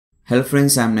Hello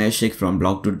friends, I'm Naishik from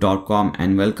blogtool.com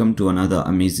and welcome to another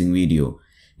amazing video.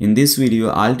 In this video,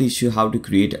 I'll teach you how to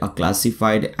create a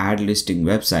classified ad listing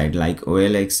website like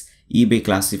OLX, eBay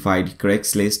Classified,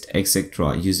 Craigslist,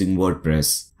 etc. using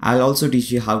WordPress. I'll also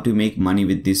teach you how to make money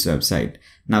with this website.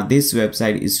 Now this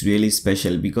website is really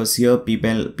special because here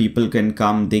people can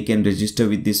come, they can register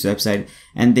with this website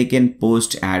and they can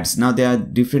post ads. Now there are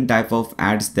different type of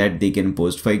ads that they can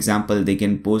post. For example, they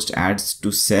can post ads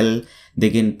to sell, they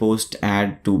can post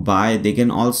ad to buy, they can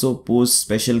also post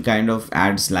special kind of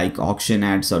ads like auction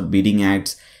ads or bidding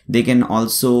ads. They can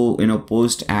also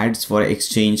post ads for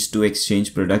exchange to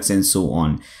exchange products and so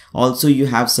on. Also you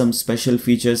have some special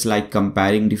features like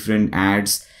comparing different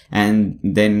ads and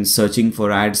then searching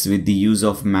for ads with the use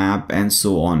of map and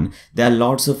so on. There are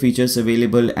lots of features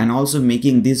available, and also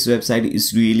making this website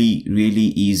is really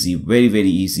easy, very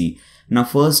easy. Now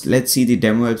first let's see the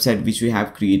demo website which we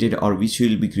have created or which we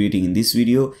will be creating in this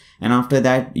video, and after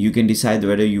that you can decide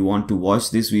whether you want to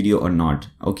watch this video or not.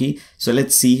 Okay, so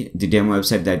let's see the demo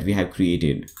website that we have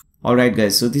created. Alright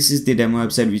guys, so this is the demo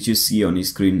website which you see on your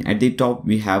screen. At the top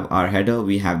we have our header,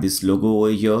 we have this logo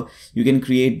over here. You can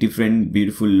create different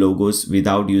beautiful logos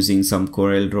without using some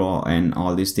CorelDRAW and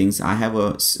all these things. I have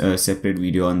a separate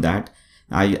video on that.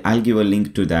 I'll give a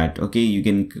link to that. Okay, you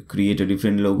can create a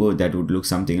different logo that would look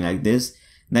something like this.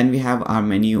 Then we have our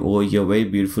menu over here, very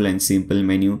beautiful and simple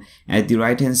menu. At the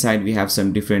right hand side we have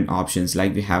some different options,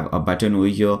 like we have a button over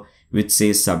here which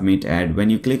says submit ad. When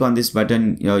you click on this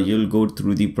button, you'll go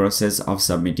through the process of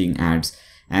submitting ads.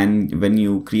 And when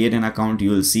you create an account, you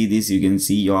will see this. You can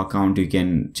see your account, you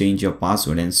can change your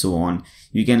password and so on.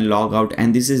 You can log out,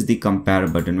 and this is the compare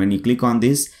button. When you click on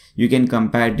this, you can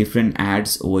compare different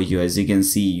ads over here. As you can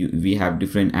see, we have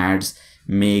different ads,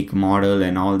 make, model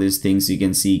and all these things. You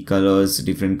can see colors,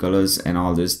 different colors and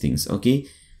all those things. Okay,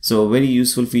 so very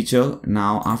useful feature.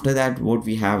 Now after that, what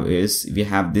we have is we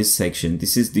have this section.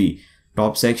 This is the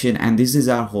top section, and this is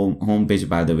our home page,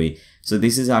 by the way. So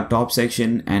this is our top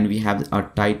section, and we have a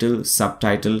title,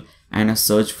 subtitle and a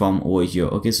search form over here.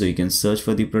 Okay, so you can search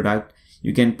for the product,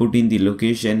 you can put in the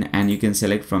location, and you can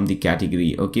select from the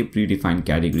category. Okay, predefined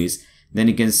categories, then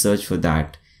you can search for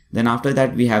that. Then after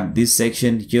that we have this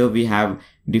section. Here we have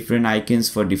different icons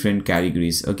for different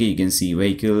categories. Okay, you can see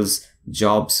vehicles,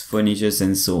 jobs, furnitures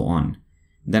and so on.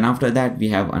 Then after that we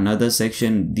have another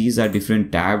section. These are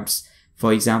different tabs.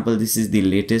 For example, this is the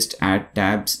latest ad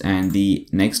tabs, and the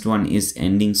next one is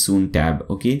ending soon tab.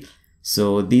 Okay,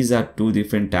 so these are two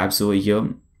different tabs over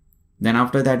here. Then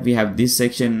after that we have this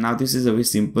section. Now this is a very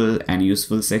simple and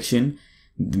useful section.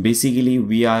 Basically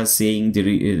we are saying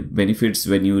the benefits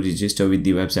when you register with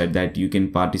the website, that you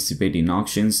can participate in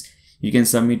auctions, you can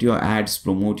submit your ads,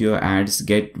 promote your ads,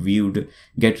 get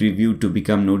reviewed to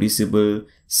become noticeable,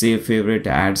 save favorite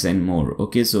ads and more.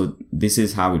 Okay, so this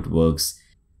is how it works.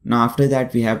 Now after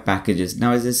that we have packages.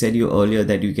 Now as I said you earlier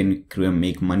that you can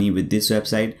make money with this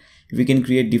website. We can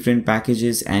create different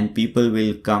packages and people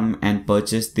will come and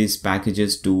purchase these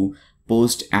packages to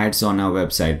post ads on our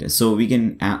website. So we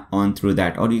can earn through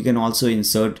that, or you can also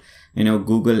insert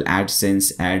Google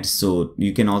AdSense ads, so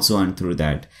you can also earn through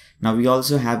that. Now we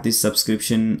also have this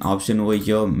subscription option over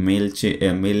here, mail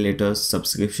letter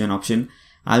subscription option.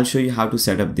 I'll show you how to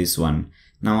set up this one.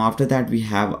 Now after that we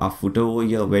have a footer over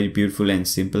here, very beautiful and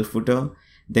simple footer.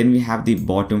 Then we have the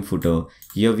bottom footer.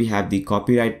 Here we have the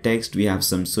copyright text, we have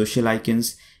some social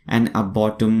icons and a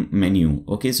bottom menu.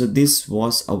 Okay, so this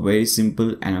was a very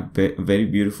simple and a very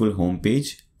beautiful home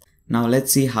page. Now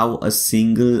let's see how a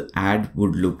single ad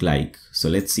would look like. So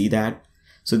let's see that.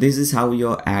 So this is how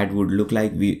your ad would look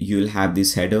like. You'll have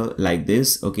this header like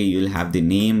this. Okay, you'll have the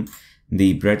name,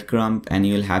 the breadcrumb, and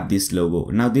you'll have this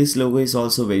logo. Now this logo is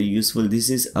also very useful. This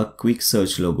is a quick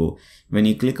search logo. When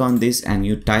you click on this and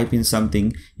you type in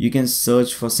something, you can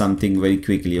search for something very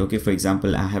quickly. Okay, for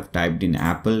example, I have typed in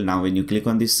Apple. Now when you click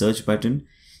on this search button,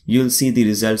 you'll see the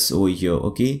results over here.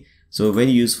 Okay, so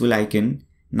very useful icon.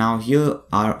 Now here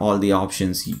are all the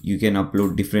options. You can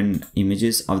upload different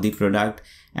images of the product,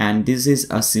 and this is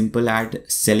a simple ad,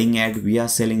 selling ad. We are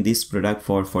selling this product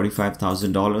for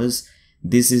 $45,000.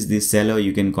 This is the seller.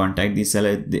 You can contact the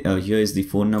seller. Here is the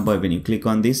phone number. When you click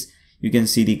on this, you can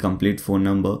see the complete phone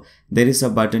number. There is a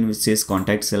button which says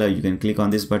contact seller. You can click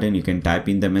on this button, you can type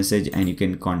in the message and you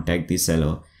can contact the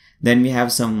seller. Then we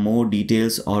have some more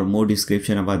details or more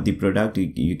description about the product.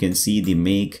 You can see the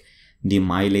make, the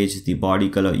mileage, the body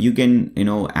color. You can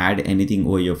add anything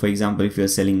over here. For example, if you're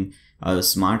selling a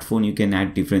smartphone, you can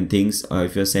add different things, or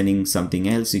if you're selling something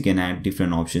else, you can add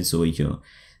different options over here.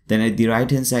 Then at the right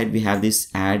hand side, we have this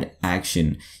add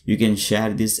action. You can share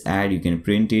this ad, you can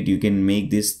print it, you can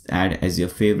make this ad as your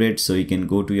favorite. So you can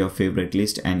go to your favorite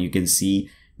list and you can see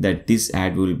that this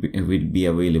ad will be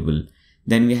available.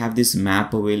 Then we have this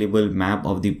map available, map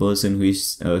of the person who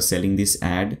is selling this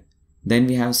ad. Then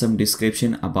we have some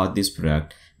description about this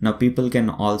product. Now people can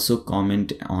also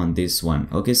comment on this one.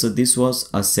 Okay, so this was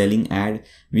a selling ad.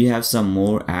 We have some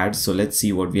more ads. So let's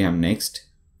see what we have next.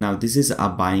 Now this is a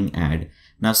buying ad.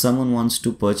 Now someone wants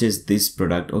to purchase this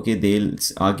product. Okay, they'll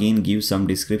again give some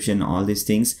description, all these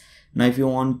things. Now if you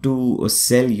want to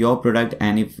sell your product,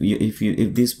 and if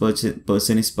this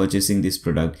person is purchasing this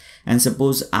product, and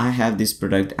suppose I have this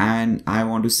product and I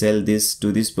want to sell this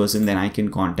to this person, then I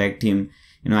can contact him.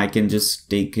 I can just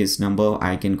take his number,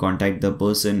 I can contact the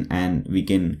person, and we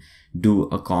can do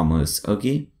a commerce.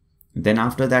 Okay, then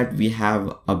after that we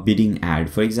have a bidding ad.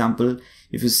 For example,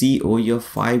 if you see over here,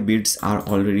 5 bids are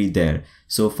already there.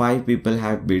 So 5 people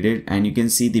have bidded, and you can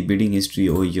see the bidding history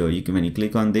over here. When you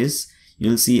click on this,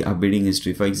 you'll see a bidding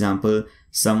history. For example,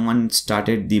 someone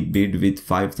started the bid with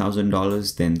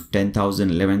 $5,000, then $10,000,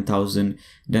 $11,000.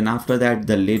 Then after that,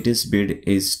 the latest bid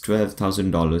is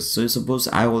 $12,000. So suppose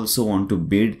I also want to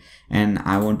bid and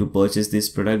I want to purchase this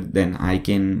product, then I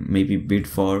can maybe bid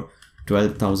for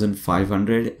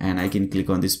 12,500 and I can click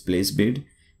on this place bid.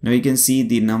 Now you can see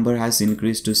the number has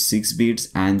increased to 6 bids,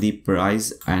 and the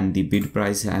price and the bid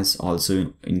price has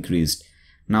also increased.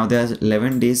 Now there's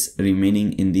 11 days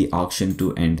remaining in the auction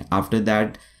to end. After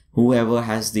that, whoever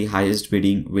has the highest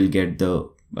bidding will get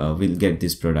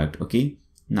this product. Okay,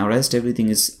 now rest everything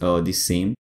is the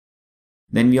same.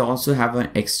 Then we also have an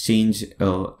exchange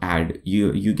ad.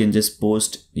 You can just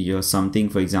post your something,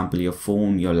 for example your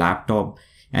phone, your laptop,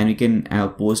 and you can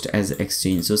post as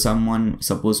exchange. So someone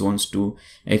suppose wants to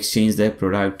exchange their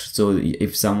product. So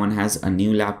if someone has a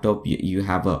new laptop, you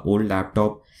have an old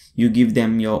laptop, you give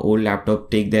them your old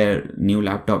laptop, take their new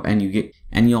laptop, and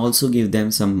you also give them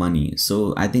some money.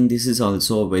 So I think this is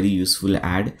also a very useful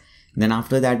ad. Then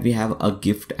after that we have a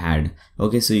gift ad.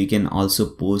 Okay, so you can also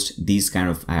post these kind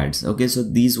of ads. Okay, so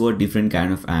these were different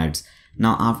kind of ads.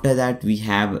 Now after that we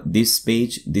have this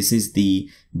page. This is the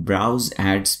browse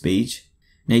ads page.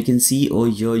 Now you can see over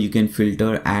here you can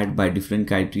filter ad by different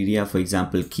criteria. For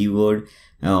example, keyword,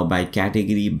 by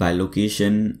category, by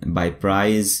location, by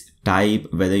price, type,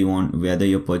 whether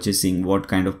you're purchasing, what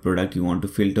kind of product you want to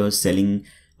filter, selling,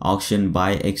 auction,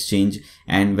 buy, exchange,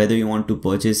 and whether you want to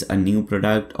purchase a new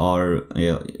product or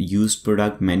used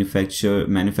product, manufacturer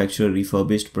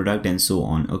refurbished product, and so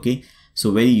on. Okay,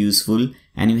 so very useful,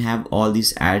 and you have all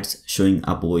these ads showing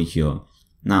up over here.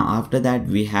 Now after that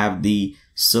we have the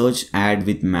search ad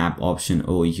with map option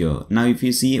over here. Now if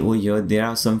you see over here, there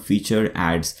are some featured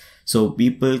ads. So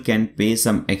people can pay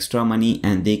some extra money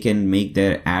and they can make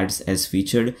their ads as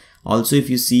featured. Also, if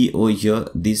you see over here,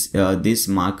 this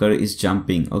marker is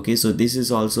jumping. Okay, so this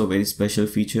is also a very special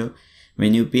feature.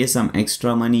 When you pay some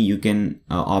extra money, you can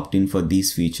opt in for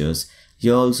these features.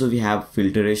 Here also we have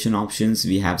filtration options,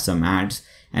 we have some ads,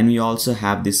 and we also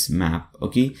have this map.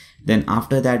 Okay, then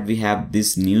after that we have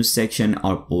this news section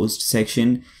or post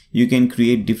section. You can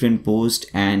create different posts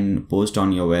and post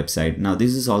on your website. Now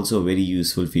this is also a very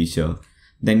useful feature.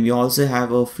 Then we also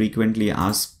have a frequently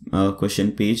asked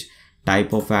question page,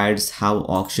 type of ads, how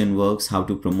auction works, how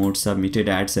to promote submitted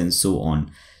ads, and so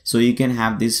on. So you can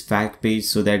have this fact page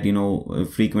so that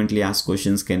frequently asked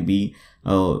questions can be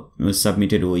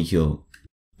submitted over here.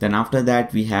 Then after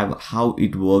that we have how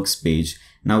it works page.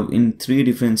 Now in 3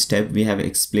 different steps we have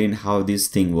explained how this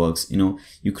thing works.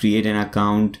 You create an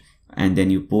account and then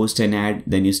you post an ad,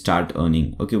 then you start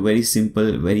earning. Okay, very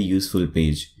simple, very useful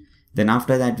page. Then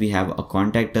after that we have a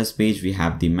contact us page, we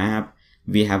have the map,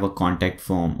 we have a contact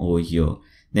form over here.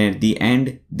 Then at the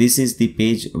end, this is the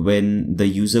page when the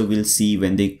user will see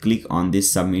when they click on this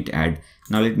submit ad.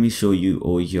 Now let me show you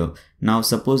over here. Now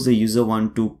suppose the user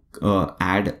want to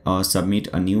add or submit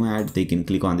a new ad, they can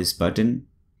click on this button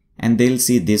and they'll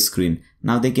see this screen.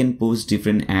 Now they can post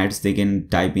different ads, they can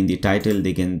type in the title,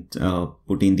 they can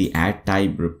put in the ad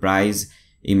type, price,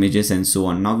 images, and so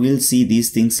on. Now we'll see these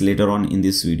things later on in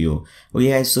this video. Okay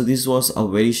guys, so this was a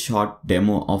very short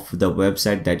demo of the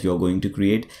website that you're going to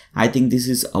create. I think this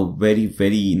is a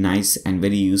very nice and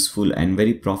very useful and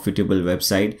very profitable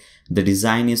website. The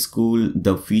design is cool,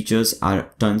 the features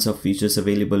are tons of features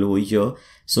available over here.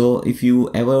 So if you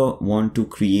ever want to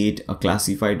create a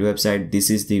classified website, this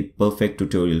is the perfect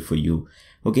tutorial for you.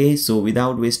 Okay, so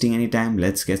without wasting any time,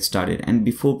 let's get started. And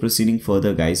before proceeding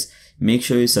further guys, make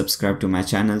sure you subscribe to my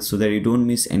channel so that you don't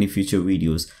miss any future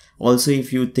videos. Also,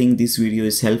 if you think this video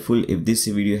is helpful, if this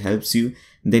video helps you,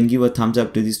 then give a thumbs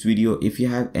up to this video. If you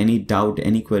have any doubt,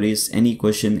 any queries, any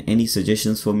question, any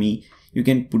suggestions for me, you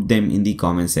can put them in the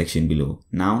comment section below.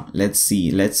 Now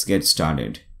let's get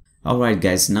started. Alright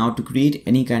guys, now to create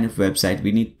any kind of website,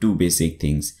 we need two basic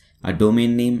things: a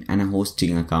domain name and a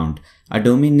hosting account. A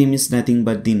domain name is nothing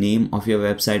but the name of your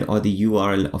website or the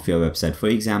URL of your website. For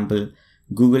example,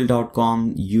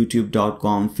 google.com,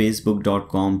 youtube.com,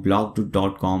 facebook.com,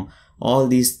 blog.com, all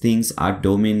these things are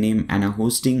domain name, and a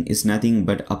hosting is nothing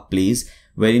but a place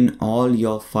wherein all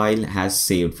your file has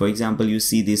saved. For example, you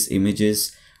see these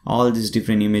images, all these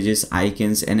different images,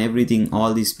 icons and everything,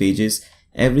 all these pages,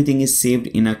 everything is saved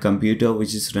in a computer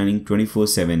which is running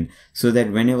 24/7, so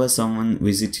that whenever someone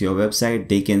visits your website,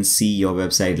 they can see your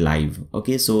website live.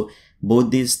 Okay, so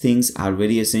both these things are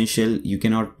very essential. You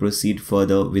cannot proceed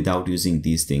further without using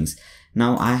these things.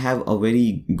 Now I have a very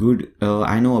good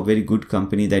I know a very good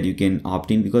company that you can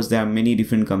opt in, because there are many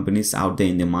different companies out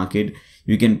there in the market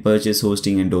you can purchase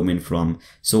hosting and domain from.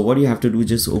 So what you have to do,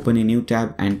 just open a new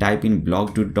tab and type in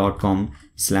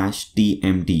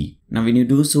blog.com/tmd. Now when you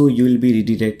do so, you will be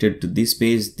redirected to this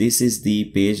page. This is the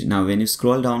page. Now when you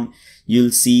scroll down,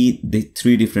 you'll see the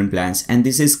three different plans, and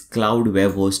this is cloud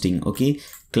web hosting. Okay,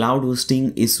 cloud hosting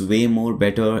is way more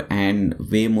better and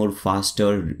way more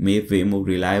faster, way more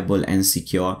reliable and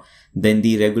secure than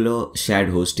the regular shared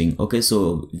hosting. Okay,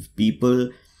 so people,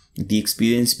 the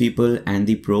experienced people and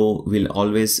the pro will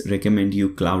always recommend you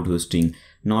cloud hosting,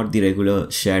 not the regular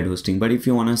shared hosting. But if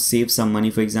you want to save some money,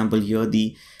 for example, here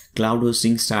the cloud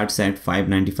hosting starts at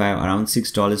 $5.95, around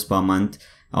 $6 per month.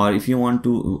 Or if you want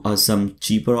to some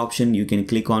cheaper option, you can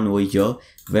click on over here,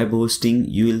 web hosting.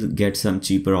 You will get some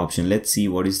cheaper option. Let's see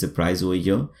what is the price over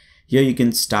here. Here you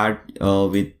can start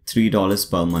with $3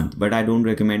 per month, but I don't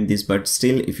recommend this. But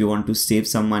still, if you want to save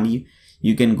some money,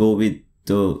 you can go with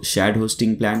the shared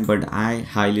hosting plan, but I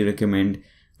highly recommend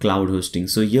cloud hosting.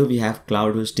 So here we have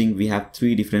cloud hosting. We have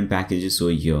three different packages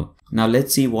over here. Now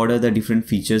let's see what are the different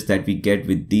features that we get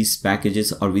with these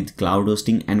packages or with cloud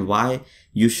hosting, and why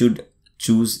you should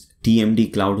choose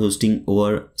TMD cloud hosting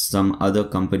over some other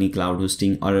company cloud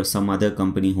hosting or some other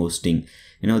company hosting.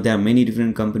 You know, there are many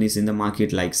different companies in the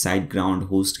market like SiteGround,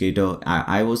 HostGator.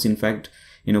 I was in fact,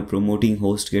 you know, promoting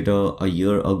HostGator a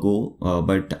year ago,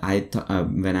 but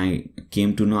when I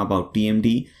came to know about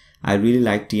TMD, I really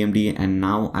like TMD, and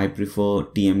now I prefer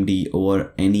TMD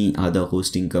over any other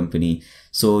hosting company.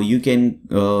 So you can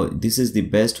this is the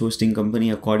best hosting company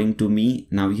according to me.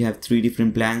 Now we have three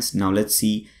different plans. Now let's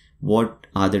see what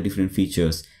are the different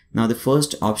features. Now the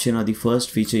first option or the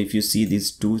first feature, if you see this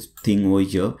two thing over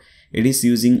here, it is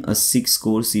using a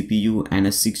 6-core CPU and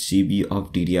a 6 GB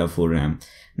of DDR4 RAM.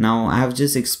 Now I have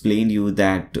just explained you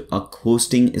that a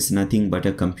hosting is nothing but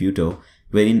a computer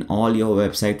wherein all your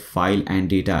website file and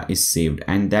data is saved,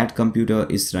 and that computer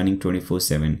is running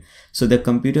 24/7. So the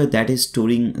computer that has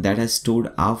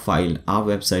stored our file, our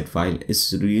website file,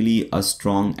 is really a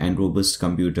strong and robust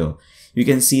computer. You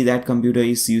can see that computer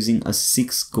is using a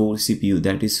 6-core CPU.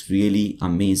 That is really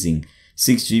amazing.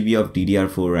 6 GB of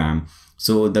DDR4 RAM.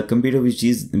 So the computer which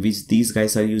these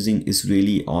guys are using is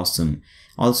really awesome.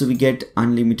 Also, we get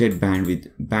unlimited bandwidth.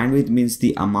 Bandwidth means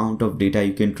the amount of data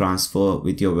you can transfer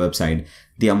with your website,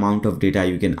 the amount of data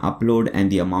you can upload,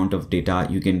 and the amount of data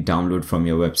you can download from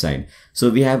your website. So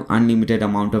we have unlimited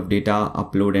amount of data,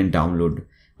 upload and download.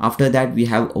 After that, we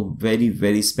have a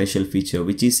very special feature,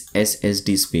 which is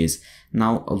SSD space.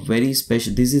 Now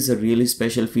this is a really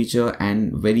special feature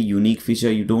and very unique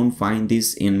feature. You don't find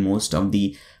this in most of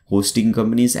the hosting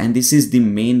companies, and this is the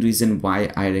main reason why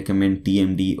I recommend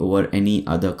TMD over any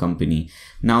other company.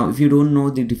 Now if you don't know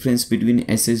the difference between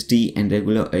SSD and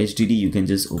regular HDD, you can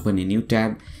just open a new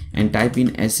tab and type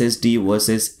in SSD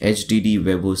versus HDD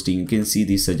web hosting. You can see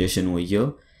the suggestion over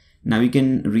here. Now you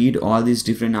can read all these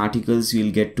different articles.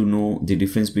 You'll get to know the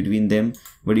difference between them,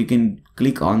 but you can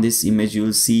click on this image.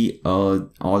 You'll see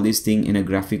all these things in a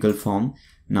graphical form.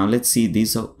 Now let's see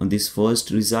this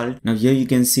first result. Now here you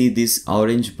can see this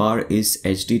orange bar is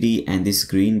HDD and this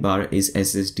green bar is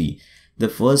SSD. The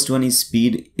first one is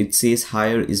speed. It says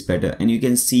higher is better, and you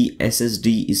can see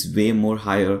SSD is way more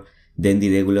higher than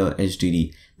the regular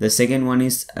HDD. The second one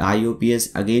is IOPS.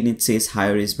 Again, it says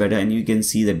higher is better, and you can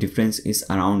see the difference is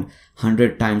around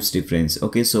 100 times difference.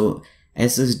 Okay, so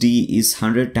SSD is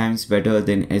 100 times better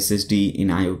than SSD in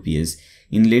IOPS.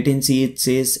 In latency, it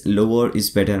says lower is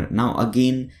better. Now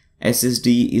again,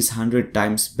 SSD is 100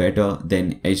 times better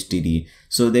than HDD.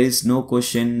 So there is no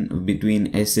question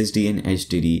between SSD and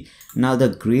HDD. Now the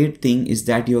great thing is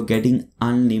that you're getting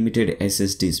unlimited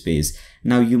SSD space.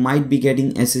 Now you might be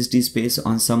getting SSD space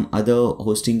on some other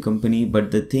hosting company,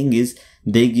 but the thing is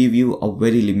they give you a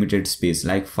very limited space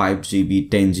like 5 GB,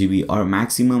 10 GB, or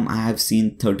maximum I have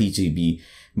seen 30 GB.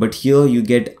 But here you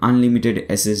get unlimited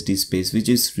SSD space, which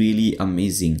is really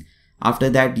amazing. After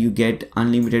that you get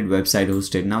unlimited website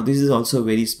hosted. Now this is also a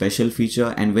very special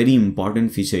feature and very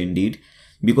important feature indeed,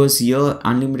 because here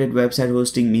unlimited website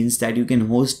hosting means that you can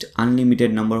host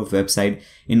unlimited number of website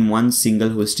in one single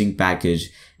hosting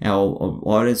package.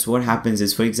 Or else what happens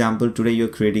is, for example, today you're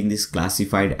creating this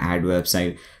classified ad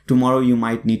website. Tomorrow you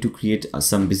might need to create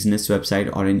some business website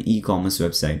or an e-commerce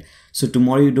website. So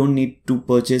tomorrow you don't need to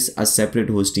purchase a separate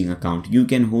hosting account. You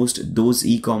can host those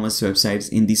e-commerce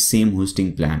websites in the same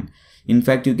hosting plan. In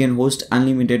fact, you can host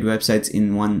unlimited websites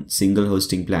in one single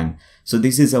hosting plan. So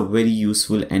this is a very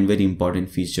useful and very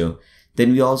important feature.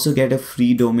 Then we also get a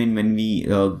free domain when we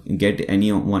get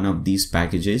any one of these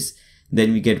packages.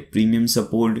 Then we get premium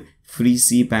support, free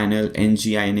cPanel,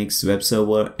 NGINX web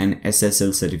server, and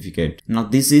SSL certificate. Now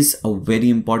this is a very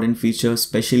important feature,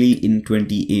 especially in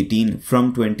 2018,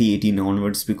 from 2018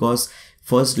 onwards, because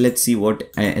first let's see what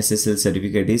a SSL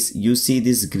certificate is. You see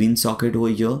this green socket over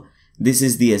here. This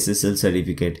is the SSL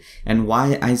certificate, and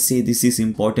why I say this is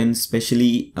important,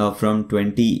 especially from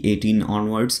 2018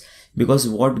 onwards, because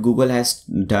what Google has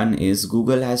done is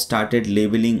Google has started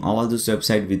labeling all those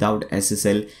websites without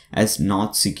SSL as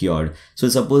not secured. So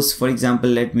suppose, for example,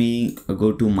 let me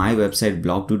go to my website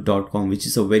blogto.com, which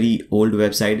is a very old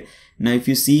website. Now if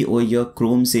you see over here,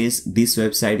 Chrome says this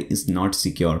website is not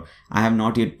secure. I have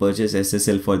not yet purchased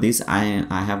SSL for this. I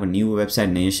have a new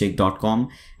website, nayashake.com,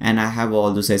 and I have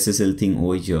all those SSL thing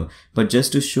over here. But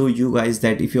just to show you guys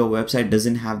that if your website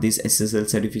doesn't have this SSL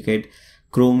certificate,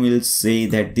 Chrome will say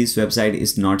that this website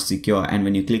is not secure, and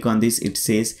when you click on this, it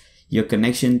says your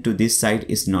connection to this site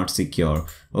is not secure.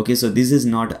 Okay, so this is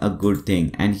not a good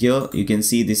thing. And here you can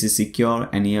see this is secure,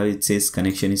 and here it says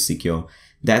connection is secure.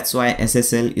 That's why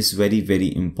SSL is very,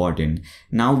 very important.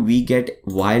 Now we get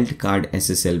wildcard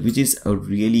SSL, which is a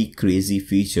really crazy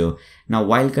feature. Now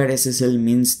wildcard SSL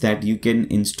means that you can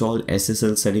install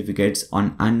SSL certificates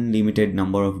on unlimited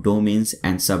number of domains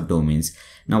and subdomains.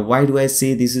 Now why do I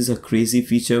say this is a crazy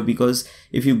feature? Because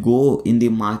if you go in the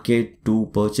market to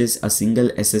purchase a single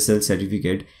SSL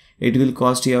certificate, it will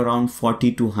cost you around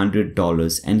 $40 to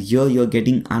 $100, and here you're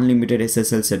getting unlimited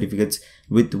SSL certificates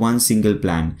with one single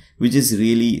plan, which is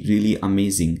really, really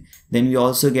amazing. Then we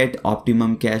also get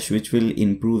optimum cache, which will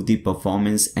improve the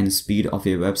performance and speed of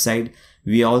your website.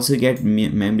 We also get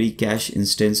memory cache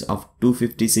instance of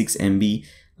 256 MB.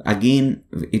 Again,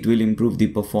 it will improve the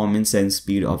performance and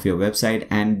speed of your website,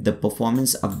 and the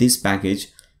performance of this package,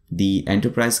 the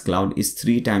enterprise cloud, is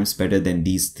 3 times better than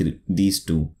these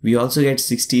two. We also get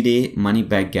 60-day money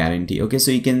back guarantee. Okay, so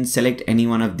you can select any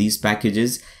one of these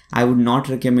packages. I would not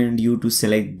recommend you to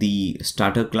select the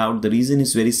starter cloud. The reason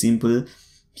is very simple.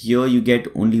 Here you get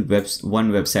only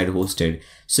one website hosted,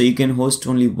 so you can host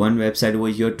only one website over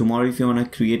here. Tomorrow if you want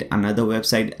to create another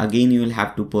website, again you will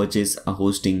have to purchase a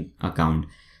hosting account.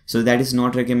 So that is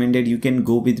not recommended. You can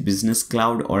go with business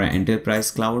cloud or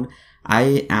enterprise cloud.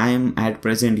 I am at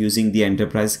present using the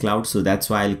enterprise cloud, so that's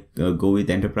why I'll go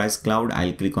with enterprise cloud.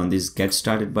 I'll click on this get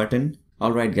started button.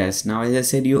 Alright guys, now as I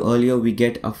said you earlier, we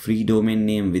get a free domain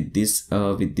name with this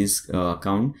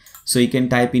account. So you can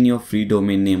type in your free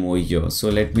domain name over here. So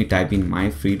let me type in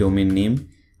my free domain name.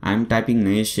 I'm typing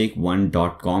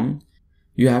nayashake1.com.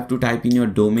 You have to type in your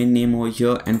domain name over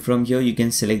here, and from here you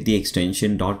can select the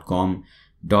extension .com,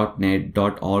 .net,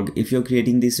 .org. If you're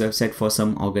creating this website for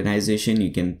some organization,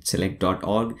 you can select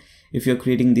 .org. If you're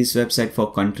creating this website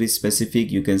for country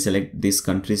specific, you can select this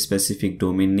country specific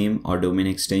domain name or domain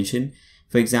extension.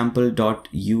 For example,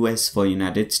 .us for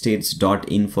United States,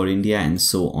 .in for India, and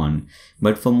so on.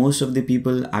 But for most of the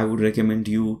people, I would recommend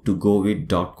you to go with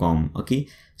 .com. Okay,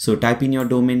 so type in your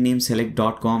domain name, select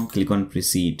 .com, click on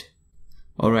proceed.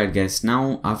 Alright guys,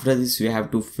 now after this we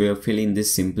have to fill in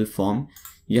this simple form.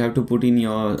 You have to put in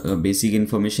your basic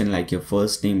information like your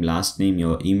first name, last name,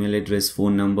 your email address,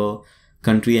 phone number,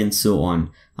 country, and so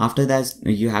on. After that,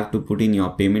 you have to put in your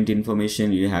payment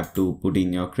information. You have to put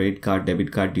in your credit card,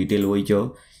 debit card detail over here.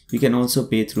 You can also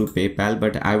pay through PayPal,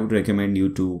 but I would recommend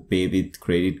you to pay with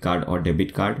credit card or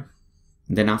debit card.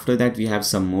 Then after that, we have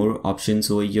some more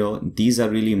options over here. These are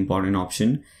really important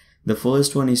options. The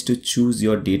first one is to choose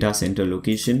your data center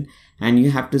location, and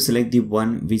you have to select the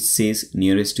one which says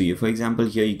nearest to you. For example,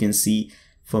 here you can see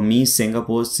for me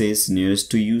Singapore says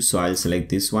nearest to you, so I'll select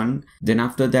this one. Then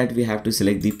after that we have to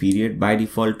select the period. By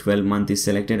default 12 month is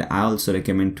selected. I also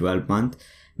recommend 12 month.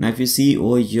 Now if you see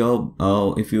over here,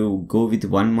 if you go with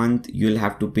 1 month, you'll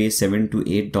have to pay $7 to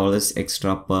 $8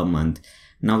 extra per month.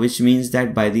 Now, which means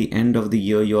that by the end of the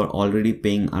year, you're already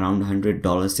paying around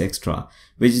 $100 extra,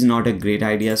 which is not a great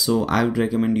idea. So I would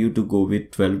recommend you to go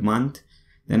with 12-month.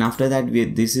 Then after that,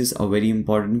 this is a very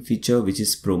important feature, which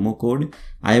is promo code.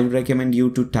 I would recommend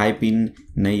you to type in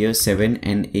Nayar 7,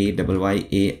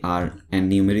 N-A-Y-Y-A-R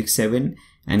and numeric 7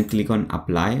 and click on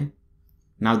apply.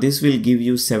 Now this will give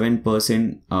you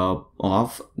 7%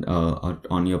 off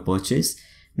on your purchase.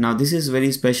 Now this is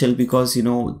very special because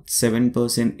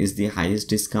 7% is the highest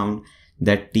discount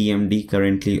that TMD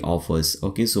currently offers.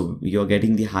 Okay, so you're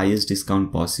getting the highest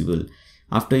discount possible.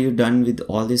 After you're done with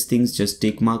all these things, just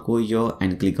tick mark over here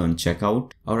and click on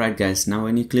checkout. Alright guys, now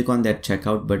when you click on that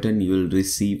checkout button, you will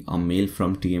receive a mail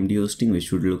from TMD Hosting, which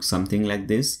would look something like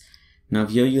this. Now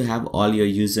here you have all your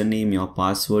username, your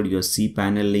password, your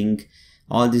cPanel link,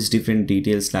 all these different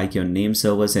details like your name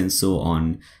servers and so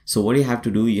on. So what you have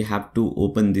to do, you have to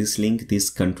open this link, this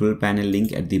control panel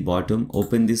link at the bottom.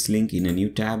 Open this link in a new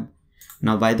tab.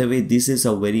 Now by the way, this is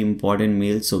a very important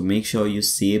mail, so make sure you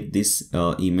save this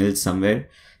email somewhere.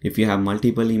 If you have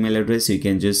multiple email addresses, you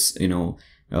can just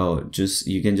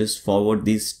you can just forward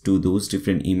this to those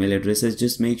different email addresses.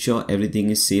 Just make sure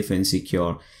everything is safe and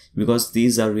secure, because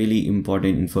these are really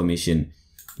important information.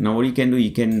 Now what you can do,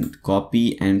 you can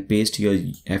copy and paste your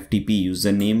FTP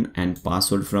username and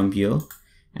password from here,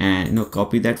 and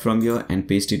copy that from here and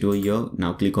paste it over here.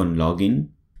 Now click on login.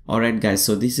 Alright guys,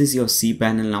 so this is your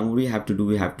cPanel. Now what we have to do,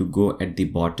 we have to go at the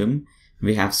bottom.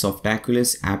 We have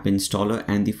Softaculous app installer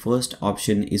and the first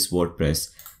option is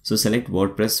WordPress. So select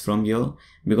WordPress from here,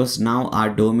 because now our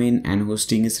domain and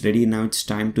hosting is ready. Now it's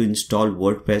time to install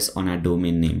WordPress on our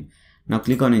domain name. Now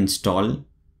click on install.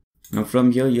 Now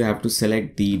from here you have to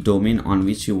select the domain on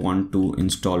which you want to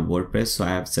install WordPress. So I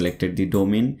have selected the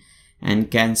domain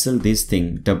and cancel this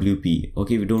thing WP.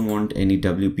 Okay, we don't want any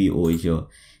WP over here.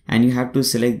 And you have to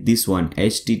select this one,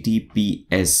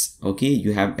 HTTPS. Okay,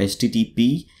 you have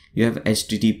HTTP, you have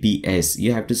HTTPS.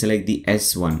 You have to select the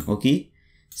S one. Okay,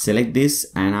 select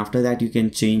this, and after that you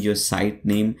can change your site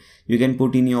name. You can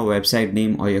put in your website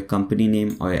name or your company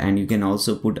name, and you can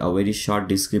also put a very short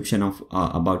description of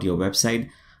about your website,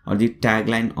 or the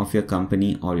tagline of your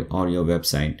company or your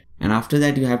website. And after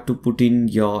that you have to put in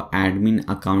your admin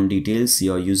account details,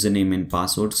 your username and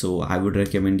password. So I would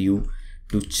recommend you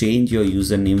to change your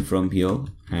username from here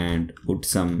and put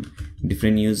some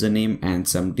different username and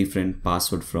some different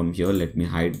password from here. Let me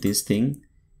hide this thing.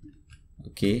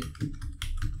 Okay,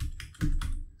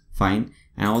 fine.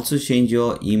 And also change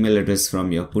your email address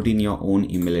from here. Put in your own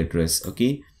email address.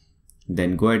 Okay,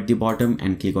 then go at the bottom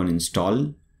and click on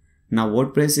install. Now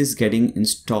WordPress is getting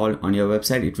installed on your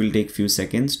website. It will take few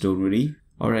seconds, don't worry.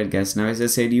 Alright guys, now as I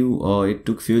said it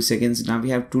took few seconds. Now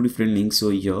we have two different links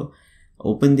over here.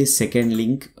 Open this second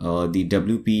link, the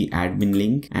WP admin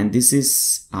link, and this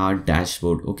is our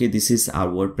dashboard. Okay, this is our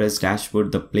WordPress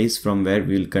dashboard, the place from where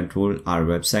we will control our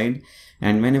website.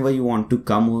 And whenever you want to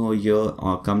come over here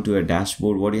or come to a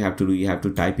dashboard, what you have to do, you have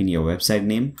to type in your website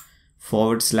name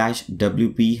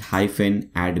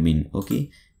 /WP-admin.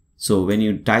 Okay, so when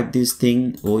you type this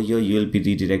thing over here, you will be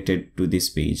redirected to this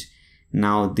page.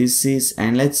 Now this is,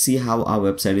 and let's see how our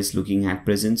website is looking at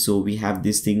present. So we have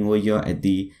this thing over here at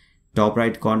the top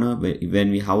right corner.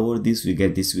 When we hover this, we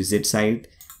get this visit site.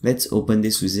 Let's open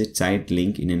this visit site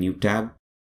link in a new tab.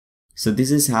 So this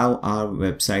is how our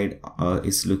website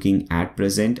is looking at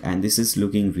present, and this is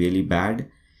looking really bad.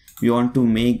 We want to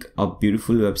make a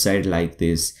beautiful website like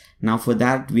this. Now for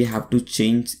that we have to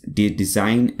change the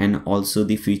design and also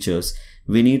the features.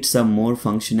 We need some more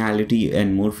functionality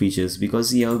and more features,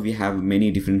 because here we have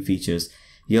many different features.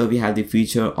 Here we have the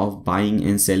feature of buying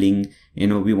and selling.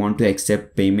 We want to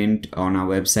accept payment on our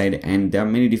website, and there are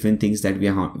many different things that we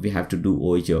have to do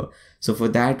over here. So for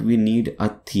that we need a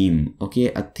theme.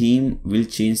 Okay, a theme will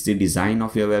change the design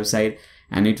of your website,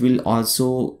 and it will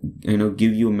also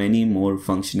give you many more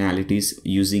functionalities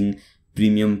using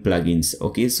premium plugins.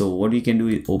 Okay, so what you can do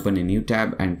is open a new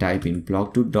tab and type in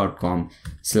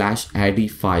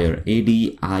blogtoot.com/Adifier,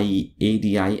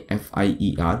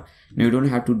 ADIFIER. Now you don't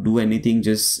have to do anything,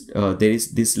 just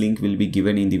this link will be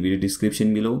given in the video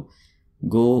description below.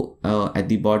 Go at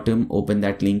the bottom, open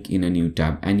that link in a new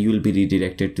tab, and you will be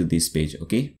redirected to this page.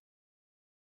 Okay,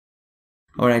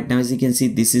 alright, now as you can see,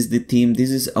 this is the theme.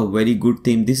 This is a very good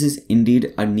theme. This is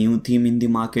indeed a new theme in the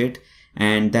market,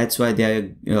 and that's why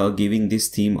they are giving this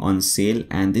theme on sale.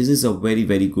 And this is a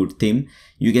very good theme.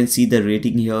 You can see the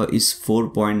rating here is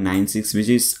 4.96, which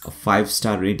is a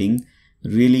 5-star rating.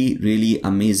 Really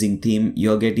amazing theme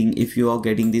you're getting. If you are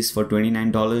getting this for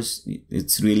 $29,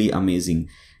 it's really amazing.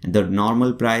 And the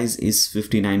normal price is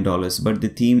 $59, but the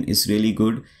theme is really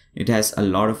good. It has a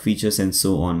lot of features and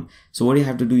so on. So what you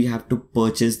have to do, you have to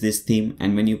purchase this theme,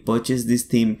 and when you purchase this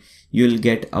theme, you'll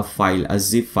get a file, a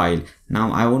zip file.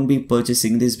 Now I won't be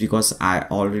purchasing this because I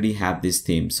already have this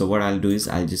theme. So what I'll do is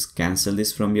I'll just cancel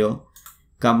this from here,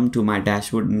 come to my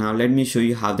dashboard. Now let me show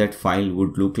you how that file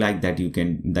would look like that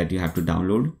you have to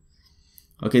download.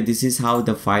 Okay, this is how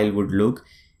the file would look,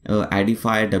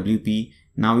 Adifier WP.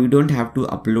 Now you don't have to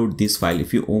upload this file.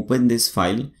 If you open this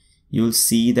file, you'll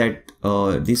see that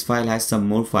this file has some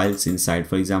more files inside.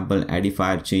 For example,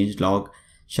 Adifier changelog,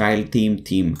 child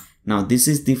theme. Now this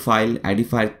is the file,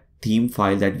 Adifier theme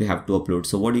file, that we have to upload.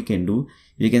 So what you can do,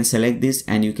 you can select this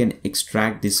and you can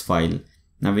extract this file.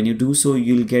 Now when you do so,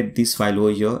 you'll get this file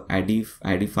over here,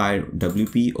 Adifier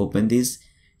WP. Open this.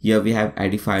 Here we have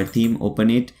Adifier theme, open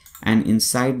it, and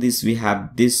inside this we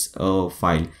have this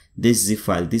file, this zip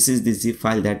file. This is the zip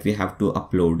file that we have to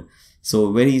upload.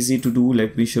 So very easy to do.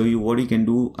 Let me show you what you can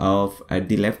do. At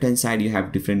the left hand side, you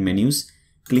have different menus.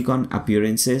 Click on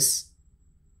appearances.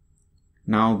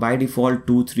 Now by default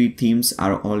 2-3 themes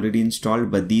are already installed,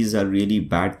 but these are really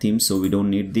bad themes, so we don't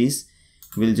need these.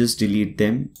 We'll just delete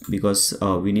them because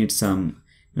we need some,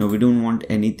 we don't want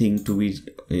anything to be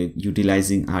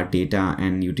utilizing our data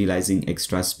and utilizing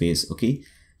extra space. Okay,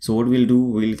 so what we'll do,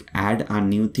 we'll add a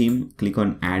new theme. Click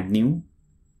on add new,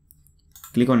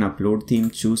 click on upload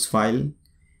theme, choose file,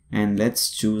 and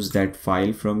let's choose that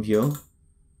file from here.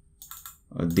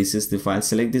 This is the file.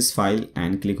 Select this file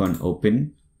and click on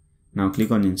open. Now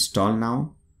click on install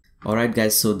now. Alright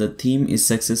guys, so the theme is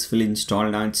successfully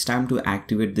installed. Now it's time to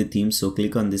activate the theme. So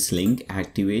click on this link,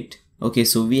 activate. Okay,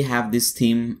 so we have this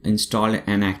theme installed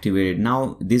and activated.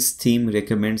 Now this theme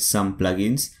recommends some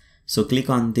plugins. So click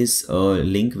on this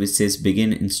link which says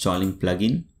begin installing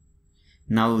plugin.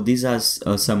 Now these are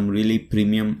some really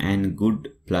premium and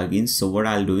good plugins. So what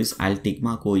I'll do is I'll tick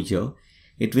mark over here.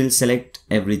 It will select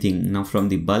everything. Now from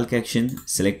the bulk action,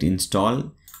 select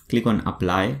install, click on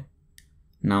apply.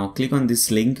 Now click on this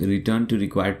link, return to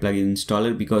required plugin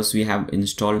installer, because we have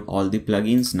installed all the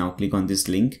plugins. Now click on this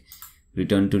link,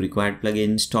 return to required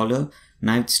plugin installer.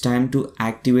 Now it's time to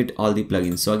activate all the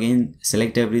plugins. So again,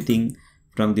 select everything.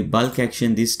 From the bulk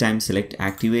action, this time select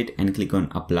activate and click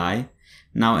on apply.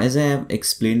 Now as I have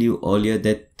explained you earlier,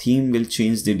 that theme will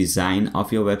change the design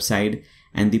of your website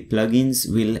and the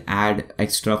plugins will add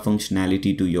extra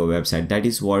functionality to your website. That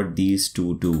is what these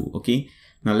two do. Okay.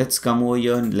 Now let's come over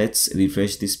here and let's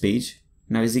refresh this page.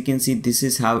 Now as you can see, this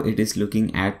is how it is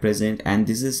looking at present, and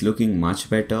this is looking much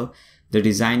better. The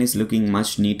design is looking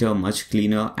much neater, much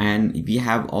cleaner, and we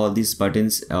have all these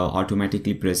buttons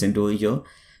automatically present over here.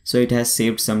 So it has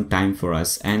saved some time for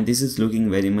us, and this is looking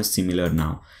very much similar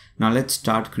now. Now let's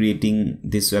start creating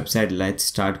this website.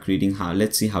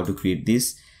 Let's see how to create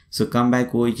this. So come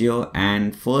back over here,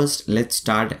 and first let's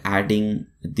start adding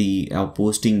the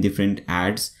posting different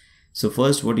ads. So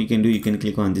first what you can do, you can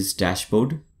click on this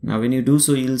dashboard. Now when you do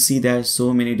so, you'll see there are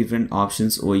so many different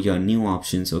options over here, new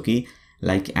options, okay,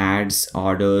 like ads,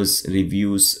 orders,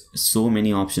 reviews, so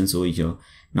many options over here.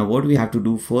 Now what we have to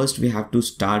do, first we have to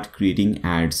start creating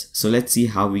ads. So let's see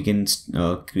how we can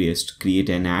create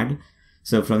an ad.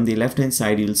 So from the left hand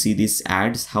side, you'll see this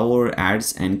ads, hover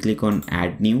ads, and click on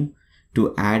add new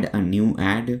to add a new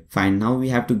ad. Fine, now we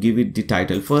have to give it the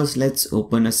title. First let's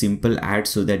open a simple ad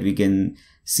so that we can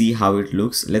see how it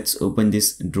looks. Let's open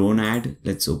this drone ad.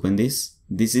 Let's open this.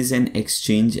 This is an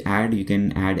exchange ad. You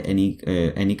can add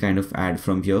any kind of ad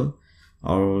from here,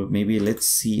 or maybe let's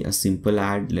see a simple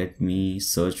ad. Let me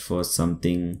search for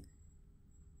something.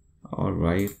 All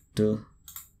right,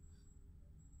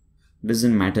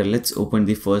 doesn't matter. Let's open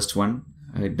the first one.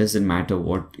 It doesn't matter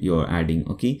what you're adding.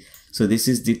 Okay, so this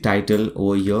is the title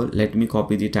over here. Let me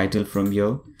copy the title from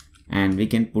here and we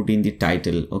can put in the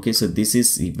title. Okay, so this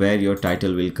is where your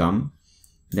title will come.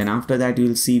 Then after that, you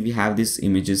will see we have these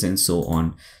images and so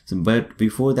on. So, but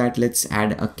before that, let's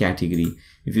add a category.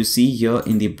 If you see here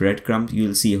in the breadcrumb, you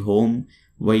will see home,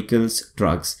 vehicles,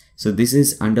 trucks. So this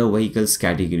is under vehicles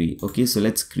category. Okay, so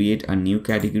let's create a new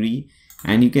category,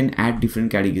 and you can add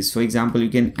different categories. For example, you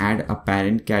can add a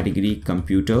parent category,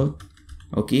 computer.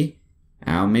 Okay,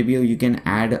 maybe you can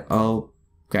add a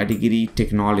category,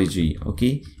 technology.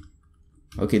 Okay,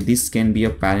 this can be a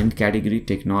parent category,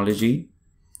 technology,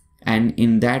 and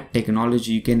in that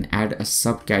technology you can add a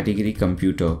subcategory,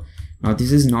 computer. Now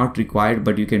this is not required,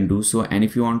 but you can do so. And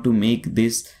if you want to make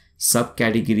this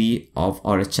subcategory of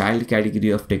or a child category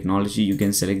of technology, you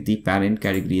can select the parent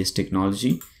category as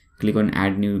technology, click on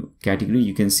add new category.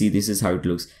 You can see this is how it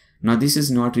looks. Now this is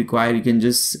not required. You can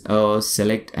just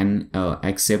select and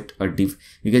accept a diff.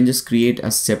 You can just create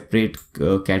a separate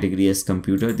category as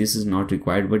computer. This is not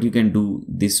required, but you can do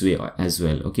this way as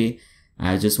well. Okay,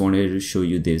 I just wanted to show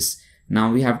you this. Now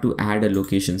we have to add a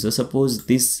location. So suppose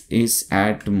this is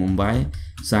at Mumbai,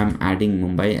 so I'm adding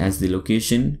Mumbai as the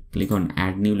location. Click on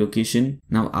add new location.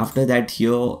 Now after that,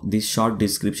 here this short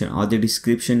description or the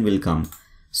description will come.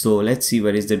 So let's see,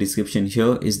 where is the description?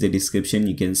 Here is the description.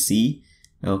 You can see,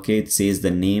 okay, it says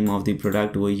the name of the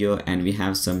product over here, and we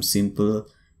have some simple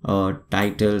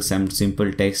title, some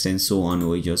simple text and so on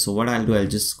over here. So what I'll do, I'll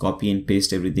just copy and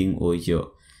paste everything over here.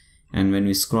 And when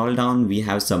we scroll down, we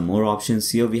have some more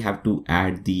options here. We have to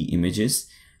add the images.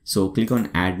 So click on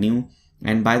add new.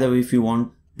 And by the way, if you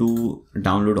want to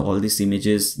download all these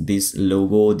images, this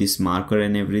logo, this marker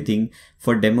and everything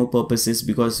for demo purposes,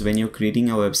 because when you're creating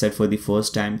a website for the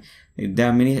first time, there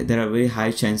are very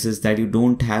high chances that you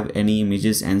don't have any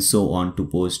images and so on to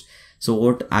post. So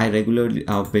what I regularly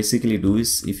basically do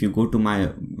is, if you go to my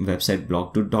website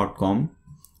blogtool.com,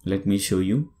 let me show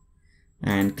you,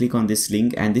 and click on this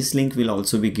link, and this link will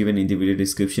also be given in the video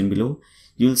description below.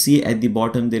 You'll see at the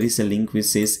bottom there is a link which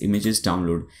says images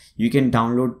download. You can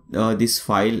download this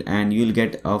file, and you'll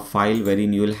get a file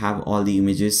wherein you'll have all the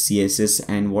images, CSS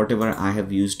and whatever I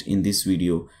have used in this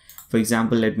video. For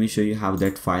example, let me show you how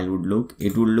that file would look.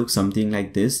 It would look something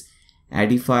like this: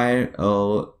 Adifier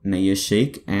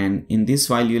shake, and in this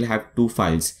file you'll have two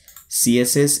files,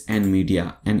 CSS and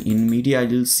media, and in media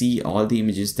you'll see all the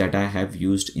images that I have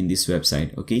used in this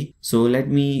website. Okay, so let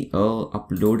me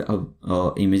upload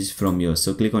a image from here.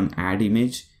 So click on add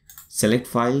image, select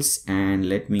files, and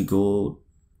let me go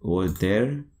over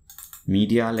there,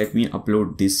 media. Let me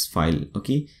upload this file.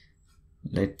 Okay,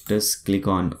 let us click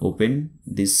on open.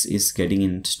 This is getting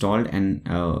installed and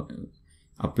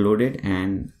uploaded,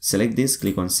 and select this,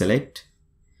 click on select.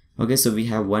 Okay, so we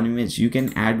have one image. You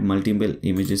can add multiple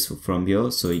images from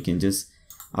here, so you can just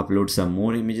upload some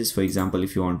more images. For example,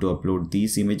 if you want to upload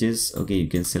these images, okay, you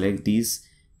can select these,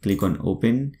 click on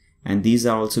open, and these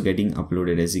are also getting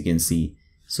uploaded, as you can see.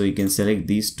 So you can select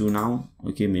these two now.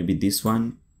 Okay, maybe this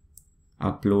one,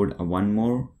 upload one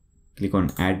more, click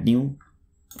on add new,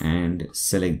 and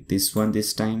select this one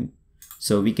this time.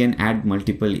 So we can add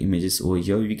multiple images over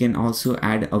here. We can also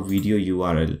add a video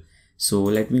URL. So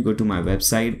let me go to my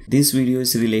website. This video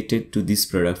is related to this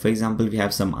product. For example, we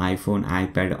have some iPhone,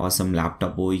 iPad or some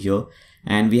laptop over here,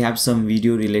 and we have some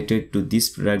video related to this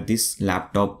product, this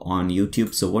laptop on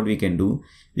YouTube. So what we can do,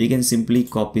 we can simply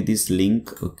copy this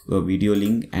link, a video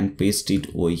link, and paste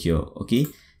it over here. Okay,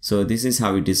 so this is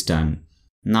how it is done.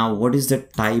 Now, what is the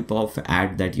type of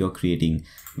ad that you're creating?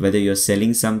 Whether you're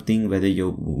selling something, whether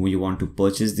you want to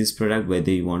purchase this product,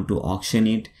 whether you want to auction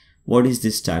it, what is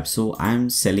this type? So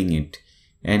I'm selling it.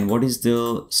 And what is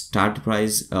the start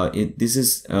price? This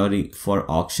is for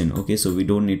auction. Okay, so we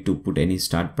don't need to put any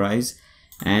start price,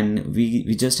 and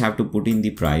we just have to put in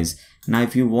the price. Now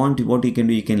if you want, what you can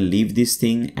do, you can leave this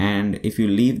thing, and if you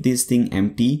leave this thing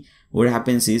empty, what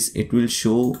happens is it will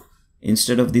show,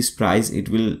 instead of this price, it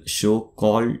will show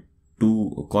call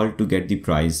to get the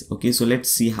price. Okay, so let's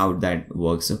see how that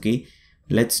works. Okay,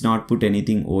 let's not put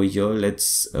anything over here.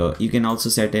 Let's you can also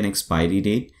set an expiry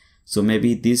date. So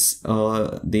maybe this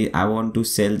I want to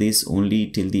sell this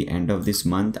only till the end of this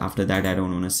month. After that, I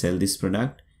don't want to sell this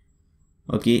product.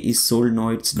 Okay, is sold? No,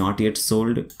 it's not yet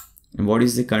sold. And what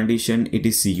is the condition? It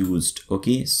is used.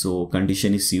 Okay, so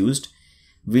condition is used.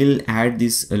 We'll add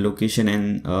this location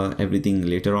and everything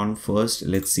later on. First,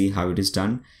 let's see how it is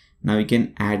done. Now you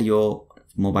can add your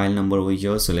mobile number over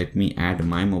here. So let me add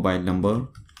my mobile number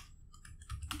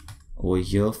over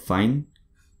here. Fine.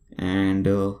 And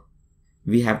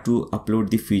we have to upload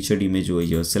the featured image over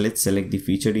here. So let's select the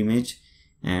featured image,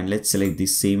 and let's select the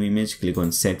same image. Click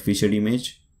on set featured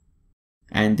image.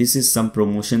 And this is some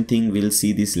promotion thing. We'll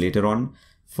see this later on.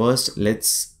 First,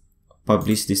 let's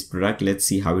publish this product. Let's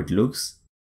see how it looks.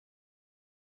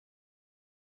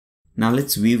 Now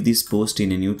let's view this post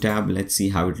in a new tab. Let's see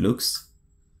how it looks.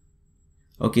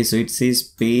 Okay, so it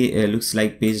says looks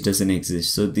like page doesn't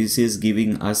exist. So this is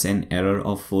giving us an error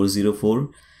of 404,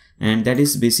 and that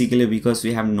is basically because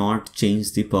we have not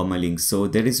changed the permalink. So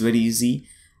that is very easy.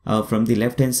 From the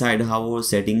left hand side, hover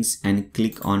settings and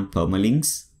click on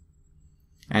permalinks,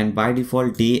 and by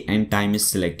default day and time is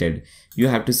selected. You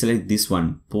have to select this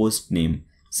one, post name.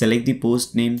 Select the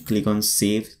post name, click on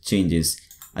save changes.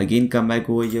 Again, come back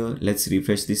over here. Let's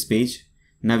refresh this page.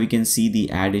 Now we can see the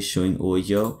ad is showing over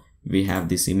here. We have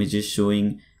this images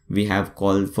showing. We have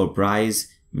call for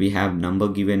price. We have number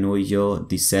given over here,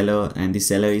 the seller, and the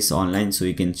seller is online, so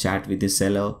you can chat with the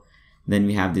seller. Then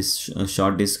we have this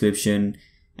short description.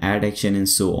 add action, and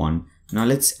so on. Now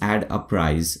let's add a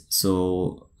price.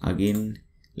 So again,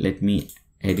 let me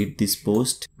edit this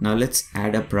post. Now let's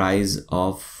add a price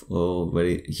of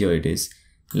here it is.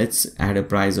 Let's add a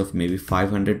price of maybe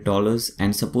 $500,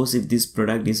 and suppose if this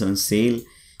product is on sale,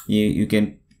 you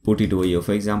can put it over here.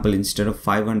 For example, instead of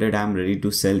 500, I'm ready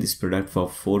to sell this product for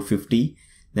 450.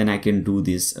 Then I can do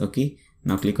this. Okay,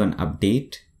 now click on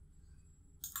update.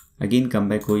 Again, come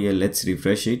back over here. Let's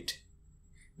refresh it.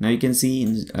 Now you can see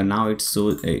now it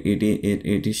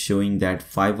is showing that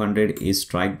 500 is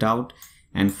striked out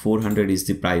and 400 is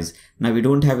the price. Now we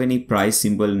don't have any price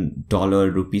symbol, dollar,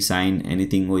 rupee sign,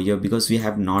 anything over here because we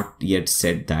have not yet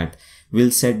set that.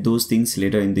 We'll set those things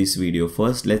later in this video.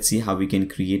 First, let's see how we can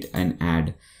create an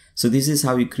ad. So this is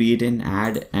how you create an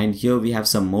ad, and here we have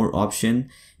some more option.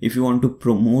 If you want to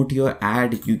promote your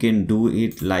ad, you can do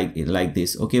it like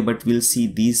this. Okay, but we'll see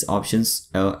these options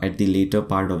at the later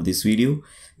part of this video,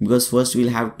 because first we'll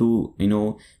have to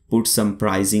put some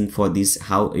pricing for this.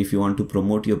 How, if you want to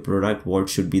promote your product, what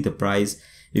should be the price?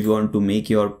 If you want to make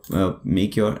your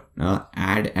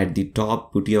ad at the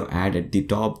top, put your ad at the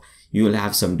top, you will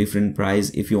have some different price.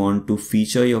 If you want to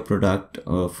feature your product,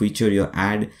 feature your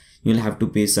ad, you'll have to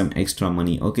pay some extra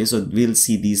money. Okay, so we'll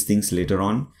see these things later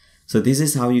on. So this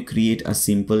is how you create a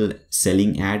simple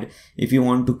selling ad. If you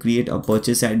want to create a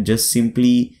purchase ad, just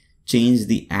simply change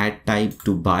the ad type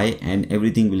to buy and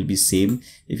everything will be same.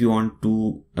 If you want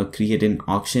to create an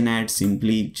auction ad,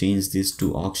 simply change this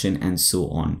to auction and so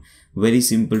on. Very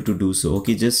simple to do so.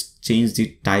 Okay, just change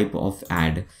the type of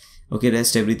ad. Okay,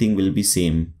 rest everything will be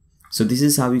same. So this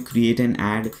is how you create an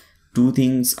ad. Two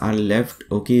things are left.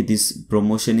 Okay, this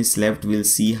promotion is left. We'll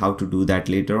see how to do that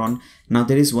later on. Now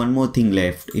there is one more thing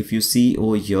left. If you see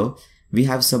over here, we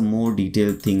have some more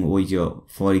detailed thing over here.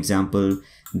 For example,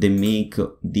 they make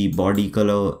the body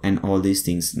color and all these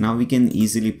things. Now we can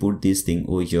easily put this thing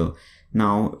over here.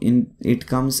 Now it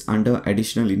comes under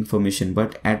additional information,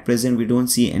 but at present we don't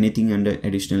see anything under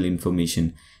additional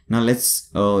information. Now let's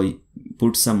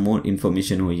put some more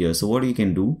information over here. So what you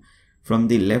can do, from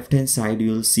the left hand side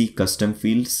you will see custom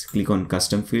fields. Click on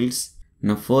custom fields.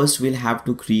 Now first we'll have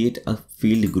to create a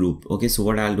field group. Okay, so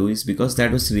what I'll do is, because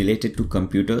that was related to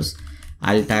computers,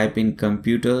 I'll type in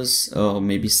computers,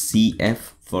 maybe CF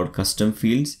for custom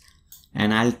fields,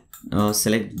 and I'll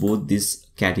select both this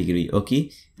category.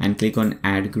 Okay, and click on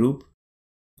add group.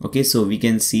 Okay, so we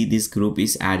can see this group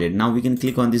is added. Now we can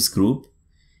click on this group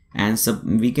and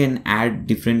we can add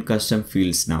different custom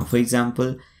fields. Now for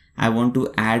example, I want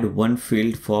to add one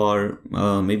field for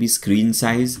maybe screen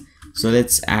size. So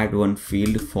let's add one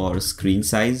field for screen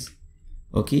size.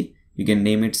 Okay, you can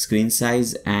name it screen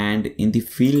size, and in the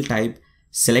field type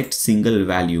select single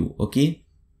value. Okay,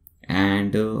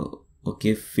 and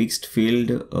okay, fixed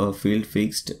field, field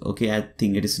fixed. Okay, I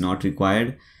think it is not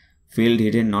required. Field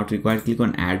hidden, not required. Click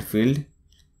on add field.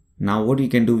 Now what you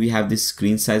can do, we have this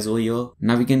screen size over here.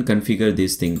 Now we can configure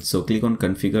this thing. So click on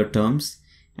configure terms.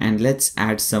 And let's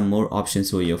add some more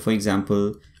options over here. For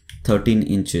example, 13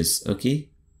 inches. Okay.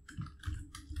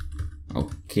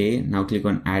 Okay. Now click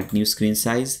on add new screen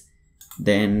size.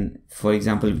 Then for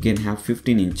example, we can have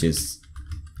 15 inches.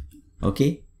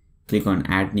 Okay. Click on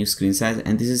add new screen size,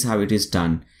 and this is how it is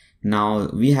done. Now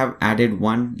we have added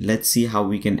one. Let's see how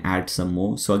we can add some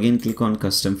more. So again, click on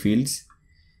custom fields.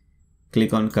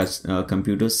 Click on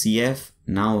computer CF.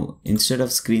 Now instead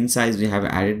of screen size, we have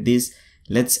added this.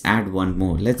 Let's add one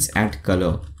more. Let's add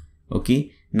color.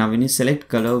 Okay. Now when you select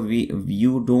color,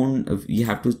 you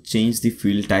have to change the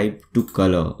field type to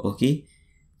color. Okay.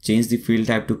 Change the field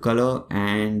type to color,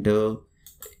 and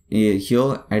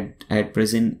here at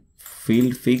present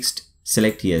field fixed,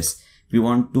 select yes. We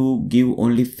want to give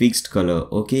only fixed color.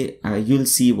 Okay. You'll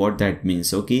see what that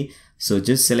means. Okay. So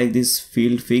just select this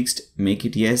field fixed, make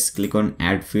it yes, click on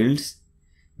add fields.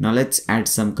 Now let's add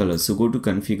some colors. So go to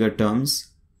configure terms.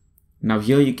 Now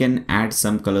here you can add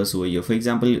some colors over here. For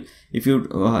example, if you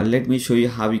let me show you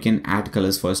how you can add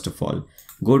colors. First of all,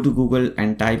 go to Google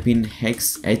and type in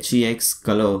hex HEX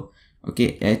color.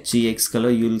 Okay, HEX color,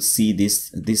 you'll see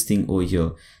this thing over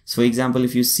here. So for example,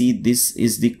 if you see, this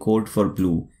is the code for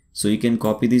blue. So you can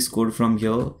copy this code from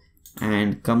here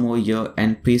and come over here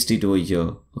and paste it over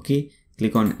here. Okay,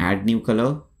 click on add new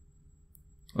color.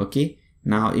 Okay,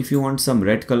 now if you want some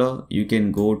red color, you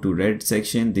can go to red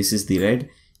section. This is the red.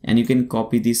 And you can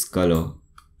copy this color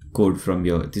code from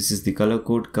here. This is the color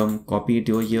code. Come copy it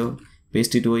over here,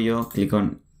 paste it over here, click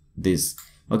on this.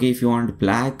 Okay, if you want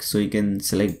black, so you can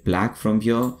select black from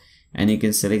here, and you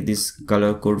can select this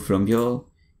color code from here,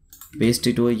 paste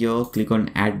it over here, click on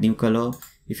add new color.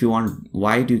 If you want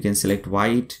white, you can select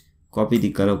white, copy the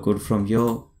color code from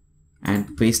here,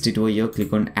 and paste it over here.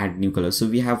 Click on add new color. So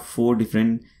we have 4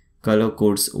 different color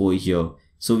codes over here.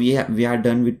 So we are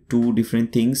done with 2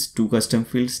 different things, 2 custom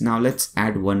fields. Now let's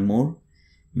add one more.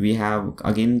 We have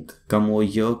again come over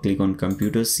here, click on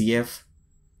computer CF.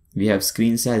 We have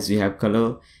screen size, we have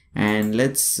color, and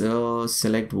let's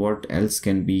select what else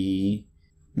can be.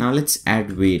 Now let's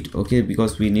add weight, okay,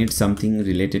 because we need something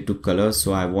related to color.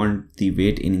 So I want the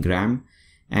weight in gram.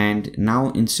 And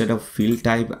now instead of field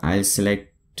type, I'll select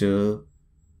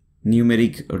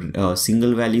numeric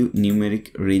single value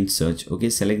numeric range search. Okay,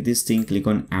 select this thing, click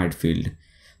on add field.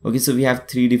 Okay, so we have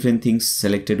 3 different things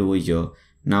selected over here.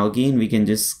 Now again we can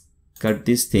just cut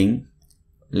this thing.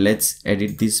 Let's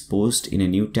edit this post in a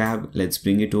new tab. Let's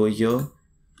bring it over here.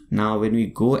 Now when we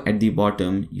go at the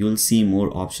bottom, you'll see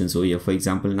more options over here. For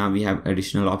example, now we have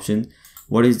additional options.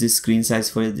 What is the screen size?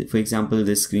 For example,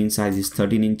 the screen size is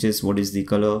 13 inches. What is the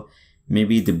color?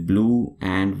 Maybe the blue.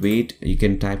 And weight, you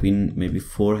can type in maybe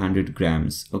 400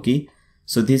 grams. Okay,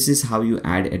 so this is how you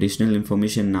add additional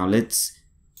information. Now let's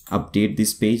update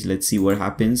this page. Let's see what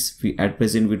happens. At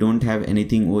present we don't have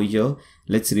anything over here.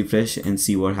 Let's refresh and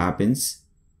see what happens.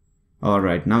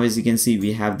 Alright, now as you can see,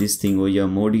 we have this thing over here,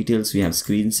 more details. We have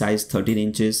screen size 13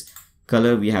 inches,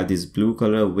 color, we have this blue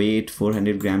color, weight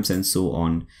 400 grams, and so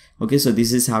on. Okay, so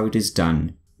this is how it is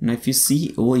done. Now if you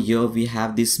see over here, we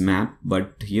have this map,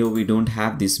 but here we don't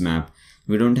have this map.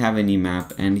 We don't have any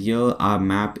map, and here our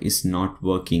map is not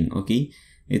working. Okay,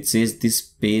 it says this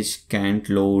page can't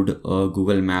load a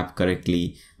Google map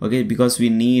correctly. Okay, because we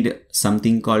need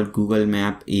something called Google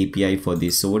Map API for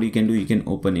this. So what you can do, you can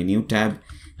open a new tab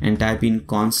and type in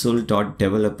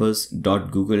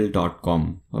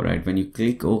console.developers.google.com. Alright, when you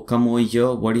click come over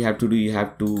here, what you have to do, you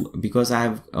have to, because I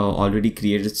have already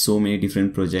created so many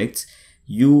different projects,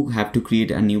 you have to create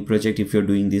a new project if you're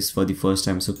doing this for the first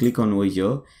time. So click on over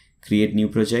here, create new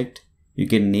project. You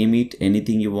can name it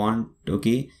anything you want.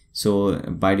 Okay, so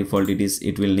by default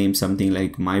it will name something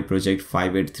like my project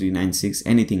 58396,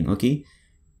 anything. Okay,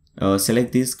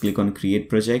 select this, click on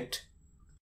create project.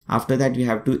 After that, you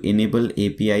have to enable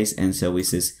APIs and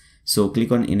services. So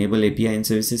click on enable API and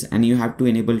services, and you have to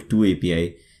enable 2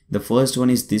 API. The first one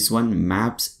is this one,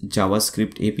 maps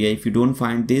JavaScript API. If you don't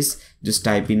find this, just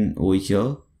type in over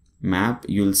here map,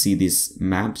 you'll see this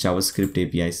map JavaScript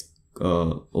APIs.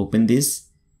 Open this,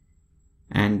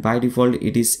 and by default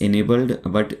it is enabled,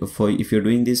 but if you're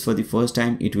doing this for the first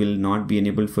time, it will not be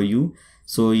enabled for you.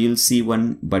 So you'll see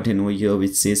one button over here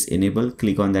which says enable.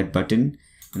 Click on that button.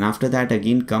 And after that,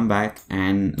 again come back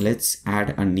and let's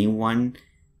add a new one,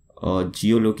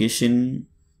 geolocation.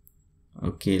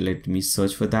 Okay, let me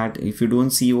search for that. If you don't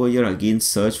see over here, again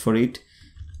search for it,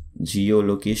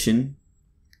 geolocation.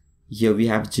 Here we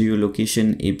have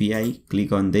geolocation API.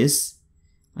 Click on this.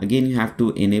 Again you have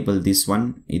to enable this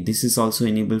one. This is also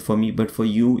enabled for me, but for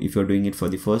you, if you're doing it for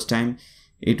the first time,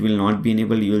 it will not be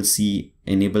enabled. You will see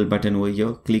enable button over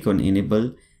here. Click on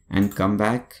enable and come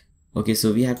back. Okay,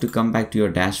 so we have to come back to your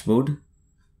dashboard.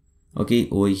 Okay,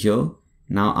 over here.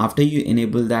 Now after you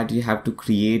enable that, you have to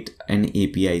create an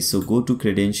API. So go to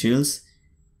credentials.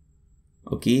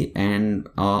 Okay, and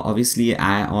obviously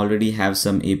I already have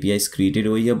some APIs created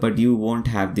over here, but you won't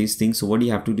have these things. So what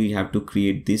you have to do, you have to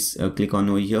create this. Click on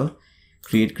over here,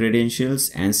 create credentials,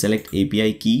 and select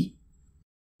API key.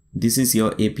 This is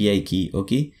your API key.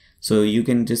 Okay, so you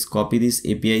can just copy this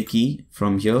API key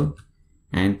from here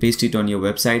and paste it on your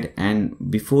website. And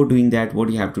before doing that, what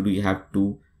you have to do, you have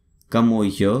to come over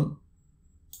here,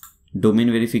 domain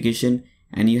verification,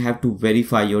 and you have to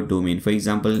verify your domain. For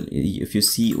example, if you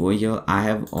see over here, I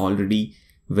have already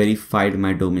verified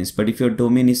my domains, but if your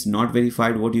domain is not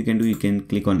verified, what you can do, you can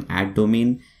click on add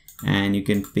domain and you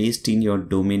can paste in your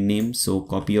domain name. So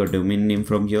copy your domain name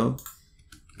from here,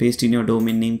 paste in your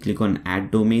domain name, click on add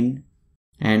domain,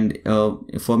 and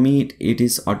for me it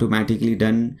is automatically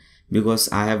done because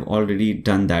I have already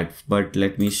done that. But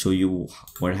let me show you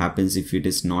what happens if it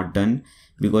is not done,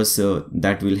 because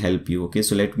that will help you. Okay,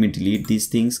 so let me delete these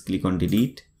things. Click on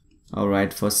delete.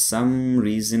 Alright, for some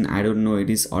reason, I don't know, it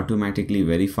is automatically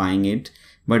verifying it,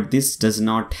 but this does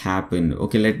not happen.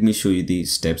 Okay, let me show you the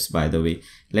steps. By the way,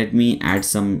 let me add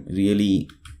some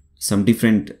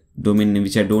different domain name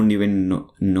which I don't even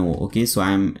know. Okay, so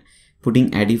I'm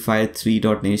putting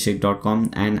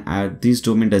Adifier3.nailshake.com, and this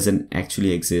domain doesn't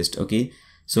actually exist. Okay,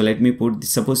 so let me put,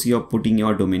 suppose you're putting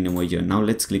your domain name over here. Now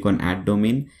let's click on add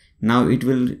domain. Now it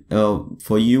will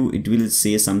for you, it will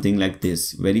say something like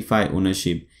this, verify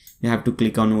ownership. You have to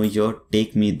click on over here,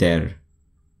 take me there.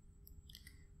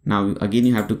 Now again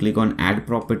you have to click on add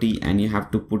property, and you have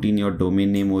to put in your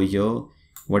domain name over here,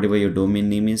 whatever your domain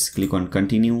name is. Click on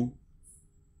continue.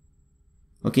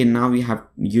 Okay, now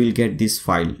you'll get this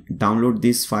file. Download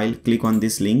this file, click on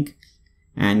this link,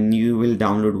 and you will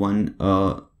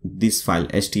download this file,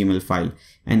 HTML file,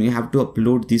 and you have to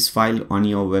upload this file on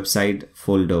your website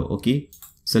folder. Okay,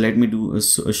 so let me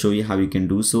show you how you can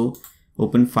do so.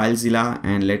 Open FileZilla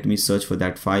and let me search for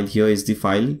that file. Here is the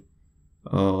file.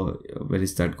 Where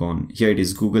is that gone? Here it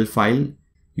is, Google file.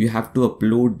 You have to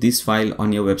upload this file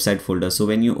on your website folder. So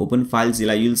when you open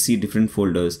FileZilla, you'll see different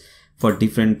folders for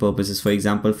different purposes. For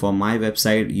example, for my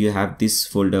website, you have this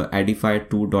folder,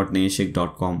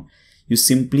 adifier2.nailshake.com. You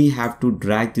simply have to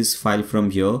drag this file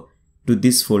from here to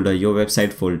this folder, your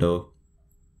website folder.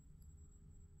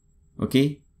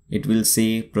 Okay, it will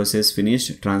say process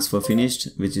finished, transfer finished,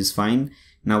 which is fine.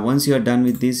 Now once you are done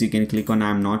with this, you can click on I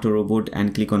am not a robot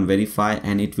and click on verify,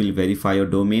 and it will verify your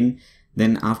domain.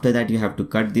 Then after that you have to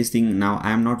cut this thing. Now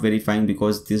I am not verifying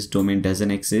because this domain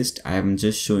doesn't exist. I am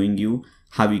just showing you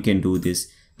how you can do this.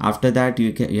 After that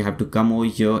you have to come over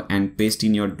here and paste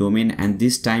in your domain, and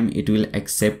this time it will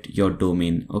accept your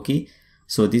domain. Okay,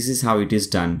 so this is how it is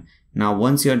done. Now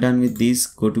once you are done with this,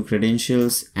 go to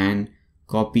credentials and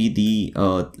copy the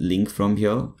link from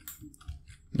here.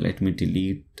 Let me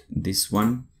delete this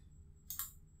one.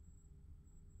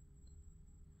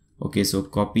 Okay, so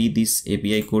copy this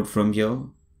API code from here,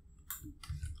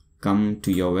 come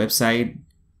to your website.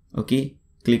 Okay,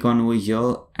 click on over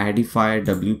here Adifier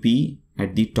WP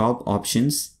at the top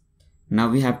options. Now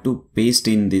we have to paste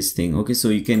in this thing. Okay, so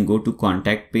you can go to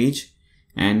contact page,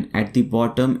 and at the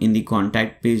bottom in the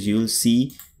contact page you will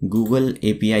see Google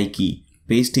API key.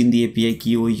 Paste in the API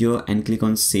key over here and click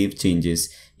on save changes.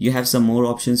 You have some more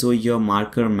options over here,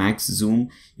 marker, max, zoom.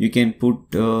 You can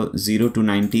put 0 to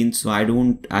 19. So I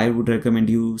would recommend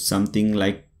you something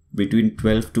like between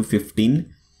 12 to 15.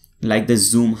 Like the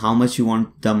zoom, how much you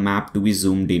want the map to be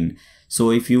zoomed in. So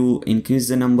if you increase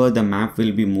the number, the map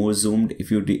will be more zoomed.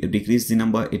 If you decrease the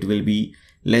number, it will be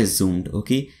less zoomed.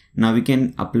 Okay, now we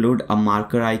can upload a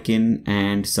marker icon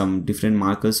and some different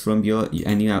markers from here,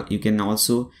 and you can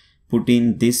also put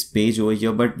in this page over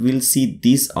here, but we'll see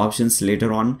these options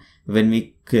later on when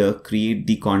we create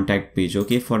the contact page.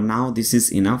 Okay, for now this is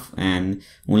enough, and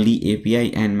only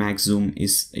API and max zoom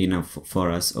is enough for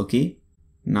us. Okay,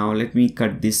 now let me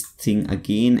cut this thing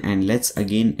again, and let's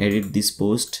again edit this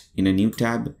post in a new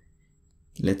tab.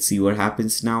 Let's see what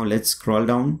happens now. Let's scroll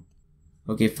down.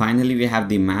 Okay, finally we have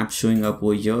the map showing up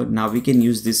over here. Now we can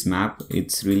use this map.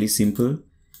 It's really simple.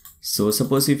 So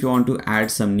suppose if you want to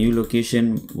add some new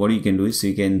location, what you can do is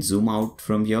you can zoom out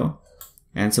from here,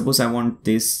 and suppose I want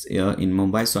this in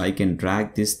Mumbai, so I can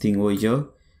drag this thing over here,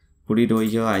 put it over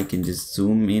here. I can just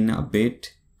zoom in a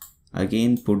bit,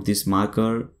 again put this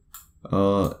marker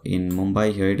in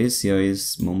Mumbai. Here it is, here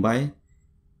is Mumbai.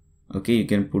 Okay, you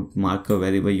can put marker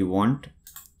wherever you want.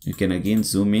 You can again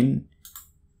zoom in,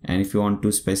 and if you want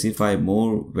to specify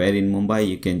more where in Mumbai,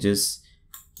 you can just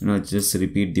just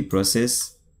repeat the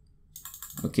process.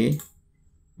 Okay,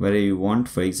 where you want.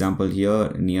 For example,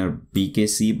 here near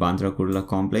BKC, Bandra Kurla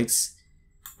complex,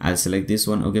 I'll select this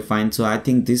one. Okay, fine. So I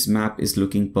think this map is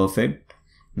looking perfect.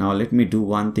 Now let me do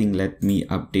one thing. Let me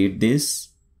update this.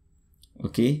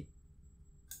 Okay,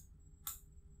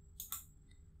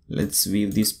 let's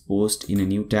view this post in a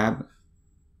new tab.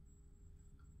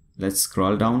 Let's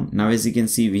scroll down. Now as you can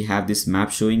see, we have this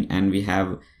map showing, and we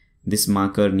have this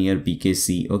marker near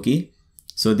BKC. Okay,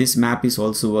 so this map is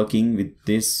also working with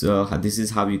this. This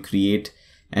is how you create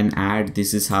an ad.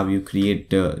 This is how you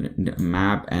create a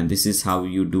map, and this is how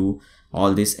you do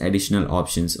all these additional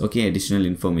options. Okay, additional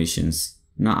informations.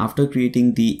 Now after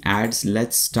creating the ads,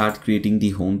 let's start creating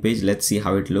the home page. Let's see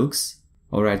how it looks.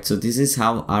 Alright, so this is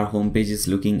how our home page is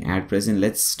looking at present.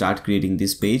 Let's start creating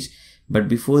this page. But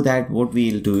before that, what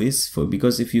we'll do is,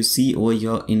 because if you see over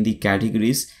here in the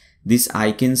categories, these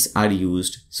icons are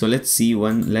used. So let's see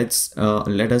one. Let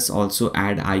us also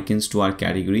add icons to our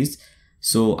categories.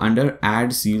 So under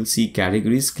ads, you'll see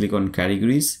categories. Click on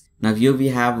categories. Now here we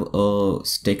have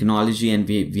technology, and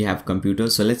we have computer.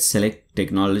 So let's select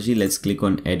technology. Let's click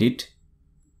on edit.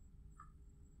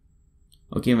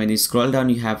 Okay, when you scroll down,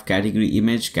 you have category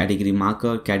image, category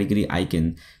marker, category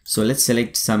icon. So let's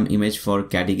select some image for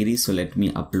category. So let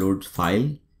me upload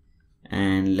file,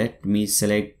 and let me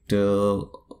select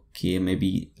okay,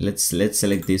 maybe let's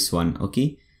select this one.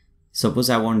 Okay, suppose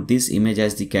I want this image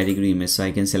as the category image, so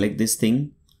I can select this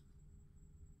thing.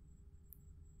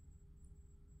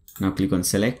 Now click on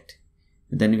select.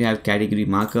 Then we have category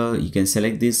marker. You can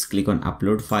select this, click on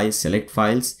upload files, select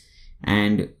files,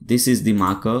 and this is the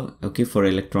marker. Okay, for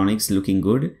electronics, looking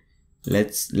good.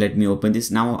 Let me open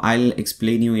this. Now I'll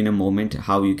explain you in a moment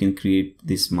how you can create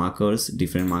these markers,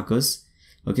 different markers.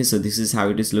 Okay, so this is how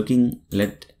it is looking.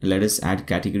 Let us add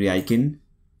category icon.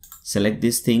 Select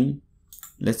this thing.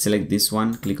 Let's select this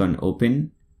one. Click on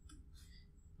open.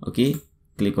 Okay,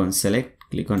 click on select.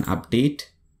 Click on update.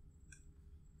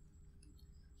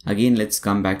 Again, let's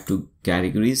come back to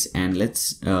categories and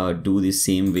let's do the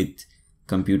same with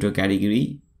computer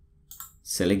category.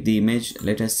 Select the image.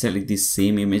 Let us select the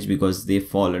same image because they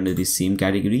fall under the same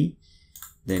category.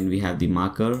 Then we have the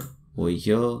marker over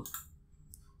here.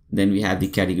 Then we have the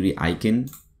category icon.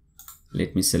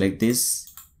 Let me select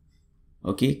this.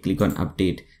 Okay, click on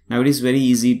update. Now it is very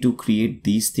easy to create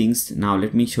these things. Now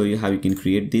let me show you how you can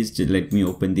create this. Just let me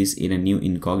open this in a new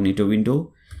incognito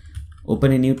window.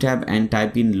 Open a new tab and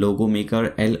type in logo maker,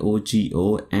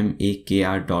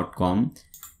 logomaker.com.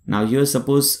 Now here,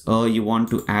 suppose you want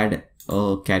to add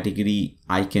a category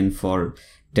icon for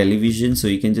television, so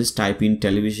you can just type in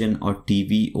television or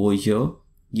TV over here.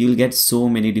 You'll get so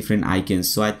many different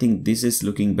icons. So I think this is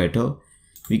looking better.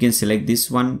 We can select this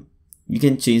one. You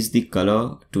can change the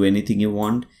color to anything you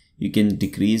want. You can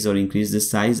decrease or increase the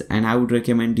size, and I would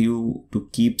recommend you to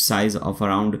keep size of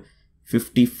around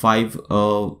 55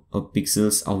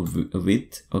 pixels of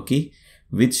width. Okay,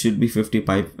 width should be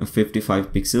 55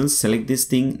 pixels. Select this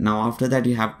thing. Now after that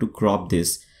you have to crop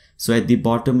this. So at the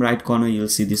bottom right corner you'll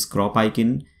see this crop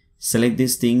icon. Select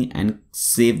this thing and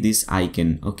save this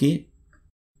icon. Okay,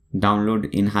 download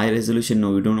in high resolution.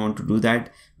 No, we don't want to do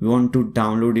that. We want to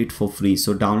download it for free.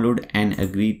 So download and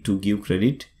agree to give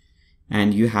credit,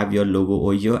 and you have your logo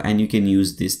over here and you can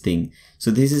use this thing.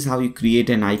 So this is how you create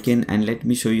an icon, and let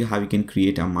me show you how you can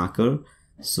create a marker.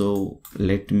 So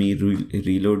let me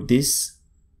reload this.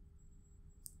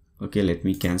 Okay, let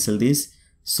me cancel this.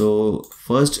 So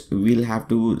first we'll have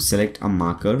to select a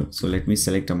marker. So let me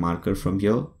select a marker from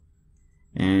here,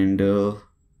 and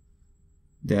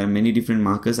there are many different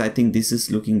markers. I think this is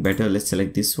looking better. Let's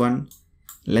select this one.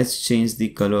 Let's change the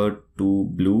color to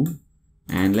blue,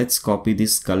 and let's copy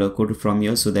this color code from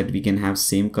here so that we can have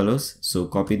same colors. So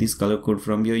copy this color code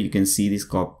from here. You can see this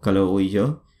color over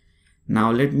here.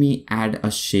 Now let me add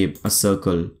a shape, a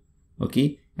circle.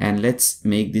 Okay, and let's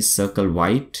make this circle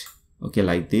white. Okay,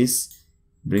 like this.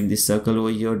 Bring this circle over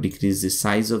here, decrease the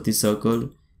size of the circle,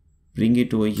 bring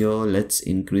it over here. Let's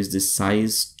increase the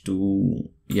size to,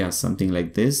 yeah, something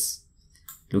like this.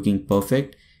 Looking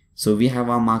perfect. So we have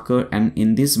our marker, and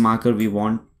in this marker we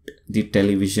want the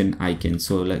television icon.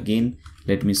 So again,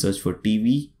 let me search for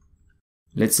TV.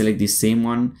 Let's select the same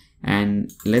one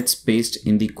and let's paste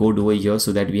in the code over here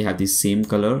so that we have the same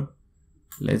color.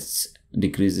 Let's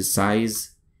decrease the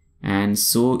size, and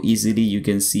so easily you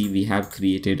can see we have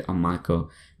created a marker.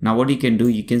 Now what you can do,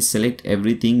 you can select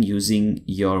everything using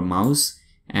your mouse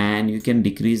and you can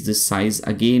decrease the size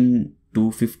again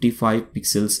to 55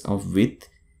 pixels of width,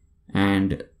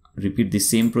 and repeat the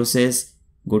same process.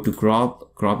 Go to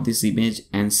crop this image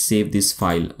and save this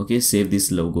file. Okay, save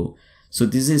this logo. So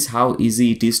this is how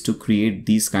easy it is to create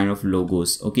these kind of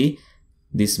logos. Okay,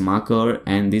 this marker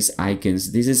and these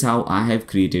icons, this is how I have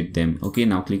created them. Okay,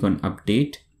 now click on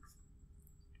update.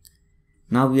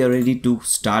 Now we are ready to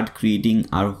start creating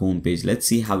our home page. Let's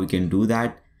see how we can do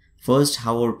that. First,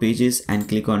 hover pages and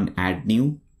click on add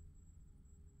new.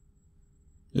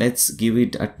 Let's give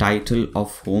it a title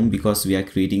of home because we are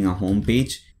creating a home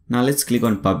page. Now let's click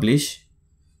on publish.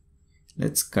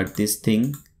 Let's cut this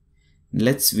thing.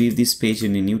 Let's view this page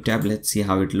in a new tab. Let's see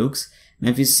how it looks.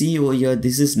 Now if you see over here,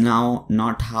 this is now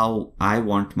not how I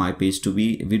want my page to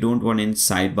be. We don't want any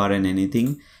sidebar and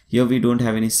anything. Here we don't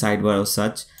have any sidebar or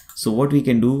such. So what we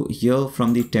can do here,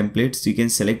 from the templates you can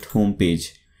select home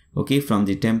page. Okay, from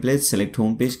the templates select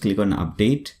home page, click on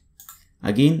update.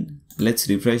 Again, let's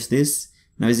refresh this.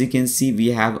 Now as you can see,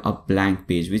 we have a blank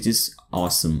page, which is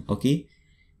awesome. Okay,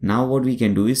 now what we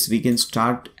can do is we can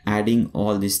start adding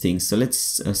all these things. So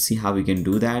let's see how we can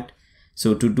do that.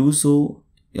 So to do so,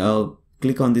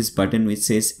 click on this button which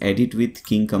says edit with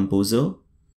King Composer.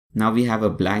 Now we have a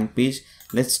blank page.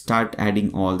 Let's start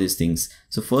adding all these things.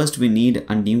 So first we need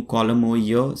a new column over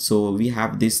here. So we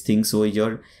have these things over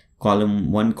here,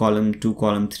 column 1, column 2,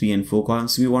 column 3 and 4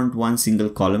 columns. We want one single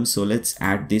column. So let's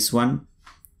add this one.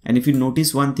 And if you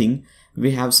notice one thing,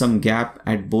 we have some gap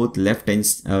at both left and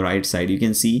right side. You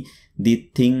can see the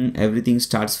thing, everything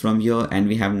starts from here and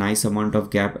we have nice amount of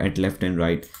gap at left and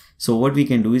right. So what we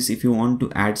can do is, if you want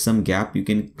to add some gap, you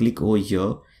can click over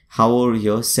here, hover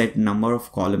here, set number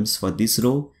of columns for this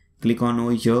row, click on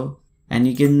over here, and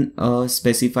you can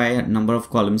specify a number of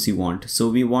columns you want. So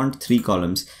we want 3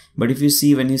 columns, but if you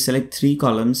see, when you select 3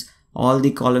 columns, all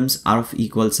the columns are of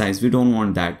equal size. We don't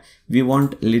want that. we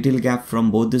want little gap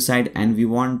from both the side, and we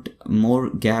want more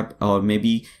gap, or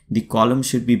maybe the column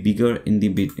should be bigger in the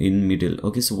middle.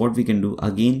 Okay, so what we can do,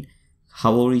 again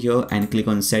hover here and click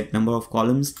on set number of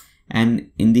columns,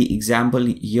 and in the example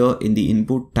here in the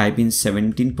input type in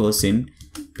 17%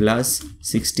 plus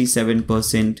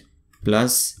 67%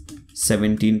 plus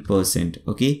 17%.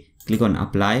 Okay, click on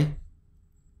apply.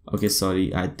 Okay,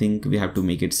 sorry, I think we have to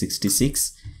make it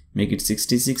 66. Make it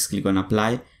 66, click on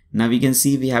apply. Now we can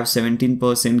see we have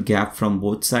 17% gap from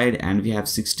both sides, and we have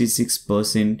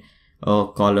 66%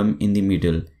 column in the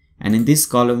middle. And in this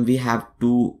column we have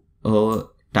to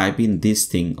type in this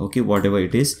thing. Okay, whatever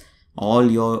it is, all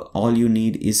you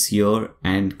need is here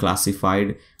and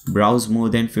classified, browse more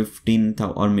than 15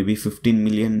 or maybe 15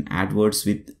 million AdWords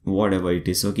with whatever it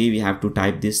is. Okay, we have to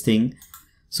type this thing.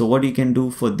 So what you can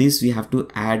do for this, we have to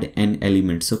add an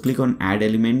element. So click on add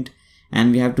element,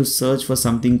 and we have to search for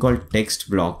something called text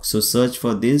block. So search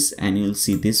for this and you'll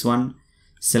see this one,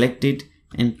 select it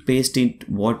and paste it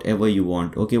whatever you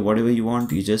want. Okay, whatever you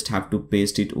want, you just have to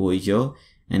paste it over here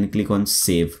and click on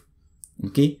save.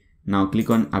 Okay, now click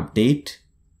on update.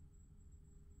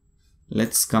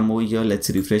 Let's come over here, let's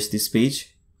refresh this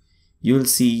page. You will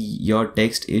see your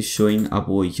text is showing up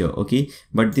over here. Okay,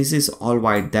 but this is all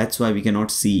white, that's why we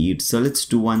cannot see it. So let's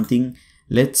do one thing.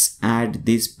 Let's add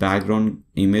this background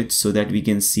image so that we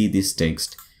can see this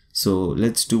text. So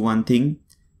let's do one thing.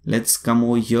 Let's come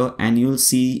over here and you'll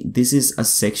see this is a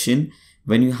section.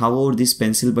 When you hover over this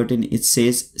pencil button, it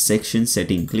says section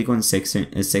setting. Click on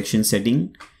section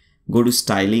setting, go to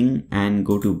styling and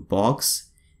go to box.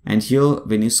 And here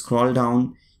when you scroll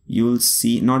down, you'll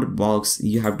see not box,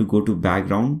 you have to go to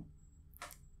background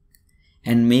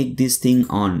and make this thing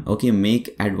on. Okay,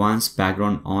 make advanced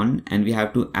background on, and we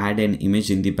have to add an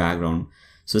image in the background.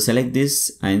 So select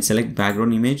this and select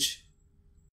background image.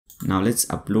 Now let's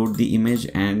upload the image,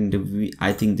 and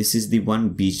I think this is the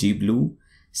one, BG blue.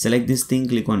 Select this thing,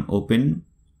 click on open.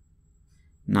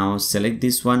 Now select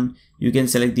this one. You can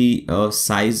select the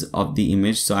size of the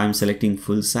image. So I'm selecting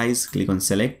full size, click on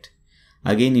select.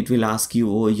 Again it will ask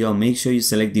you over here, make sure you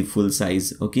select the full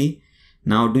size. Okay,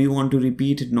 now do you want to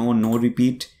repeat? No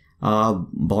repeat.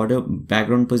 Border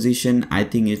background position, I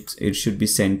think it should be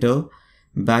center.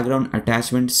 Background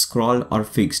attachment, scroll or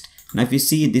fixed. Now if you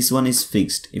see, this one is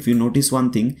fixed. If you notice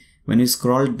one thing, when you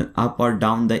scroll up or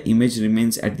down, the image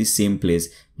remains at the same place,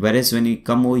 whereas when you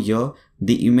come over here,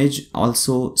 the image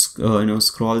also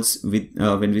scrolls with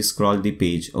when we scroll the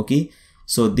page. Okay,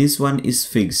 so this one is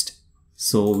fixed,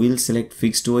 so we'll select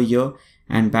fixed over here.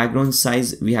 And background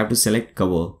size, we have to select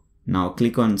cover. Now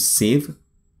click on save.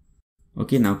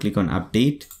 Okay, now click on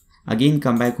update. Again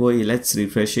come back over here, let's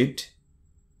refresh it.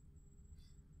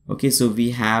 Okay, so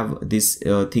we have this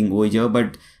thing over here,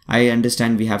 but I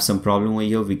understand we have some problem over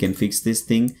here. We can fix this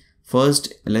thing.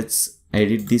 First let's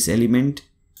edit this element.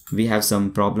 We have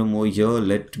some problem over here.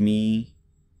 Let me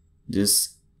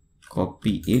just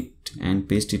copy it and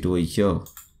paste it over here.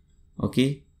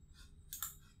 Okay,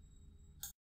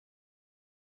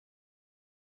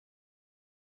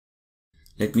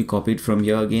 let me copy it from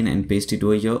here again and paste it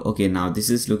over here. Okay, now this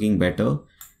is looking better.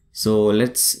 So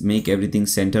let's make everything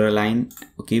center align.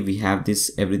 Okay, we have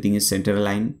this, everything is center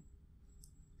align.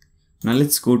 Now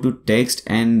let's go to text,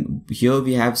 and here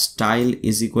we have style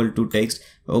is equal to text.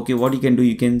 Okay, what you can do,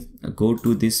 you can go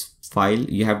to this file.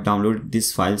 You have downloaded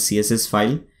this file, CSS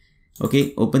file.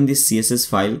 Okay, open this CSS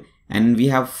file, and we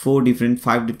have 5 different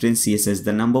CSS.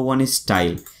 The number one is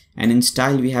style, and in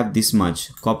style we have this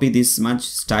much. Copy this much.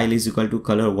 Style is equal to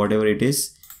color, whatever it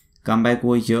is. Come back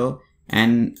over here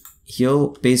and here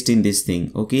paste in this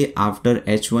thing. Okay, after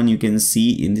H1 you can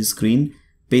see in the screen,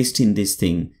 paste in this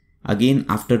thing. Again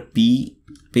after P,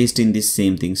 paste in this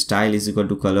same thing. Style is equal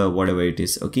to color, whatever it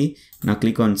is. Okay, now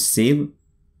click on save.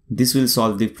 This will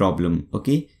solve the problem.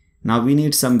 Okay, now we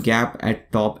need some gap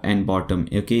at top and bottom.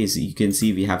 Okay, so you can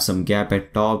see we have some gap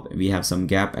at top, we have some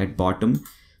gap at bottom.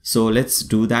 So let's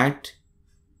do that.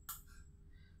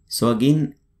 So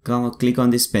again click on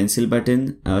this pencil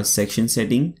button, section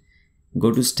setting,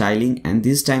 go to styling, and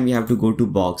this time we have to go to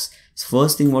box. So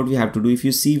first thing what we have to do, if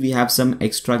you see we have some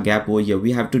extra gap over here,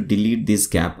 we have to delete this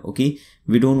gap. Okay,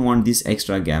 we don't want this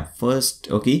extra gap first.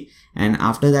 Okay, and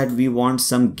after that we want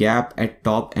some gap at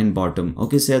top and bottom.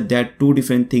 Okay, so there are two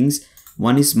different things,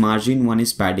 one is margin, one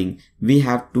is padding. We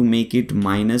have to make it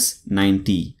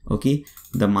 -90. Okay,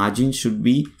 the margin should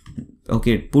be,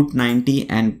 okay, put 90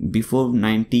 and before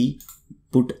 90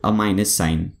 put a minus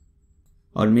sign,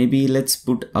 or maybe let's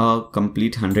put a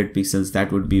complete 100 pixels,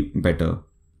 that would be better.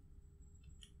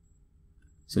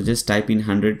 So just type in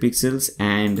 100 pixels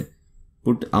and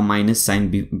put a minus sign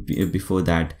before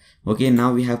that. Okay,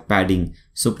 now we have padding,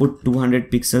 so put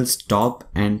 200 pixels top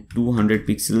and 200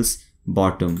 pixels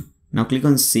bottom. Now click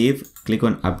on save, click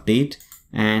on update,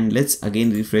 and let's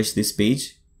again refresh this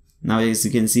page. Now as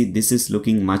you can see, this is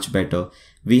looking much better.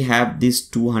 We have this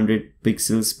 200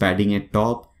 pixels padding at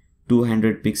top,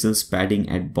 200 pixels padding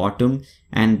at bottom,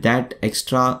 and that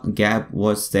extra gap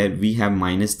was there. We have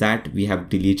minus that, we have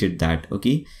deleted that.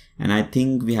 Okay, and I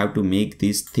think we have to make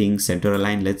this thing center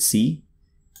align. Let's see.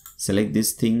 Select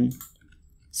this thing,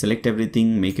 select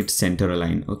everything, make it center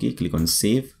align. Okay, click on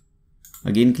save,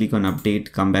 again click on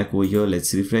update, come back over here,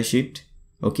 let's refresh it.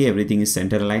 Okay, everything is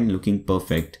center aligned, looking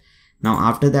perfect. Now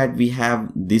after that we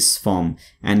have this form,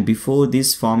 and before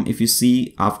this form, if you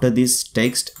see, after this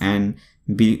text and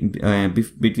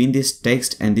between this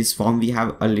text and this form we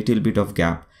have a little bit of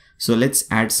gap. So let's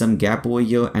add some gap over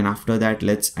here, and after that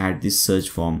let's add this search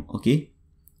form. Okay,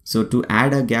 so to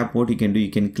add a gap, what you can do, you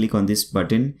can click on this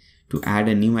button to add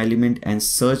a new element and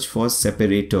search for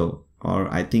separator, or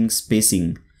I think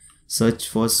spacing. Search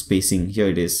for spacing, here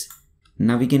it is.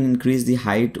 Now we can increase the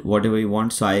height whatever you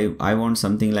want. So I want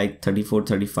something like 34,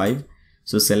 35.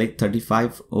 So select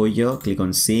 35 over here, click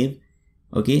on save.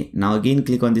 Okay, now again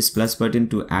click on this plus button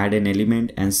to add an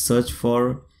element and search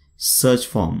for search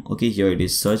form. Okay, here it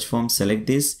is, search form. Select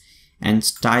this, and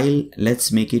style,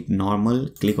 let's make it normal.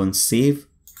 Click on save,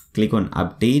 click on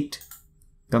update,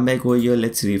 come back over here,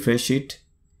 let's refresh it.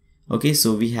 Okay,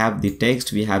 so we have the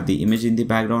text, we have the image in the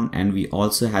background, and we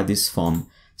also have this form,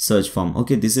 search form.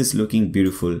 Okay, this is looking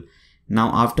beautiful. Now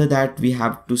after that we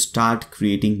have to start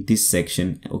creating this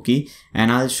section. Okay, and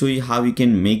I'll show you how you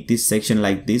can make this section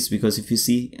like this, because if you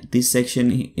see, this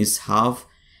section is half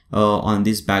on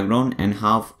this background and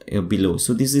half below.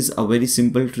 So this is a very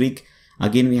simple trick.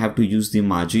 Again, we have to use the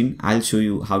margin. I'll show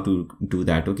you how to do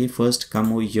that. Okay, first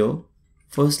come over here.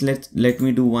 First let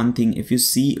me do one thing. If you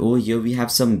see over here, we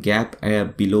have some gap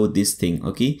below this thing.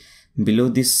 Okay, below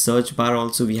this search bar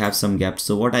also we have some gaps.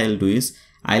 So what I'll do is,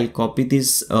 I'll copy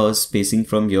this spacing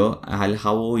from here. I'll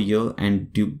hover over here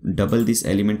and double this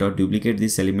element or duplicate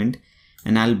this element,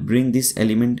 and I'll bring this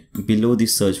element below the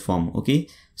search form. Okay,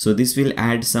 so this will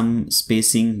add some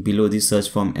spacing below the search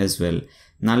form as well.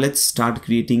 Now let's start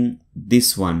creating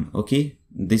this one. Okay,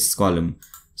 this column.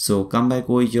 So come back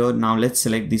over here. Now let's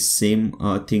select this same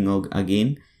thing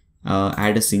again,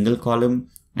 add a single column,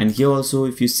 and here also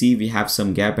if you see, we have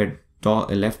some gap at top,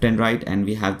 left and right, and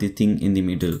we have the thing in the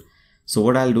middle. So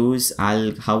what I'll do is,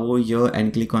 I'll hover here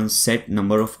and click on set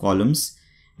number of columns,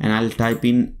 and I'll type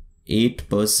in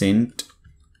 8%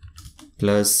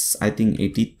 plus I think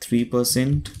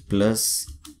 83%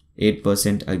 plus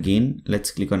 8% again.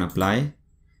 Let's click on apply.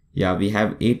 Yeah, we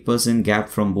have 8% gap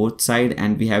from both sides,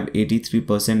 and we have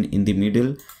 83% in the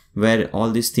middle where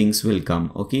all these things will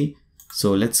come. Okay,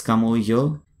 so let's come over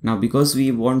here. Now because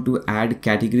we want to add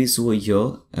categories over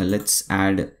here, let's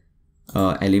add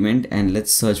element, and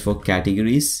let's search for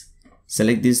categories.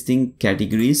 Select this thing,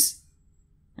 categories,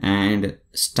 and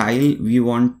style, we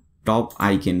want top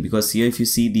icon, because here if you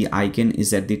see, the icon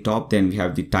is at the top, then we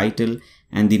have the title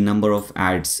and the number of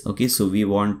ads. Okay, so we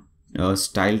want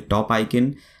style top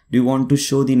icon. Do you want to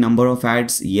show the number of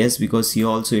ads? Yes, because here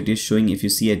also it is showing. If you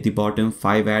see at the bottom,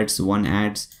 5 ads, 1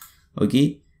 ads.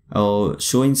 Okay,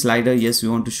 show in slider. Yes, we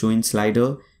want to show in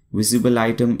slider. Visible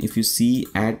item, if you see,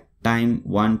 at time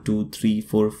 1 2 3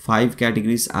 4 5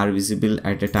 categories are visible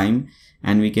at a time,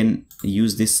 and we can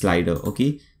use this slider.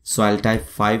 Okay, so I'll type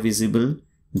 5 visible.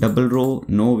 Double row,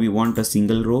 no, we want a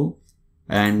single row.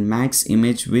 And max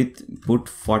image width, put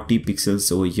 40 pixels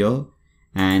over here,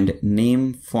 and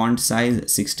name font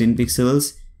size 16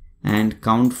 pixels, and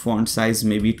count font size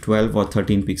maybe 12 or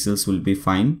 13 pixels will be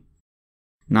fine.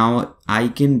 Now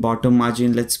icon bottom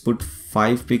margin, let's put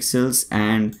 5 pixels,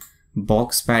 and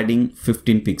box padding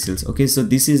 15 pixels. Okay, so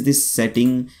this is this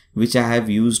setting which I have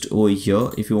used over here.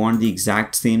 If you want the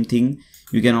exact same thing,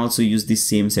 you can also use the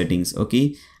same settings.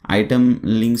 Okay, item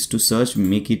links to search,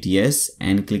 make it yes,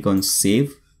 and click on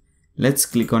save. Let's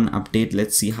click on update.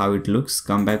 Let's see how it looks.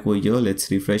 Come back over here, let's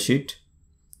refresh it.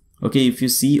 Okay, if you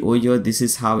see over here, this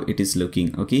is how it is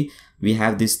looking. Okay, we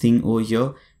have this thing over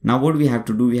here. Now what we have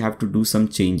to do, we have to do some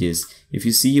changes. If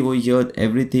you see over here,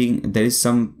 everything, there is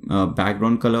some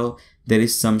background color, there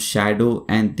is some shadow,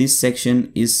 and this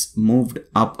section is moved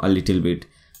up a little bit.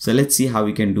 So let's see how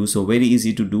we can do. So very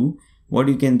easy to do. What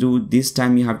you can do, this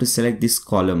time you have to select this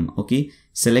column. Okay,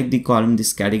 select the column,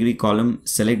 this category column,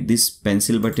 select this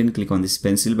pencil button, click on this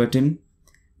pencil button,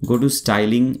 go to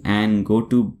styling and go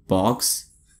to box.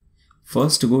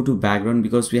 First go to background,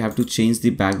 because we have to change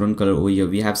the background color over here.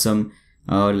 We have some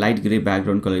light gray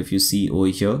background color if you see over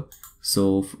here.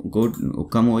 So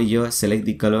come over here, select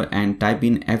the color and type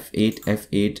in F8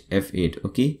 F8 F8.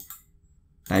 Okay,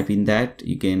 type in that.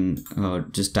 You can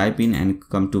just type in and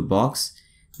come to box.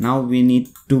 Now we need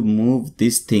to move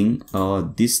this thing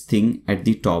at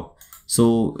the top.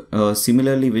 So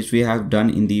similarly, which we have done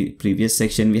in the previous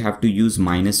section, we have to use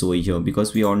minus over here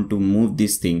because we want to move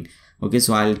this thing. Okay,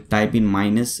 so I'll type in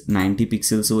minus 90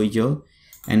 pixels over here.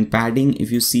 And padding,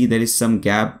 if you see, there is some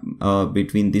gap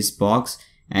between this box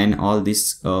and all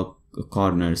these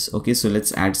corners. Okay, so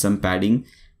let's add some padding.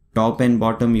 Top and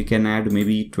bottom you can add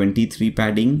maybe 23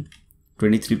 padding,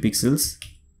 23 pixels,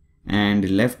 and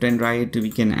left and right we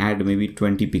can add maybe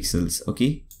 20 pixels.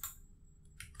 Okay,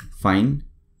 fine.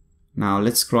 Now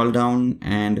let's scroll down,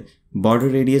 and border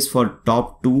radius for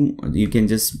top two you can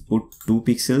just put 2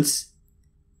 pixels.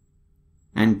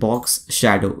 And box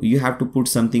shadow, you have to put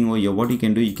something over here. What you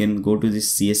can do, you can go to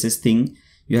this CSS thing,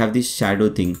 you have this shadow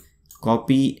thing,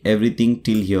 copy everything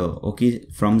till here. Okay,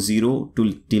 from 0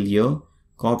 to till here,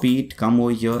 copy it, come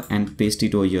over here and paste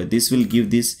it over here. This will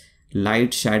give this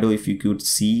light shadow. If you could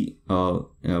see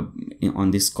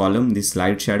on this column, this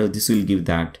light shadow, this will give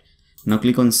that. Now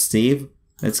click on save.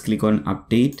 Let's click on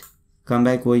update, come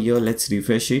back over here, let's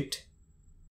refresh it.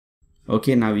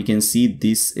 Okay, now we can see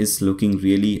this is looking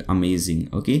really amazing.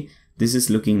 Okay, this is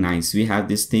looking nice. We have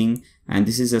this thing, and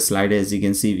this is a slider. As you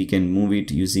can see, we can move it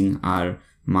using our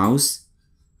mouse.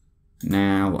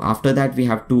 Now after that we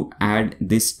have to add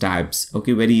these tabs.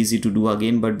 Okay, very easy to do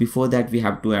again, but before that we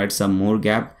have to add some more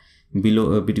gap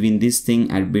below between this thing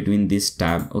and between this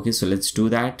tab. Okay, so let's do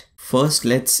that. First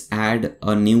let's add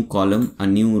a new column,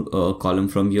 column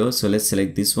from here. So let's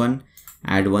select this one,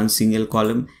 add one single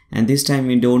column, and this time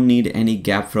we don't need any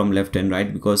gap from left and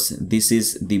right because this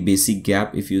is the basic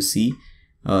gap. If you see,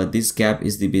 this gap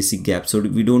is the basic gap, so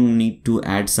we don't need to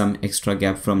add some extra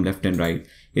gap from left and right.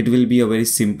 It will be a very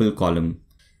simple column.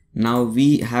 Now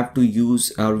we have to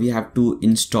use, or we have to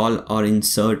install or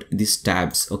insert these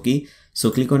tabs. Okay, so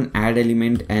click on add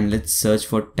element and let's search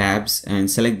for tabs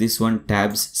and select this one,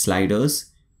 tabs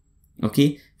sliders.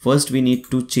 Okay, first we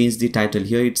need to change the title.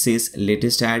 Here it says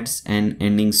latest ads and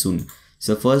ending soon.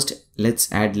 So first let's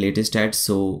add latest ads.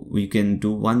 So we can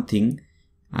do one thing.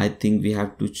 I think we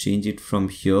have to change it from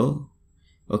here.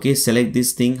 Okay, select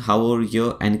this thing, hover over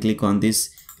here and click on this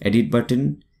edit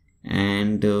button,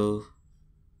 and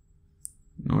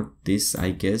not this,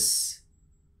 I guess.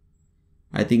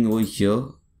 I think over here,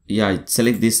 yeah,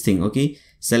 select this thing. Okay,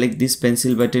 select this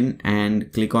pencil button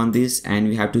and click on this, and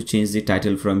we have to change the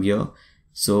title from here.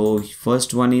 So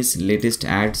first one is latest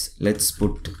ads. Let's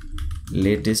put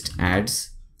latest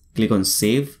ads. Click on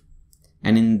save,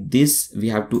 and in this we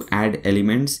have to add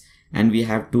elements and we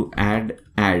have to add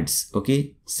ads.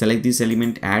 Okay, select this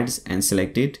element ads and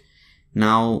select it.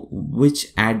 Now which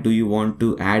ad do you want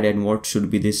to add and what should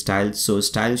be the style? So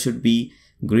style should be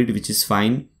grid, which is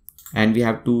fine, and we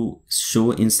have to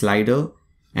show in slider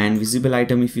and visible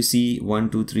item. If you see 1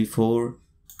 2 3 4.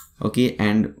 Okay,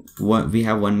 and we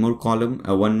have one more column,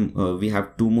 we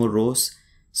have 2 more rows.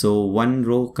 So one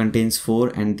row contains 4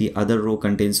 and the other row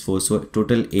contains 4, so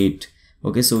total 8.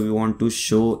 Okay, so we want to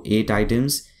show 8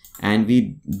 items, and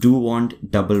we do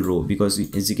want double row because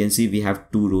as you can see we have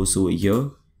 2 rows over here,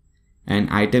 and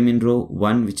item in row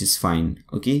 1, which is fine.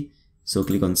 Okay, so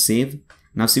click on save.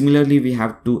 Now similarly we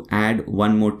have to add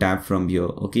one more tab from here.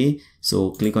 Okay,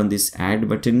 so click on this add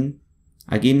button,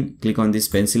 again click on this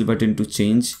pencil button to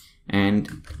change, and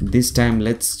this time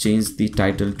let's change the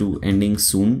title to ending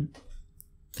soon.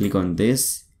 Click on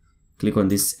this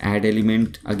add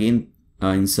element, again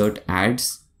insert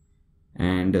ads,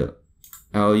 and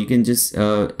you can just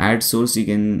add source, you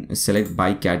can select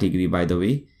by category, by the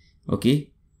way.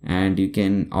 Okay, and you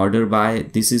can order by,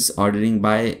 this is ordering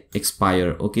by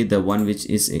expire. Okay, the one which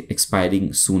is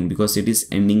expiring soon because it is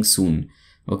ending soon.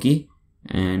 Okay,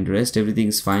 and rest everything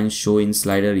is fine. Show in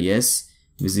slider, yes.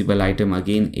 Visible item,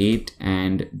 again 8,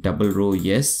 and double row,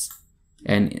 yes,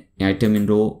 and item in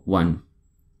row 1.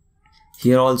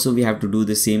 Here also we have to do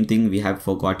the same thing. We have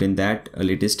forgotten that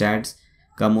latest ads.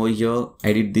 Come over here,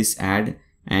 edit this ad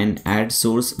and add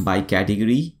source by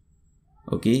category.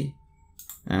 Okay,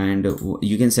 and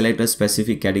you can select a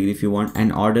specific category if you want,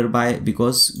 and order by,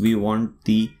 because we want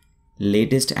the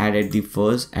latest ad at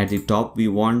the top, we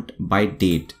want by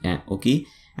date. Okay,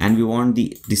 and we want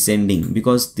the descending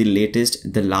because the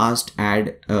last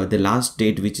ad, the last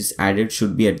date which is added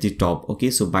should be at the top.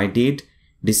 Okay, so by date,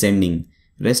 descending.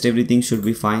 Rest everything should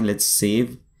be fine. Let's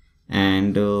save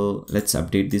and let's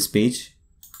update this page.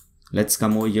 Let's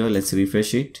come over here, let's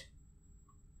refresh it.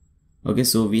 Okay,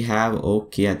 so we have,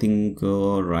 okay, I think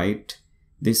right,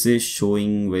 This is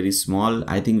showing very small.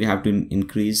 I think we have to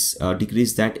decrease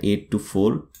that 8 to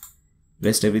 4.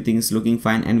 Rest everything is looking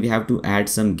fine, and we have to add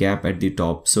some gap at the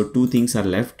top. So 2 things are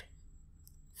left.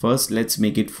 First, let's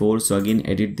make it 4. So again,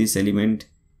 edit this element,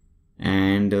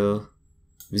 and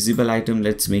visible item,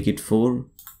 let's make it 4.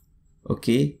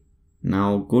 Okay,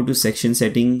 now go to section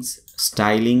settings,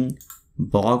 styling,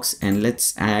 box, and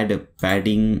let's add a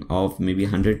padding of maybe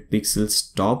 100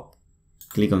 pixels top.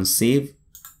 Click on save,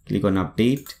 click on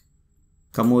update,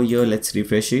 come over here, let's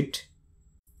refresh it.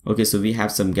 Okay, so we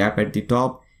have some gap at the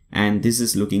top, and this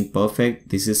is looking perfect.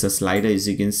 This is a slider, as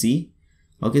you can see.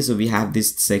 Okay, so we have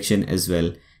this section as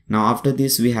well. Now after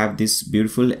this, we have this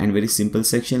beautiful and very simple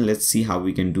section. Let's see how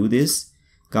we can do this.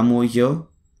 Come over here,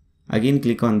 again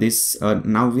click on this.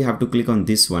 Now we have to click on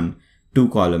this one, 2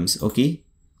 columns. Okay,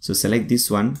 so select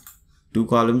this one, 2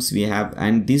 columns we have,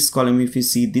 and this column, if you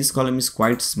see, this column is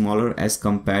quite smaller as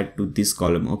compared to this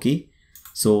column. Okay,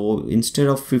 so instead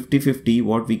of 50-50,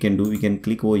 what we can do, we can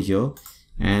click over here,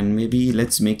 and maybe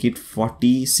let's make it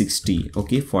 40-60.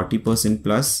 Okay, 40%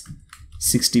 plus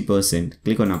 60%.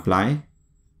 Click on apply.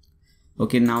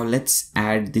 Okay, now let's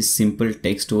add this simple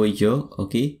text over here.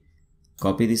 Okay,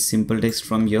 copy this simple text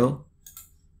from here,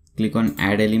 click on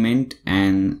add element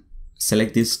and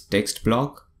select this text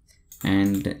block,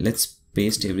 and let's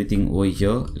paste everything over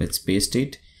here. Let's paste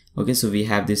it. Okay, so we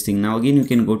have this thing. Now again, you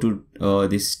can go to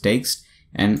this text,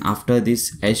 and after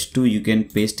this h2 you can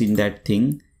paste in that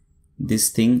thing, this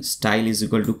thing, style is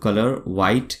equal to color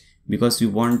white, because we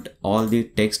want all the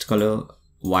text color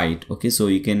white. Okay, so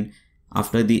you can,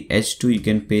 after the h2 you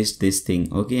can paste this thing.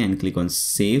 Okay, and click on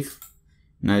save.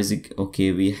 Now is it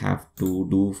okay? We have to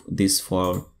do this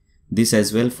for this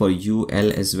as well, for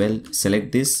ul as well.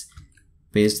 Select this,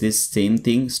 paste this same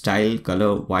thing, style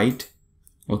color white.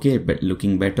 Okay, but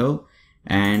looking better.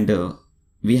 And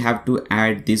we have to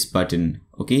add this button.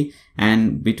 Okay,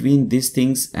 and between these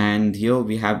things and here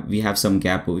we have some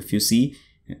gap. If you see,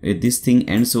 this thing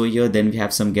ends over here, then we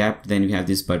have some gap, then we have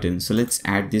this button. So let's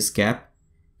add this gap.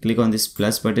 Click on this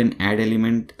plus button, add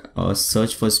element,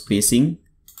 search for spacing.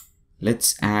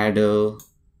 Let's add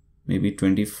maybe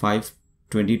 20-25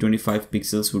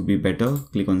 pixels would be better.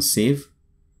 Click on save.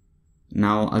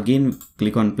 Now again,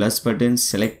 click on plus button,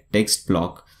 select text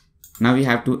block. Now we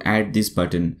have to add this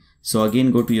button. So again,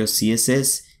 go to your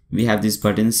CSS. We have this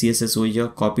button CSS over here.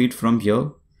 Copy it from here.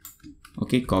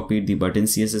 Okay, copy the button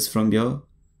CSS from here.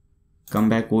 Come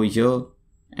back over here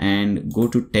and go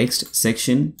to text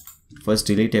section. First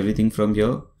delete everything from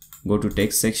here, go to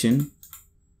text section.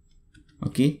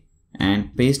 Okay,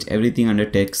 and paste everything under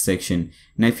text section.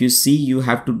 Now if you see, you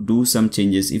have to do some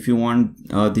changes. If you want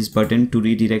this button to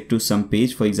redirect to some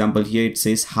page, for example here it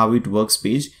says how it works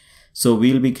page, so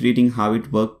we'll be creating how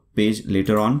it works page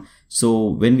later on. So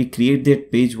when we create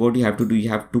that page, what you have to do, you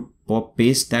have to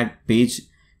paste that page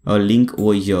link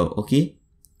over here. Okay,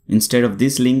 instead of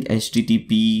this link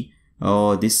http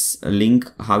this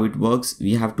link, how it works,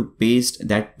 we have to paste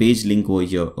that page link over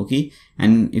here. Okay,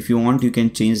 and if you want, you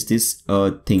can change this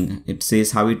thing. It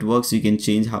says how it works, you can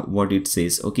change what it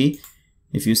says. Okay,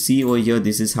 if you see over here,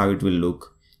 this is how it will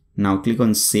look. Now click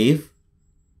on save,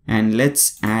 and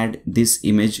let's add this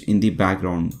image in the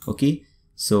background. Okay,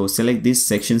 so select this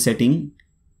section setting,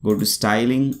 go to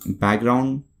styling,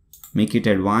 background, make it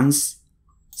advanced,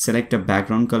 select a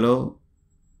background color,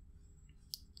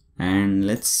 and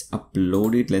let's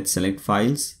upload it. Let's select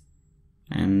files,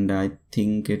 and I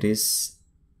think it is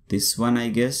this one, I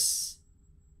guess.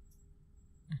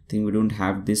 I think we don't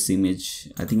have this image.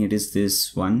 I think it is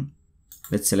this one.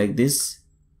 Let's select this.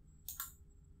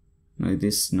 No,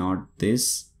 this, not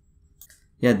this.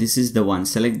 Yeah, this is the one.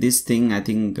 Select this thing. I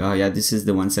think yeah, this is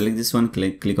the one. Select this one,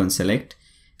 click on select,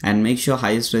 and make sure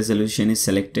highest resolution is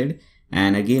selected.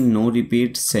 And again, no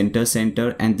repeat,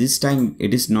 center, and this time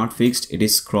it is not fixed, it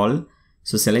is scroll.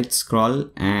 So select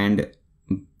scroll, and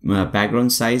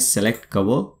background size, select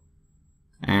cover,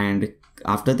 and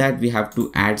after that we have to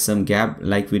add some gap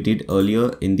like we did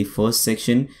earlier in the first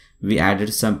section. We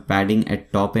added some padding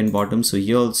at top and bottom, so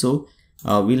here also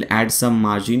we'll add some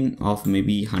margin of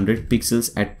maybe 100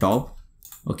 pixels at top.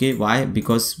 Okay, why?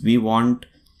 Because we want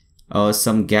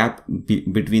some gap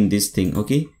between this thing.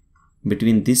 Okay,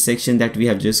 between this section that we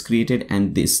have just created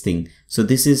and this thing. So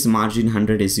this is margin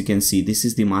 100, as you can see, this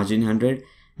is the margin 100,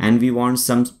 and we want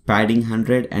some padding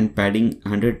 100 and padding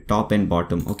 100 top and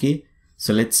bottom. Okay,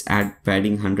 so let's add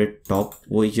padding 100 top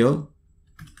over here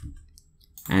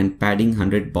and padding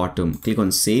 100 bottom. Click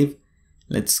on save.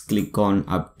 Let's click on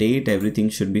update. Everything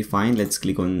should be fine. Let's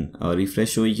click on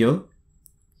refresh over here.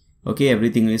 Okay,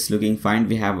 everything is looking fine.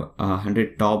 We have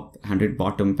 100 top, 100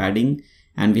 bottom padding,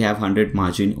 and we have 100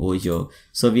 margin over here.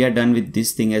 So we are done with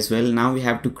this thing as well. Now we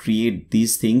have to create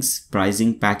these things,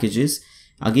 pricing packages.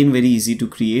 Again, very easy to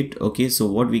create. Okay, so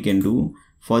what we can do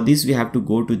for this, we have to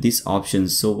go to this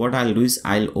options. So what I'll do is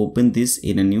I'll open this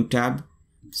in a new tab.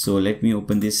 So let me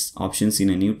open this options in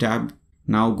a new tab.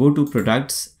 Now go to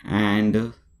products,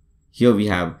 and here we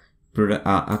have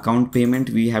account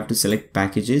payment. We have to select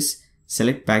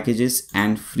packages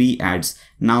and free ads.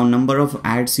 Now number of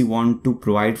ads you want to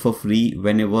provide for free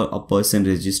whenever a person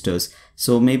registers.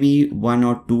 So maybe 1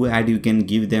 or 2 ad you can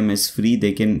give them as free.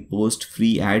 They can post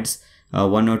free ads,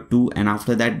 1 or 2, and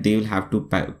after that they will have to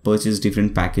purchase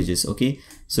different packages. Okay,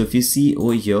 so if you see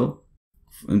over here,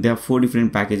 there are 4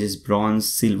 different packages: bronze,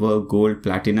 silver, gold,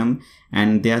 platinum,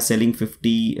 and they are selling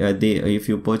 50. If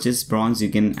you purchase bronze, you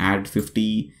can add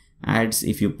 50 ads.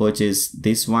 If you purchase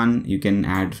this one, you can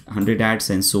add 100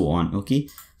 ads, and so on. Okay,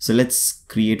 so let's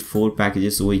create 4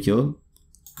 packages over here.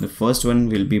 The first one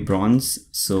will be bronze,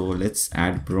 so let's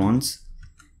add bronze.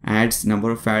 Ads, number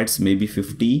of ads maybe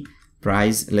 50.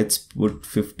 Price, let's put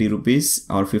 50 rupees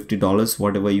or $50,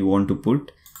 whatever you want to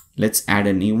put. Let's add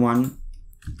a new one.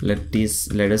 Let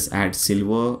us add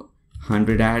silver,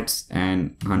 100 ads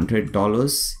and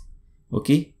 $100.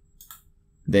 Okay,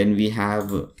 then we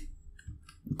have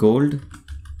gold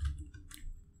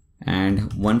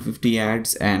and 150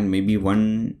 ads and maybe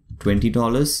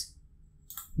 $120.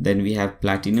 Then we have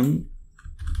platinum.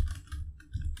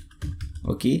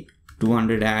 Okay,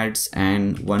 200 ads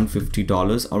and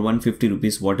 $150 or 150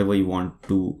 rupees, whatever you want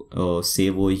to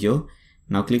save over here.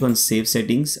 Now click on save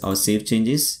settings or save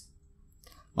changes.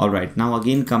 Alright, now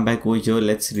again come back over here.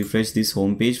 Let's refresh this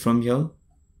home page from here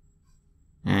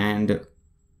and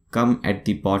come at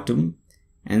the bottom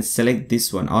and select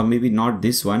this one, or maybe not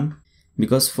this one,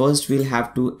 because first we'll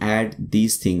have to add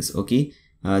these things. Okay,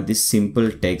 this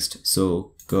simple text.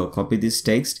 So copy this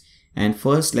text, and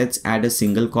first let's add a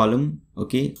single column.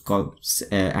 Okay,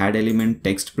 add element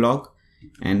text block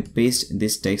and paste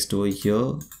this text over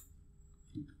here.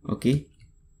 Okay,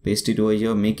 paste it over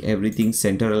here, make everything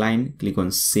center align, click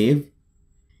on save,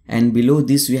 and below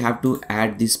this we have to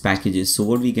add these packages. So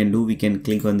what we can do, we can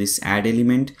click on this add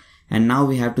element, and now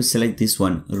we have to select this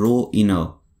one, row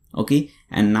inner. Okay,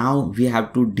 and now we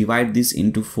have to divide this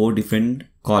into 4 different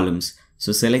columns.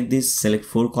 So select this, select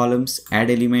 4 columns, add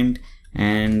element,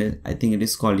 and I think it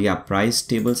is called, yeah, price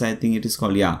tables, I think it is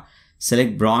called, yeah.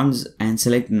 Select bronze and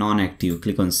select non-active,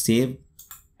 click on save,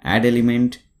 add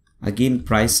element, again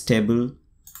price table,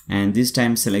 and this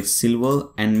time select silver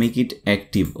and make it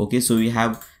active. Okay, so we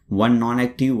have 1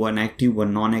 non-active, 1 active,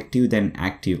 1 non-active, then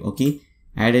active. Okay,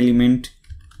 add element,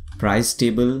 price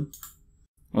table.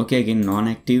 Okay, again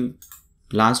non-active,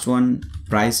 last one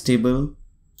price table,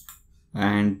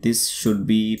 and this should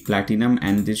be platinum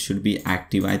and this should be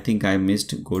active. I think I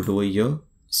missed gold over here.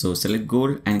 So select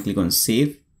gold and click on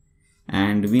save,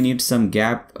 and we need some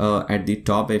gap at the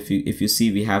top. If you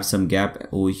see, we have some gap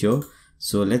over here.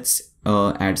 So let's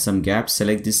add some gaps.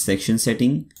 Select this section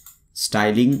setting,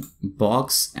 styling,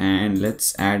 box, and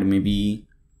let's add maybe,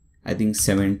 I think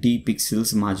 70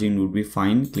 pixels margin would be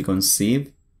fine. Click on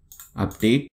save,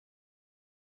 update.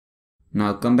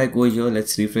 Now come back over here,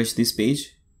 let's refresh this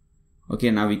page. Okay,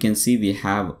 now we can see we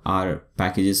have our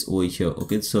packages over here.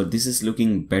 Okay, so this is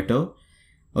looking better.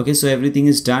 Okay, so everything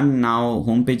is done. Now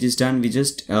home page is done. We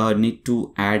just need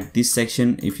to add this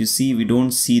section. If you see, we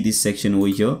don't see this section over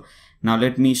here. Now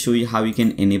let me show you how you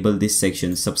can enable this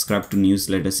section, subscribe to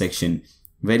newsletter section.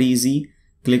 Very easy.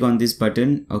 Click on this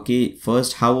button. Okay,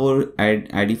 first hover at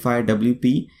Adifier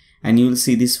WP and you will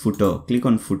see this footer. Click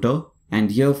on footer,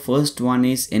 and here first one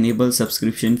is enable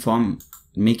subscription form,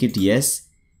 make it yes.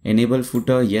 Enable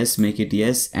footer, yes, make it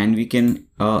yes, and we can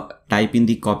type in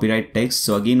the copyright text.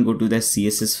 So again, go to the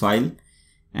CSS file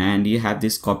and you have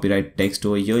this copyright text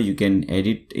over here. You can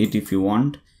edit it if you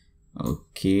want.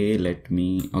 Okay,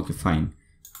 okay, fine.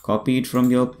 Copy it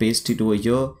from here, paste it over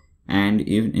here, and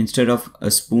instead of a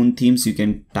spoon themes, you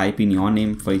can type in your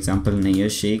name, for example, Nair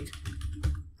Sheikh,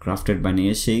 crafted by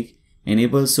Nair Sheikh.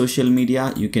 Enable social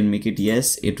media, you can make it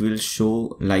yes, it will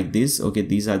show like this. Okay,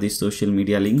 these are the social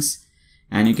media links,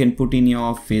 and you can put in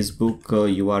your Facebook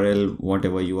URL,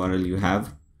 whatever URL you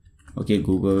have. Okay,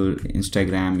 Google,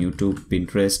 Instagram, YouTube,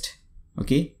 Pinterest.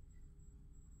 Okay,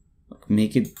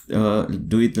 make it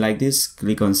do it like this.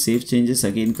 Click on save changes.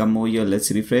 Again, come over here,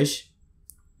 let's refresh.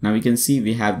 Now we can see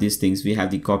we have these things. We have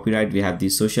the copyright, we have the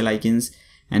social icons,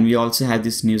 and we also have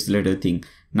this newsletter thing.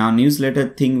 Now newsletter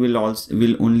thing will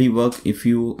only work if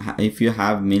you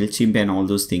have MailChimp and all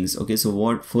those things. Okay, so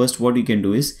what you can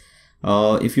do is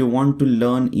if you want to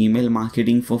learn email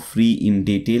marketing for free in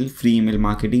detail, free email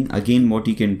marketing, again what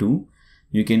you can do,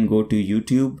 you can go to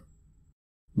YouTube.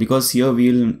 Because here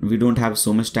we don't have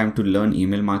so much time to learn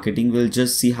email marketing, we'll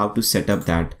just see how to set up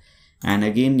that. And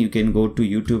again, you can go to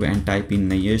YouTube and type in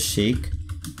Nayyar Sheikh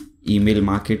email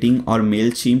marketing or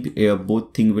MailChimp,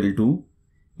 both thing will do.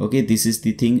 Okay, this is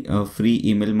the thing, free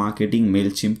email marketing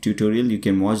MailChimp tutorial. You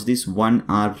can watch this 1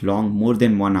 hour long, more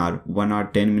than 1 hour, 1 hour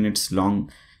 10 minutes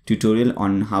long tutorial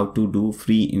on how to do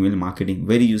free email marketing.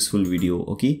 Very useful video.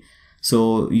 Okay,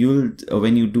 so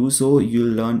when you do so,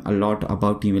 you'll learn a lot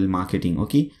about email marketing.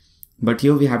 Okay, but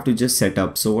here we have to just set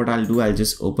up. So what I'll do, I'll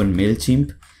just open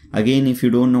MailChimp. Again, if you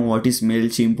don't know what is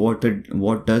MailChimp,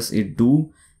 what does it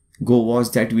do, go watch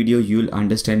that video, you'll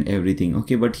understand everything.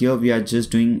 Okay, but here we are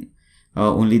just doing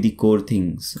only the core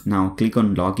things. Now click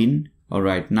on login.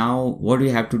 Alright, now what we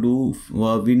have to do,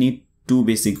 we need two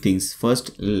basic things.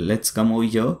 First, let's come over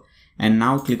here and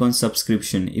now click on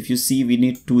subscription. If you see, we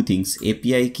need two things,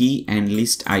 API key and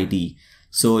list ID.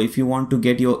 So if you want to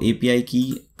get your API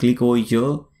key, click over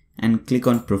here and click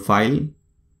on profile.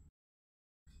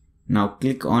 Now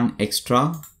click on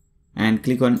extra and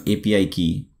click on API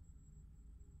key.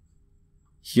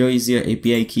 Here is your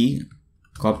API key.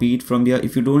 Copy it from here.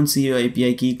 If you don't see your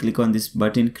API key, click on this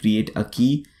button, create a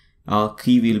key. A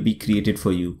key will be created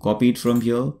for you. Copy it from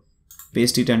here,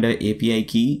 paste it under API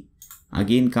key.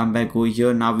 Again, come back over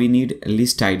here. Now we need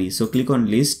list ID. So click on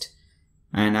list,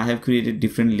 and I have created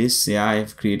different lists. Yeah, I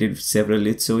have created several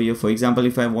lists. So here, for example,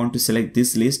 if I want to select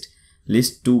this list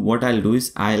 2, what I'll do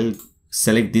is I'll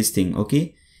select this thing.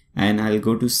 Okay, and I'll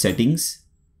go to settings,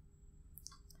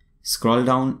 scroll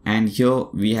down, and here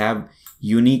we have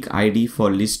unique ID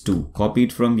for list 2. Copy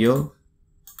it from here,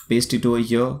 paste it over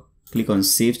here, click on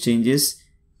save changes.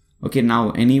 Okay,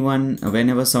 now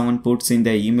whenever someone puts in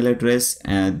their email address,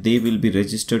 they will be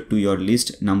registered to your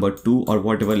list number 2 or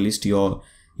whatever list you're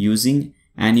using,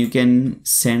 and you can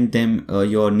send them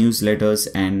your newsletters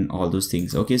and all those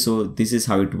things. Okay, so this is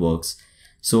how it works.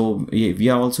 So we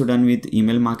are also done with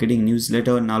email marketing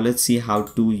newsletter. Now let's see how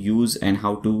to use and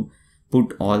how to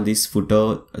put all this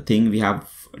footer thing. We have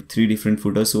 3 different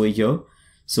footers over here.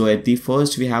 So at the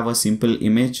first, we have a simple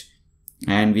image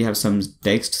and we have some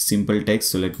text, simple text.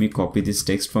 So let me copy this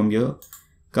text from here,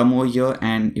 come over here,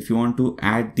 and if you want to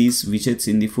add these widgets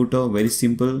in the footer, very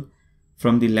simple.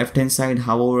 From the left hand side,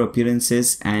 hover over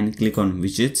appearances and click on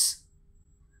widgets.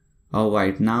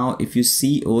 Alright, now if you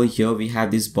see over here, we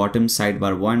have this bottom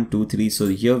sidebar 1, 2, 3. So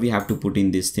here we have to put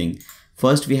in this thing.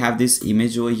 First, we have this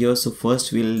image over here. So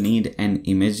first we'll need an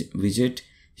image widget.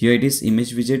 Here it is,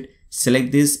 image widget.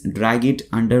 Select this, drag it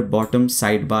under bottom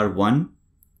sidebar 1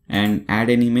 and add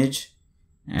an image,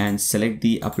 and select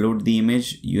the upload the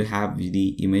image. You have the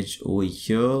image over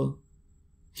here.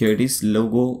 Here it is,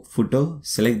 logo footer.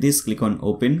 Select this, click on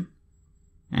open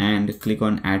and click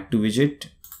on add to widget,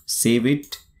 save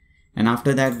it. And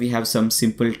after that, we have some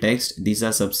simple text. These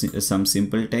are some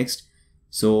simple text.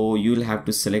 So you'll have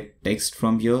to select text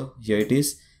from here. Here it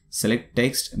is, select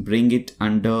text, bring it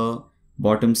under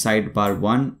bottom sidebar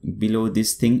 1 below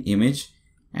this thing image,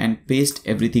 and paste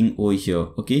everything over here.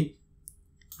 Okay,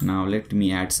 now let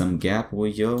me add some gap over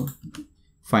here.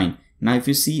 Fine. Now if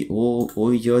you see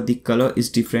over here, the color is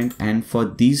different, and for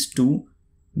these two,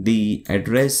 the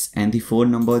address and the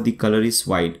phone number, the color is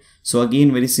white. So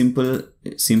again, very simple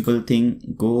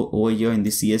thing. Go over here in the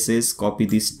CSS, copy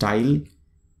this style,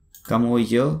 come over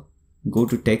here, go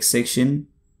to text section,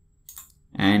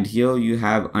 and here you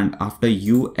have, and after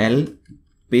UL,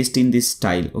 paste in this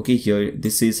style. Okay, here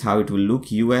this is how it will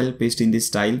look. UL, paste in this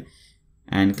style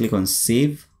and click on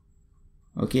save.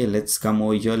 Okay, let's come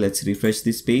over here, let's refresh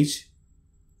this page.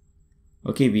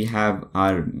 Okay, we have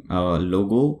our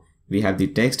logo, we have the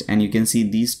text, and you can see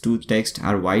these two texts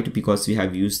are white because we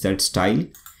have used that style.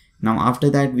 Now after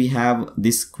that, we have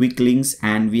this quick links,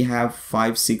 and we have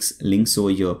 5-6 links over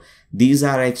here. These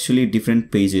are actually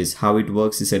different pages. How it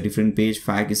works is a different page,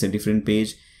 FAQ is a different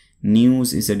page,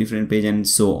 news is a different page, and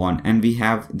so on. And we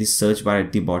have this search bar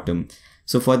at the bottom.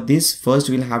 So for this, first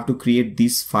we'll have to create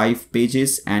these 5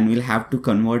 pages and we'll have to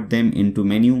convert them into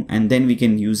menu, and then we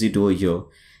can use it over here.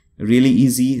 Really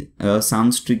easy,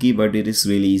 sounds tricky, but it is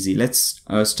really easy. Let's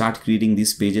start creating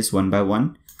these pages one by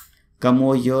one. Come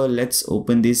over here, let's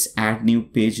open this add new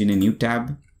page in a new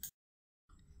tab.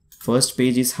 First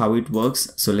page is how it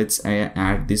works. So let's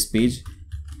add this page,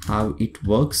 how it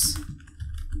works.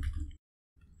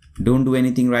 Don't do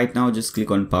anything right now, just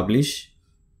click on publish.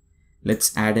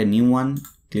 Let's add a new one,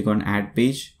 click on add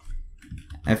page.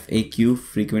 FAQ,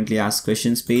 frequently asked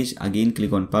questions page, again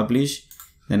click on publish.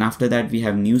 Then after that we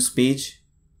have news page,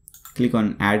 click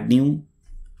on add new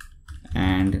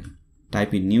and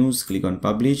type in news, click on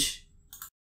publish.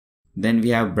 Then we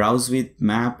have browse with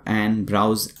map and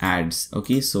browse ads.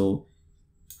 Okay, so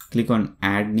click on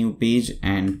add new page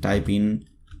and type in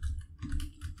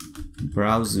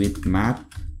browse with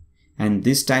map, and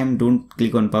this time don't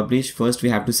click on publish. First we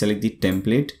have to select the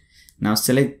template. Now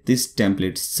select this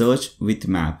template, search with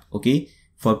map. Okay,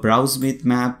 for browse with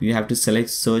map you have to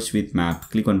select search with map.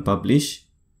 Click on publish.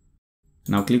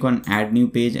 Now click on add new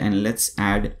page and let's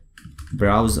add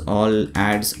browse all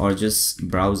ads or just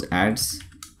browse ads.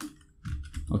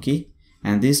 Okay,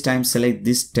 and this time select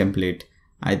this template.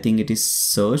 I think it is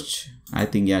search. I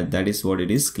think, yeah, that is what it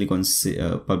is. Click on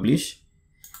publish.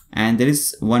 And there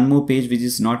is one more page which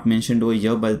is not mentioned over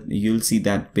here, but you'll see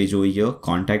that page over here,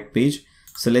 contact page.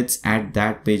 So let's add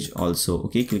that page also.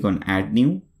 Okay, click on add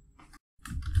new,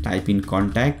 type in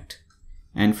contact,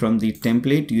 and from the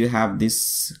template you have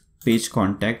this page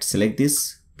contact. Select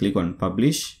this, click on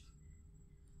publish.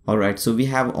 Alright, so we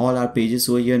have all our pages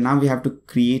over here. Now we have to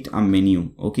create a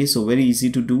menu. Okay, so very easy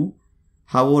to do.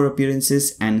 Hover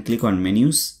appearances and click on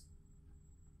menus.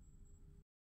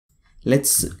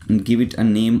 Let's give it a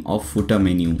name of footer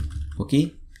menu.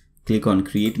 Okay, click on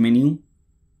create menu.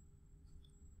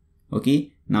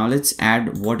 Okay, now let's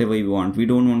add whatever you want. We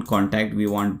don't want contact, we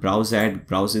want browse ad,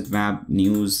 browse with map,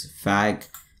 news, fag,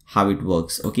 how it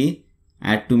works. Okay,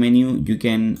 add to menu. You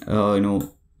can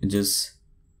just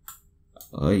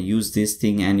use this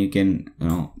thing and you can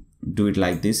do it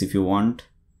like this if you want.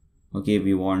 Okay,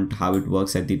 we want how it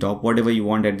works at the top. Whatever you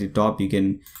want at the top, you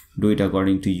can do it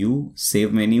according to you.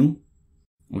 Save menu.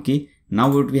 Okay, now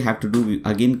what we have to do, we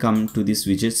again come to this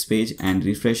widgets page and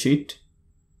refresh it,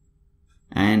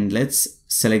 and let's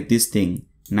select this thing,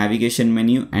 navigation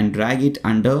menu, and drag it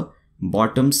under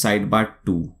bottom sidebar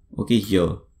 2. Okay,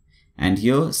 here, and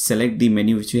here select the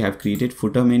menu which you have created,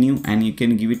 footer menu, and you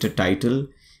can give it a title.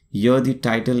 Here the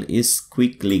title is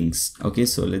quick links. Okay,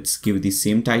 so let's give the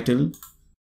same title.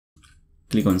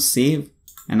 Click on save,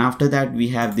 and after that we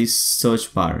have this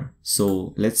search bar.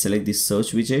 So let's select this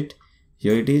search widget.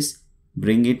 Here it is.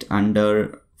 Bring it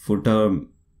under footer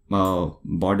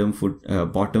bottom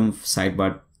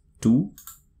sidebar 2.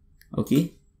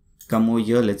 Okay, come over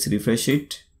here. Let's refresh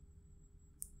it.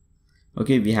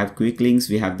 Okay, we have quick links.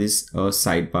 We have this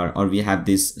sidebar, or we have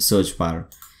this search bar.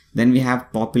 Then we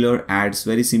have popular ads.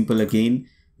 Very simple again.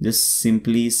 Just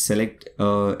simply select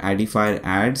Adifier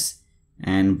ads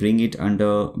and bring it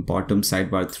under bottom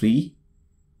sidebar 3,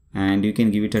 and you can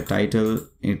give it a title.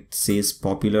 It says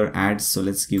popular ads, so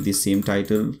let's give the same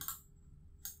title.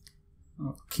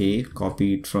 Okay,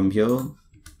 copy it from here,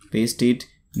 paste it.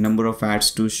 Number of ads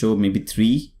to show, maybe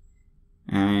 3,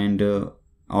 and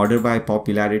order by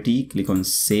popularity. Click on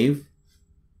save.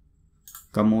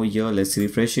 Come over here, let's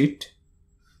refresh it.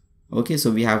 Okay,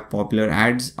 so we have popular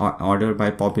ads, order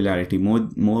by popularity,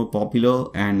 more popular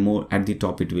and more at the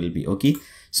top it will be. Okay,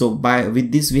 so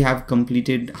with this we have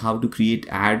completed how to create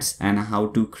ads and how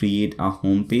to create a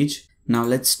home page. Now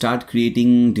let's start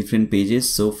creating different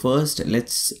pages. So first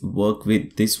let's work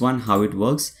with this one, how it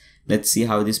works. Let's see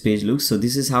how this page looks. So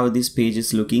this is how this page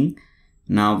is looking.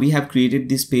 Now we have created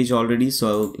this page already,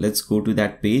 so let's go to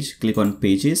that page, click on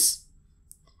pages,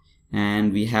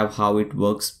 and we have how it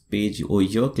works page over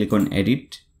here. Click on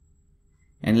edit,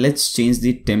 and let's change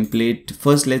the template.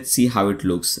 First let's see how it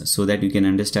looks so that you can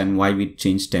understand why we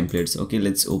changed templates. Okay,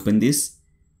 let's open this.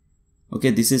 Okay,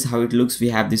 this is how it looks. We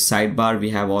have this sidebar, we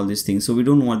have all these things, so we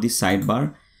don't want this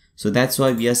sidebar, so that's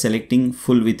why we are selecting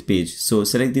full width page. So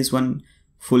select this one,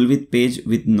 full width page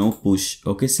with no push.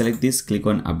 Okay, select this, click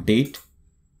on update,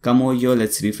 come over here,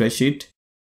 let's refresh it.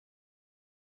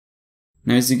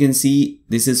 Now as you can see,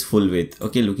 this is full width.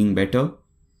 Okay, looking better.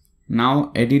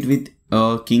 Now edit with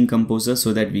King Composer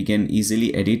so that we can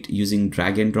easily edit using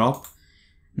drag and drop.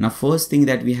 Now first thing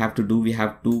that we have to do, we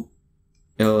have to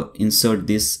insert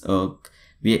this.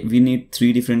 We need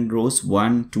 3 different rows,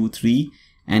 1, 2, 3,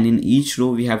 and in each row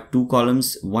we have 2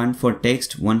 columns, one for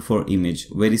text, one for image.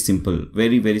 Very simple,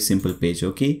 very simple page.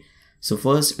 Okay, so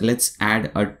first let's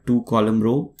add a 2 column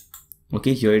row.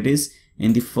 Okay, here it is.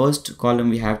 In the first column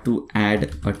we have to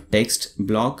add a text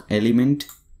block element.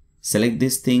 Select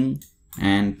this thing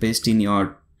and paste in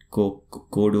your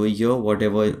code over here,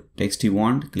 whatever text you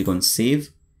want. Click on save.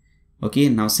 Okay,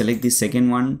 now select the second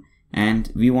one,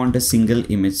 and we want a single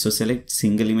image, so select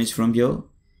single image from here,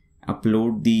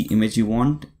 upload the image you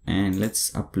want, and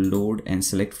let's upload and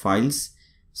select files.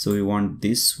 So we want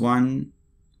this one,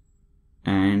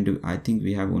 and I think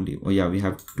we have only, oh yeah, we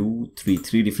have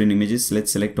three different images.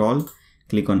 Let's select all,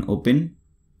 click on open,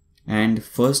 and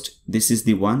first this is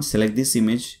the one. Select this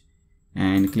image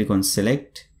and click on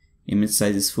select. Image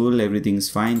size is full, everything is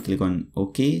fine. Click on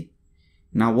OK,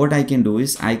 Now what I can do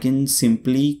is I can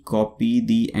simply copy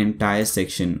the entire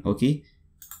section. Okay,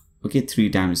 3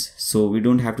 times, so we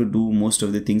don't have to do most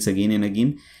of the things again and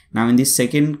again. Now in the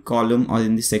second column or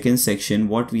in the second section,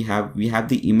 what we have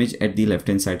the image at the left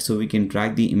hand side, so we can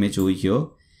drag the image over here.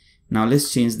 Now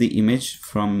let's change the image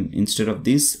from, instead of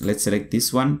this, let's select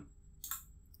this one,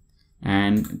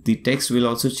 and the text will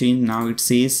also change. Now it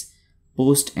says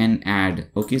post an ad.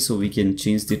 Okay, so we can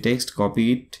change the text,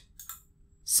 copy it,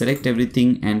 select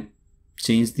everything and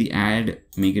change the ad,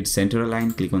 make it center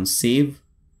aligned, click on save.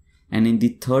 And in the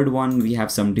third one we have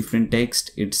some different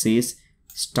text. It says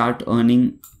start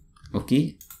earning.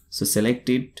 Okay, so select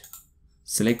it,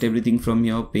 select everything from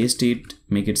here, paste it,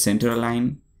 make it center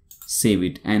aligned, save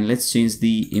it, and let's change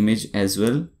the image as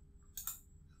well.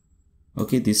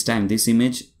 Okay, this time this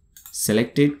image,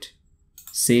 select it,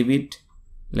 save it,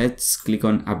 let's click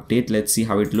on update, let's see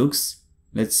how it looks.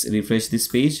 Let's refresh this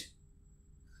page.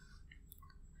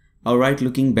 Alright,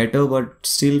 looking better, but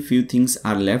still few things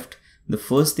are left. The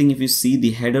first thing, if you see,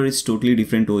 the header is totally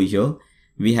different over here.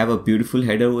 We have a beautiful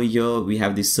header over here, we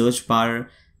have the search bar,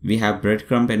 we have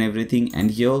breadcrumb and everything, and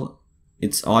here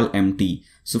it's all empty.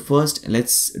 So first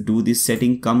let's do this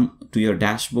setting. Come to your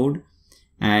dashboard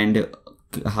and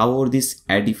hover this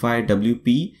Adifier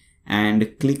WP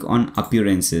and click on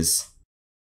appearances.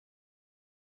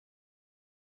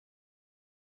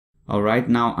 Alright,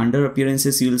 now under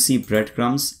appearances you will see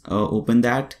breadcrumbs. Open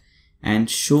that and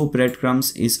show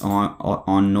breadcrumbs is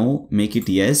on no, make it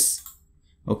yes.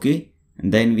 Okay,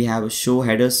 and then we have show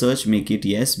header search, make it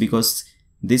yes, because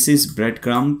this is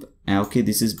breadcrumb. Okay,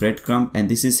 this is breadcrumb and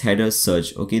this is header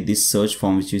search. Okay, this search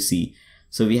form which you see,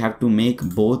 so we have to make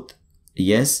both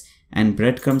yes. And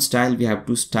breadcrumb style, we have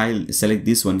to select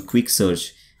this one, quick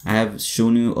search. I have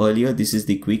shown you earlier, this is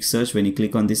the quick search. When you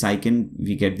click on this icon,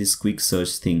 we get this quick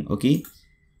search thing. Okay,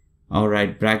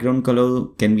 alright, background color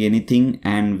can be anything,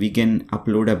 and we can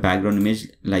upload a background image,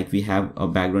 like we have a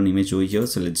background image over here.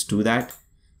 So let's do that.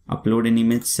 Upload an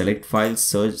image, select files,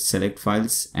 search, select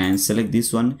files, and select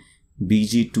this one,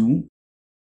 BG2,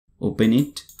 open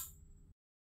it.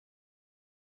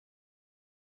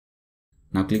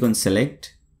 Now click on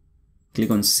select,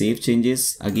 click on save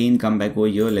changes, again come back over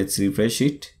here, let's refresh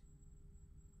it.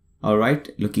 Alright,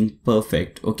 looking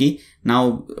perfect. Okay,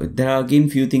 now there are again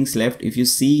few things left. If you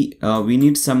see, we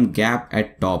need some gap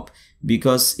at top,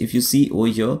 because if you see over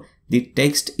here, the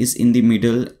text is in the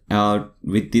middle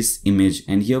with this image,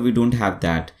 and here we don't have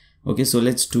that. Okay, so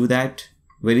let's do that.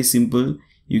 Very simple.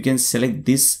 You can select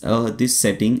this this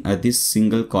setting, this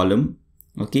single column.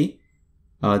 Okay,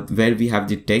 where we have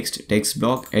the text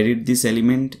block, edit this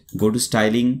element, go to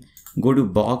styling, go to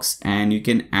box, and you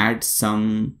can add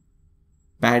some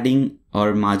padding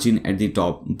or margin at the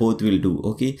top, both will do.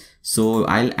 Okay, so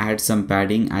I'll add some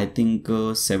padding. I think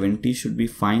 70 should be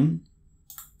fine,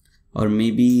 or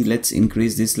maybe let's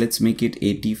increase this, let's make it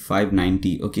 85,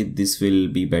 90. Okay, this will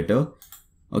be better.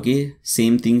 Okay,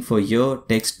 same thing for here,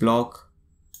 text block,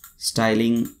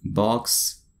 styling,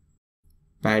 box,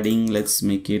 padding, let's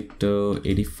make it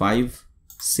 85,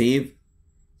 save.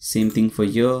 Same thing for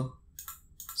here,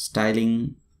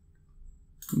 styling,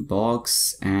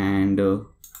 box, and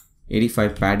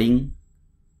 85 padding.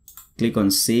 Click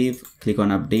on save, click on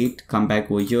update, come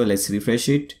back over here, let's refresh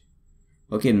it.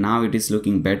 Okay, now it is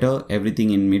looking better, everything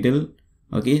in middle.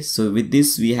 Okay, so with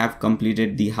this we have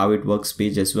completed the how it works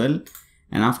page as well.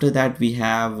 And after that we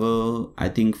have I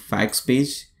think facts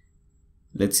page.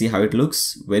 Let's see how it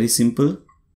looks. Very simple.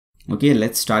 Okay,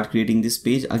 let's start creating this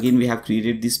page. Again, we have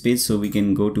created this page, so we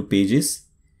can go to pages.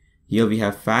 Here we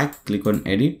have fact, click on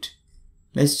edit.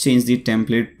 Let's change the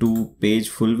template to page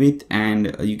full width,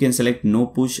 and you can select no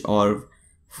push or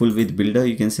full width builder.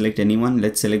 You can select anyone.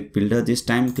 Let's select builder this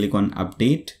time. Click on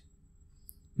update.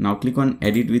 Now click on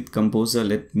edit with composer.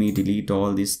 Let me delete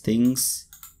all these things.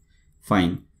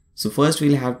 Fine. So first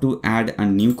we'll have to add a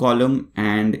new column,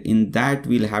 and in that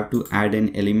we'll have to add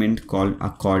an element called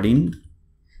accordion.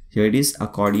 Here it is,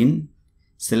 accordion.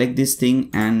 Select this thing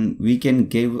and we can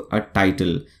give a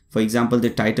title. For example, the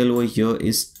title over here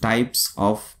is types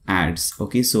of ads.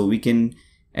 Okay, so we can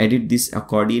edit this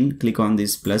accordion. Click on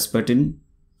this plus button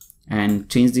and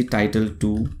change the title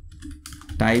to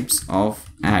types of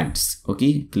ads.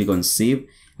 Okay, click on save,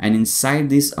 and inside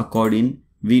this accordion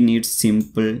we need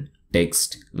simple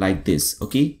text like this.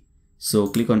 Okay, so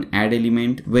click on add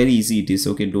element. Very easy it is.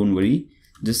 Okay, don't worry,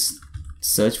 just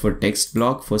search for text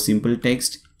block for simple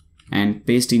text and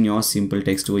paste in your simple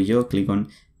text over here. Click on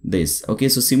this. Okay,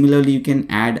 so similarly you can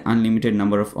add unlimited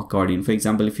number of accordion. For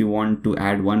example, if you want to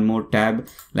add one more tab,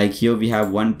 like here we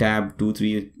have one tab, 2,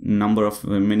 3 number of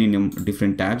many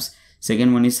different tabs.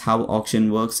 Second one is how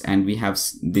auction works, and we have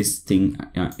this thing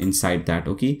inside that.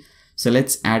 Okay, so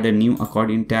let's add a new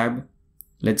accordion tab.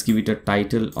 Let's give it a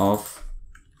title of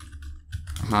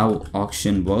how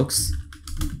auction works.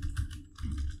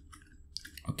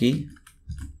 Okay,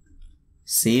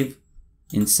 save.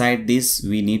 Inside this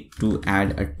we need to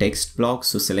add a text block,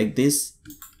 so select this.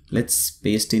 Let's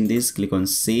paste in this, click on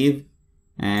save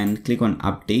and click on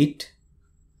update.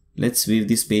 Let's view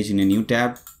this page in a new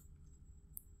tab.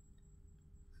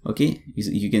 Okay,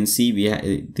 you can see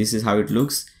this is how it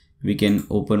looks. We can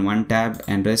open one tab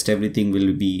and rest everything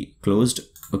will be closed.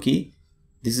 Okay,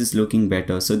 this is looking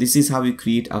better. So this is how you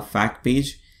create a fact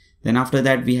page. Then after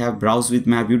that we have browse with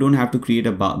map. You don't have to create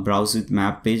a browse with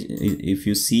map page. If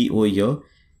you see over here,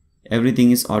 everything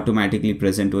is automatically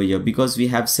present over here because we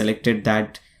have selected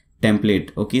that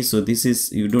template. Okay, so this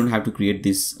is, you don't have to create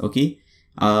this. Okay,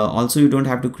 also you don't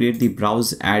have to create the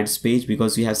browse ads page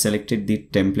because we have selected the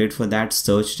template for that,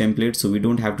 search template, so we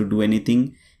don't have to do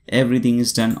anything. Everything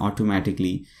is done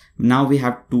automatically. Now we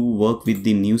have to work with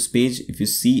the news page. If you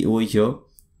see over here,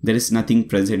 there is nothing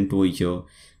present over here.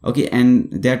 Okay, and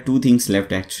there are two things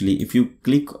left actually. If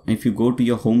you go to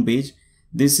your home page,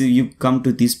 you come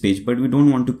to this page, but we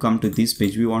don't want to come to this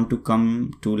page. We want to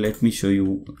come to, let me show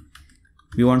you.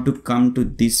 We want to come to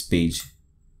this page.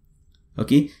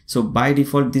 Okay, so by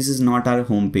default this is not our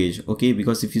home page. Okay,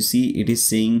 because if you see, it is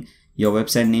saying your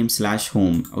website name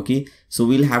 /home. Okay, so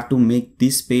we'll have to make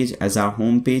this page as our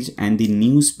home page and the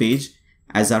news page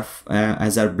as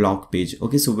our blog page.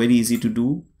 Okay, so very easy to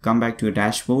do. Come back to your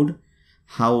dashboard.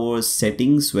 How our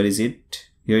settings, where is it?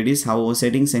 Here it is, how our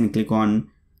settings, and click on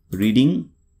reading.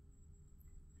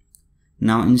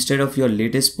 Now instead of your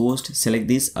latest post, select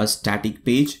this, a static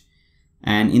page,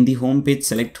 and in the home page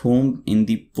select home. In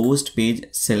the post page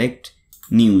select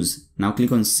news. Now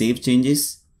click on save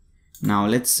changes. Now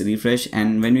let's refresh,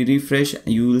 and when we refresh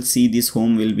you will see this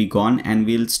home will be gone and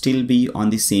we'll still be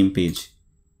on the same page.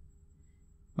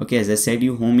 Okay, as I said,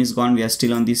 your home is gone, we are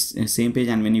still on this same page,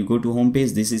 and when you go to home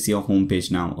page, this is your home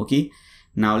page now. Okay,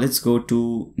 now let's go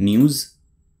to news.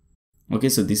 Okay,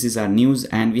 so this is our news,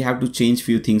 and we have to change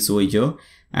few things over here.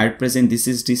 At present this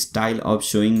is the style of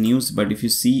showing news, but if you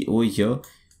see over here,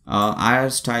 our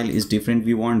style is different.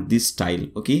 We want this style.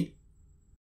 Okay,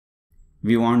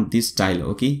 we want this style.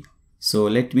 Okay, so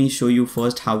let me show you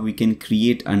first how we can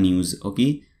create a news.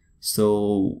 Okay,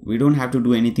 so we don't have to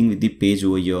do anything with the page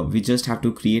over here. We just have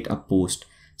to create a post.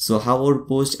 So how our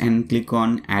post, and click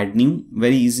on add new.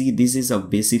 Very easy. This is a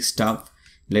basic stuff.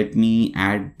 Let me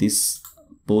add this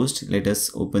post. Let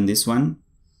us open this one.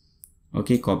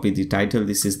 Okay, copy the title.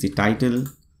 This is the title.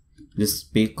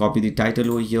 Just copy the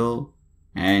title over here,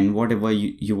 and whatever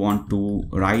you want to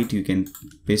write, you can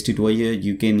paste it over here.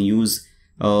 You can use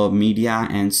media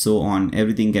and so on.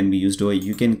 Everything can be used over.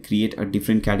 You can create a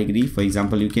different category. For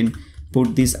example, you can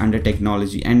put this under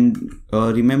technology, and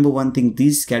remember one thing,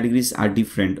 these categories are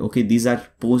different. Okay, these are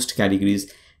post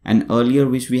categories, and earlier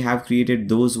which we have created,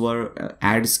 those were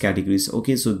ads categories.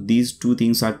 Okay, so these two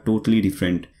things are totally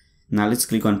different. Now let's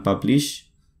click on publish.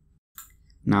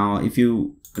 Now if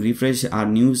you refresh our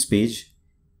news page,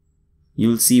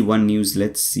 you'll see one news.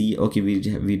 Let's see. Okay,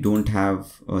 we don't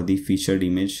have the featured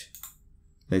image.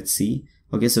 Let's see.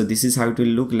 Okay, so this is how it will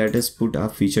look. Let us put a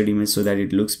featured image so that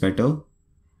it looks better,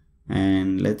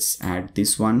 and let's add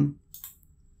this one.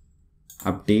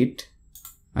 Update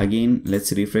again.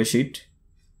 Let's refresh it.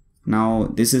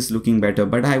 Now this is looking better,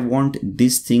 but I want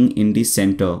this thing in the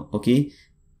center. Okay,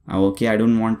 I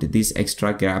don't want this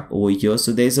extra gap over here.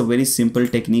 So there is a very simple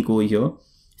technique over here.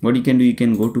 What you can do, you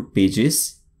can go to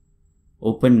pages,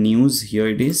 open news. Here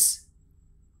it is.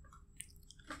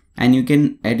 And you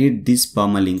can edit this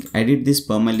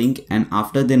permalink. And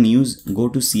after the news, go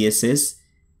to CSS,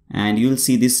 and you will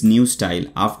see this new style.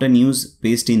 After news,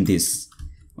 paste in this.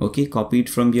 Okay, copy it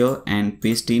from here and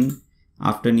paste in.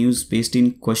 After news, paste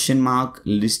in question mark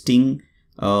listing.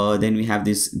 Then we have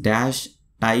this dash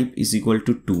type is equal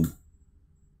to 2.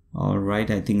 All right,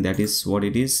 I think that is what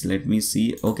it is. Let me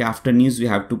see. Okay, after news we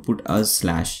have to put a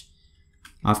slash.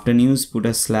 After news, put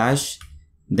a slash,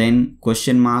 then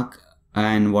question mark,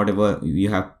 and whatever you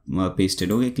have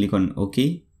pasted. Okay, click on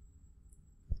OK.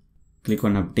 Click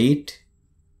on update.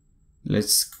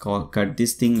 Let's cut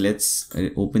this thing. Let's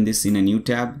open this in a new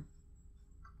tab.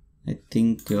 I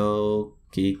think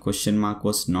okay, question mark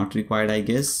was not required, I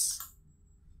guess.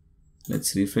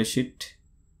 Let's refresh it.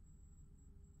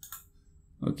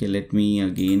 Okay, let me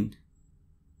again.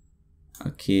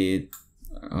 Okay,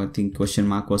 I think question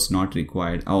mark was not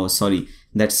required. Oh, sorry,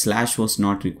 that slash was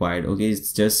not required. Okay,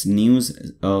 it's just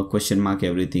news question mark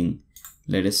everything.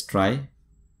 Let us try.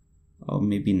 Or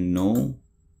maybe no.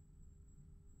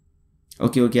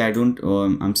 Okay, I don't,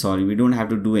 I'm sorry, we don't have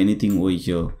to do anything over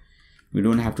here. We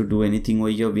don't have to do anything over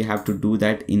here. We have to do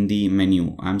that in the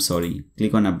menu. I'm sorry.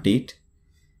 Click on update.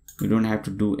 We don't have to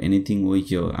do anything over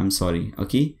here. I'm sorry.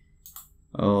 Okay.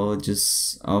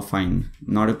 Fine.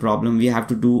 Not a problem. We have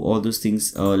to do all those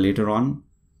things later on.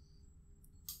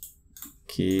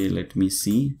 Okay, let me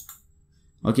see.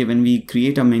 Okay, when we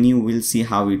create a menu, we'll see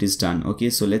how it is done. Okay,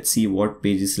 so let's see what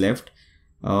page is left.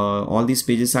 All these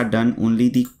pages are done. Only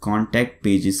the contact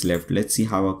page is left. Let's see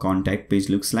how a contact page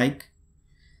looks like.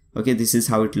 Okay, this is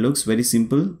how it looks. Very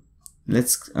simple.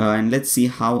 Let's see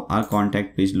how our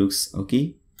contact page looks.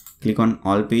 Okay, click on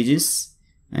all pages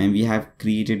and we have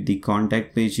created the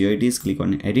contact page. Here it is. Click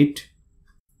on edit.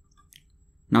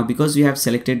 Now because we have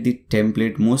selected the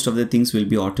template, most of the things will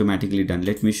be automatically done.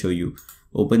 Let me show you.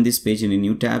 Open this page in a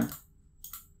new tab.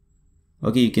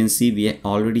 Okay, you can see we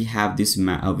already have this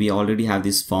map. We already have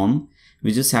this form.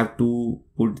 We just have to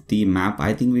put the map.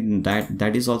 I think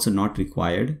that is also not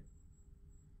required.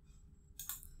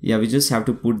 Yeah, we just have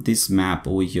to put this map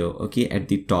over here, okay, at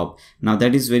the top. Now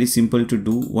that is very simple to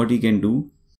do. What you can do,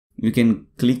 you can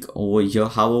click over here,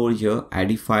 hover over here,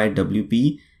 Adifier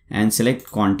WP and select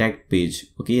contact page.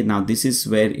 Okay, now this is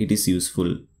where it is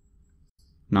useful.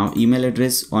 Now email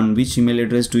address, on which email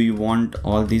address do you want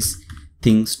all these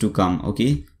things to come?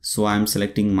 Okay, so I'm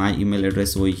selecting my email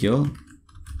address over here.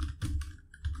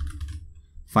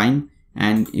 Fine.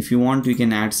 And if you want, you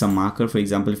can add some marker. For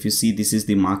example, if you see, this is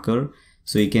the marker.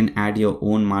 So you can add your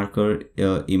own marker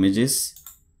images.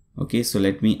 Okay, so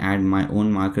let me add my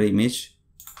own marker image.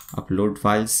 Upload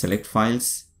files, select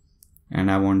files,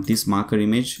 and I want this marker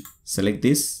image. Select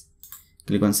this,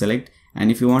 click on select,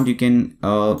 and if you want, you can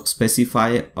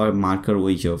specify a marker over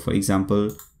here. For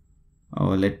example,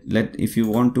 if you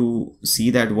want to see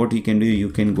that, what you can do, you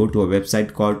can go to a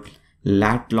website called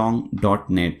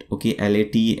latlong.net. Okay,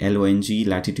 LATLONG,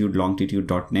 latitude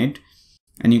longitude.net.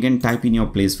 And you can type in your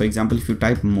place. For example, if you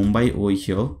type Mumbai over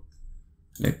here,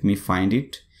 let me find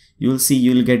it. You will see,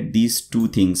 you will get these two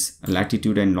things,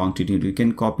 latitude and longitude. You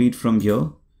can copy it from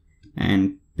here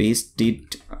and paste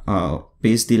it,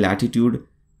 paste the latitude,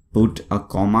 put a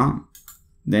comma,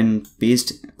 then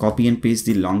copy and paste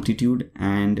the longitude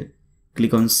and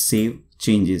click on save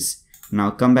changes.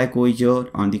 Now come back over here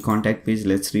on the contact page.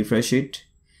 Let's refresh it.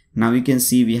 Now you can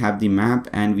see we have the map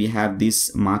and we have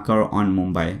this marker on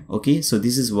Mumbai. Okay, so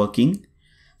this is working.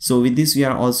 So with this, we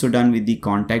are also done with the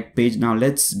contact page. Now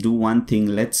let's do one thing.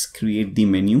 Let's create the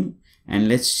menu and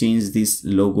let's change this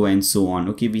logo and so on.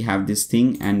 Okay, we have this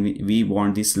thing and we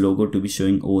want this logo to be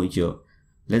showing over here.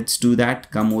 Let's do that.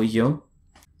 Come over here.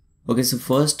 Okay, so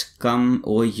first come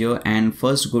over here and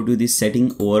first go to the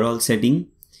setting, overall setting.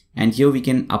 And here we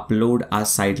can upload our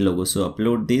site logo. So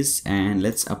upload this and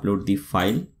let's upload the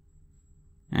file.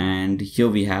 And here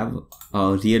we have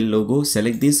a real logo.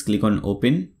 Select this, click on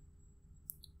open.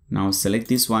 Now select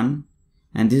this one,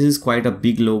 and this is quite a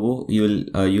big logo.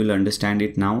 You'll understand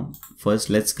it now. First,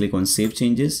 let's click on save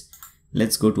changes.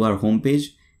 Let's go to our home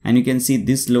page, and you can see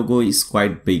this logo is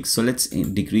quite big. So let's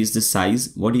decrease the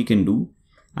size. What you can do,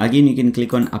 again, you can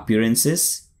click on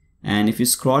appearances, and if you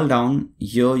scroll down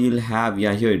here, you'll have,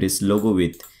 yeah, here it is, logo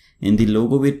width. In the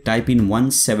logo width, type in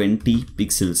 170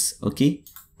 pixels. Okay.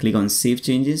 Click on save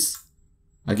changes.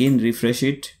 Again, refresh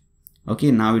it. Okay,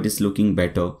 now it is looking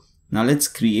better. Now let's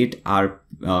create our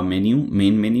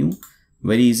main menu.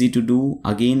 Very easy to do.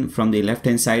 Again, from the left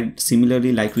hand side,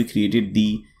 similarly like we created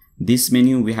this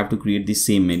menu, we have to create the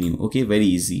same menu. Okay, very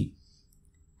easy.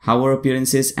 Hover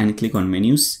appearances and click on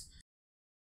menus.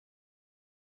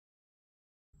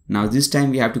 Now this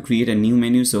time we have to create a new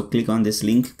menu. So click on this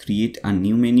link, create a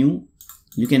new menu.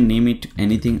 You can name it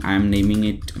anything. I am naming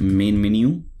it main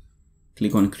menu.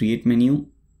 Click on create menu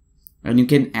and you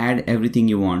can add everything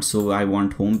you want. So I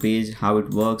want home page, how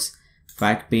it works,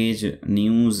 fact page,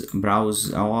 news,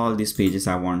 browse, all these pages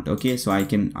I want. Okay, so I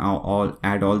can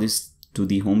add all this to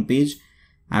the home page.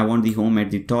 I want the home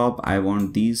at the top. I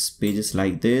want these pages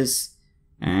like this,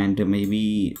 and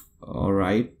maybe, all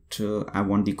right, I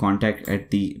want the contact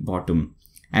at the bottom.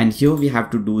 And here we have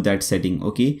to do that setting.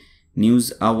 Okay,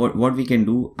 news, what we can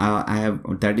do,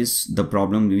 that is the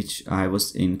problem which I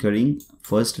was incurring.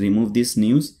 First, remove this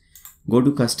news, go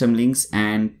to custom links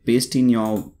and paste in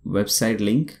your website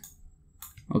link.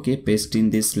 Okay, paste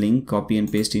in this link, copy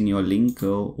and paste in your link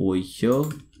over here,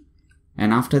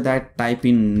 and after that type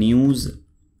in news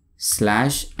 /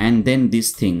 and then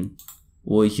this thing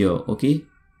over here. Okay,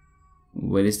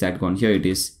 where is that gone? Here it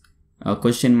is, a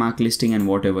question mark listing and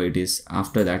whatever it is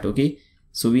after that. Okay,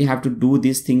 so we have to do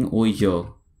this thing over here,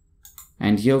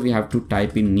 and here we have to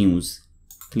type in news.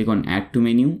 Click on add to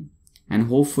menu and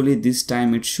hopefully this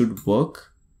time it should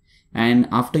work. And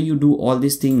after you do all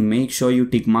these things, make sure you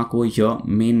tick mark over here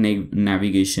main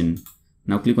navigation.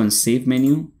 Now click on save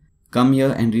menu, come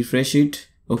here and refresh it.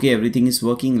 Okay, everything is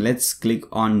working. Let's click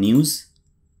on news.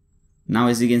 Now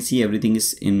as you can see, everything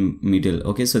is in middle.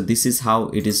 Okay, so this is how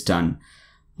it is done.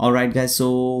 Alright guys,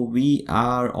 so we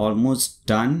are almost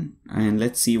done, and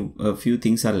let's see, a few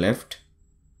things are left.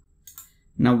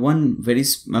 Now one very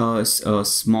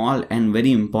small and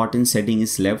very important setting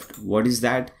is left. What is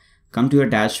that? Come to your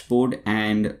dashboard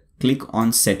and click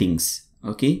on settings.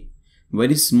 Okay,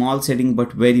 very small setting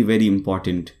but very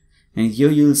important. And here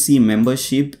you will see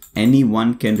membership,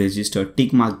 anyone can register.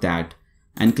 Tick mark that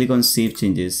and click on save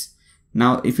changes.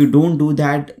 Now if you don't do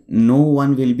that, no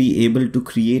one will be able to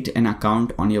create an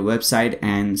account on your website,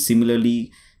 and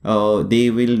similarly they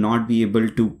will not be able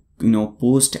to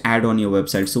post ad on your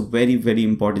website. So very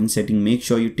important setting. Make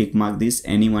sure you tick mark this,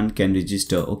 anyone can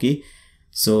register. Okay,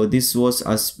 so this was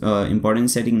a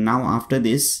important setting. Now after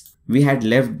this, we had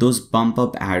left those bump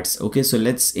up ads. Okay, so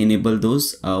let's enable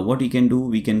those. What we can do,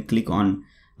 we can click on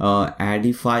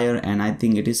Adifier, and I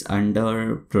think it is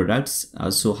under products.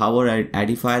 So hover at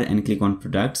Adifier and click on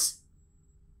products.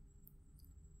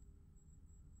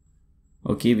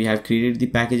 Okay, we have created the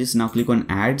packages. Now click on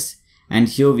ads, and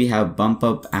here we have bump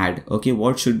up ad. Okay,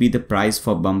 what should be the price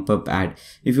for bump up ad?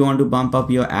 If you want to bump up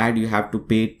your ad, you have to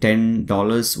pay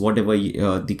 $10, whatever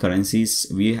the currencies.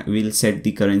 We will set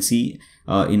the currency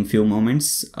in few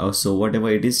moments. So whatever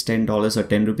it is, $10 or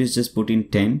 10 rupees, just put in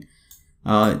 10.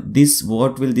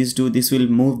 What will this do? This will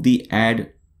move the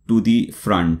ad to the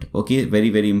front. Okay,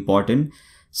 very important.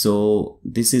 So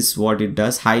this is what it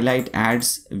does. Highlight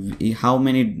ads, how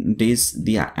many days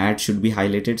the ad should be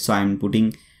highlighted. So I'm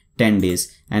putting 10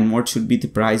 days. And what should be the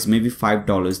price? Maybe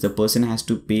 $5. The person has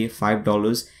to pay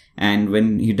 $5, and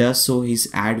when he does so, his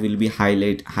ad will be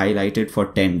highlighted for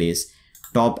 10 days.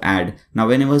 Top ad. Now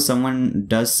whenever someone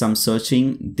does some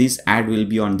searching, this ad will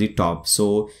be on the top.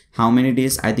 So how many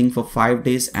days? I think for 5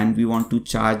 days, and we want to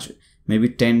charge maybe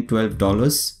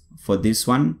 $10-12 for this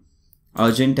one.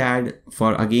 Urgent ad,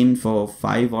 for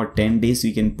 5 or 10 days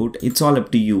we can put. It's all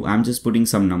up to you. I'm just putting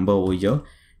some number over here.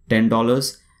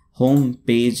 $10. Home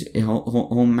page,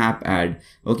 home map ad.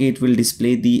 Okay, it will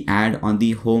display the ad on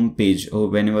the home page, or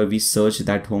whenever we search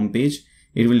that home page,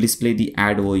 it will display the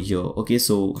ad over here. Okay,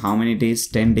 so how many days?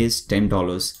 10 days,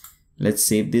 $10. Let's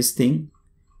save this thing.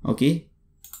 Okay,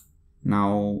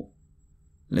 now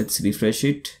let's refresh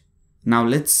it. Now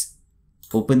let's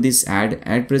open this ad.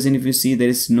 At present, if you see, there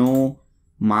is no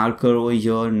marker over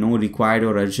here, no required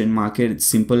or urgent marker. It's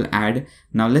simple ad.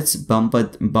 Now let's bump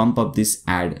up this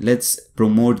ad. Let's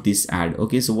promote this ad.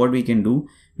 Okay, so what we can do,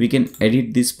 we can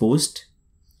edit this post,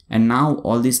 and now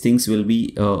all these things will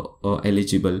be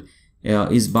eligible.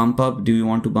 Is bump up, do you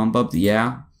want to bump up?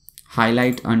 Yeah.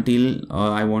 Highlight until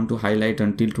I want to highlight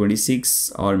until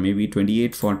 26 or maybe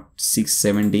 28 for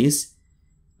 6-7 days.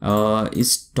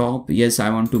 Is top? Yes, I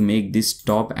want to make this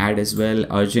top ad as well.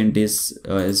 Urgent is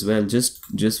as well, just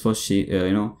for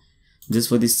just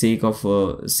for the sake of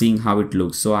seeing how it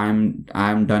looks. So I'm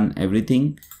done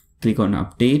everything. Click on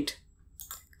update,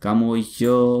 come over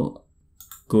here,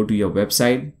 go to your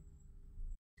website.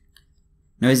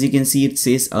 Now as you can see, it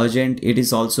says urgent. It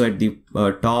is also at the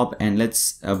top, and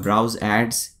let's browse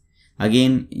ads.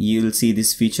 Again, you'll see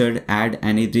this featured ad,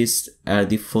 and it is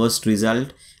the first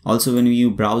result. Also, when you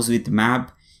browse with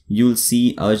map, you'll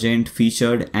see urgent,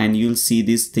 featured, and you'll see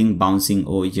this thing bouncing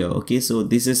over here. Okay, so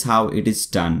this is how it is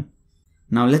done.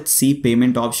 Now let's see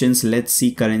payment options. Let's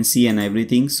see currency and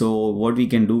everything. So what we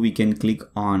can do, we can click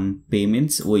on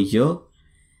payments over here.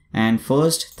 And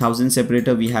first, 1000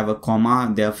 separator, we have a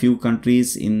comma. There are few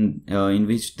countries in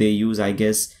which they use, I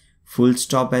guess, full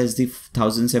stop as the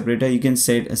 1000 separator. You can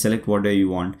select whatever you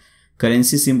want.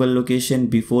 Currency symbol location,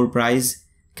 before price.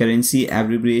 Currency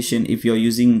abbreviation, if you're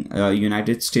using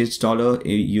United States dollar,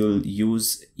 you'll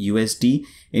use USD.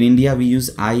 In India, we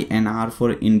use INR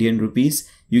for Indian rupees.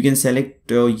 You can select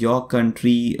your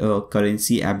country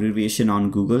currency abbreviation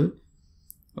on Google.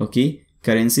 Okay.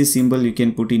 Currency symbol, you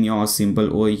can put in your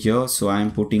symbol over here. So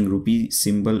I'm putting rupee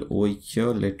symbol over here.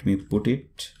 Let me put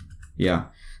it. Yeah,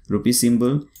 rupee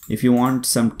symbol. If you want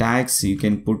some tax, you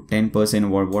can put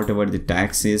 10% or whatever the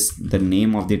tax is. The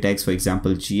name of the tax, for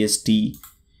example, GST.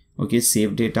 Okay,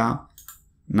 save data.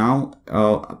 Now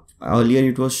earlier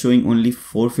it was showing only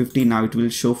 450. Now it will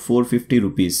show 450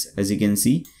 rupees. As you can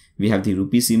see, we have the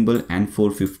rupee symbol and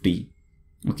 450.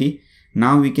 Okay.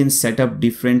 Now we can set up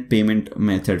different payment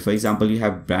method. For example, you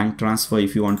have bank transfer.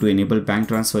 If you want to enable bank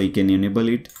transfer, you can enable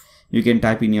it. You can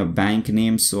type in your bank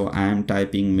name. So I am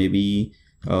typing maybe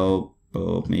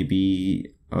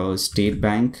State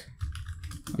Bank.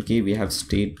 Okay, we have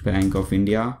State Bank of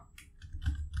India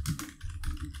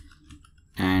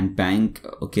and bank.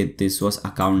 Okay, this was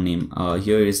account name.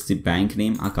 Here is the bank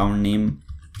name, account name,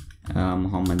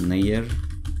 Muhammad Nair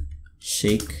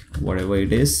Sheikh, whatever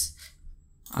it is.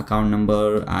 Account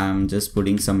number, I'm just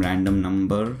putting some random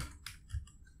number.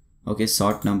 Okay,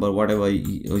 sort number, whatever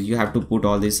you have to put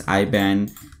all this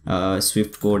IBAN,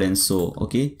 Swift code and so.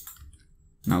 Okay,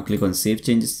 now click on save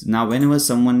changes. Now whenever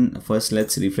someone, first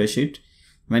let's refresh it.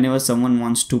 Whenever someone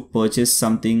wants to purchase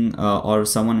something or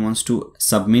someone wants to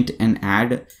submit an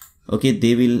ad, okay,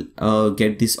 they will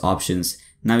get these options.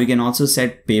 Now we can also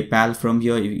set PayPal from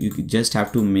here. You just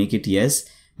have to make it yes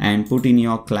and put in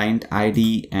your client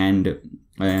ID and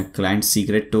client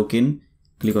secret token.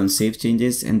 Click on save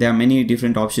changes, and there are many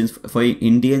different options. For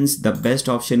Indians, the best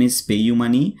option is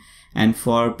PayUmoney, and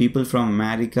for people from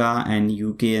America and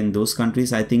UK and those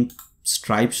countries, I think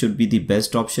Stripe should be the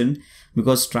best option,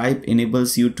 because Stripe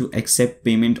enables you to accept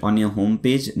payment on your home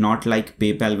page, not like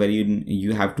PayPal where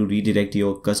you have to redirect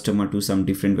your customer to some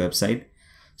different website.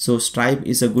 So Stripe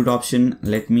is a good option.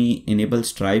 Let me enable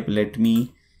Stripe. Let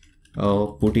me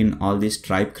put in all these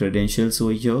Stripe credentials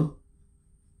over here.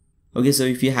 Okay, so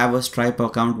if you have a Stripe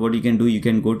account, what you can do, you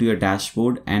can go to your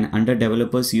dashboard, and under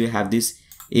developers you have this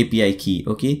API key.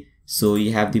 Okay, so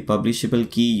you have the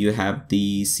publishable key, you have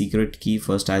the secret key.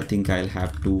 First I think I'll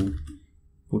have to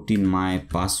put in my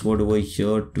password over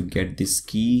here to get this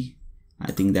key.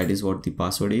 I think that is what the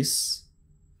password is.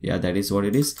 Yeah, that is what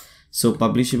it is. So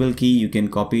publishable key, you can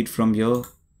copy it from here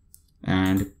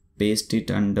and paste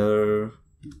it under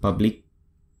public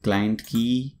client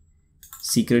key.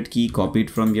 Secret key, copy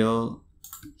it from here.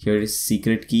 Here is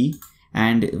secret key,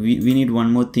 and we need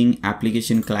one more thing,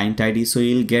 application client ID. So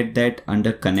you'll get that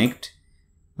under connect.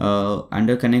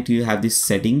 Under connect you have this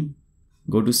setting.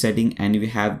 Go to setting and we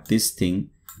have this thing.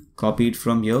 Copy it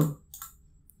from here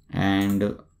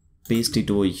and paste it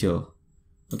over here.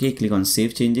 Okay, click on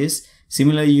save changes.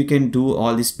 Similarly, you can do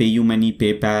all this PayUmoney,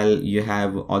 PayPal, you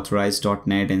have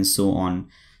authorize.net and so on.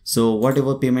 So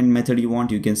whatever payment method you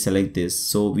want, you can select this.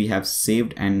 So we have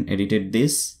saved and edited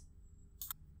this.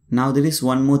 Now there is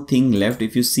one more thing left.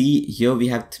 If you see here, we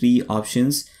have 3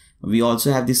 options. We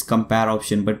also have this compare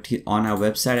option, but on our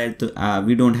website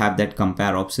we don't have that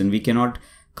compare option. We cannot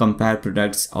compare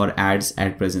products or ads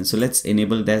at present. So let's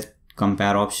enable that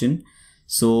compare option.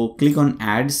 So click on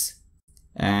ads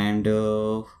and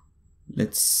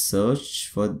let's search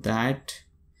for that.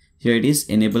 Here it is,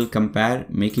 enable compare,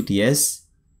 make it yes.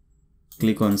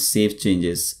 Click on save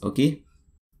changes. Okay,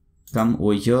 come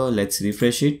over here, let's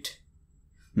refresh it.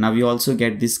 Now we also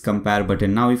get this compare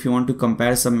button. Now if you want to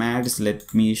compare some ads,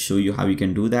 let me show you how you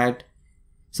can do that.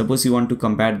 Suppose you want to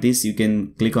compare this, you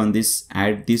can click on this,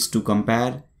 add this to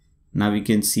compare. Now we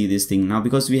can see this thing. Now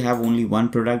because we have only one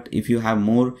product, if you have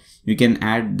more, you can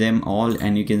add them all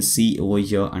and you can see over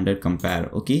here under compare.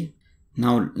 Okay,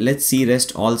 now let's see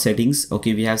rest all settings.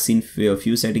 Okay, we have seen a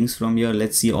few settings from here.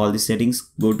 Let's see all the settings.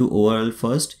 Go to overall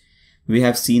first. We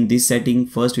have seen this setting.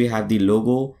 First we have the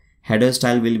logo. Header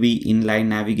style will be inline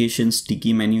navigation,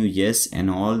 sticky menu, yes,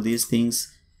 and all these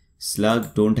things.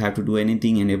 Slug, don't have to do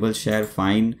anything. Enable share,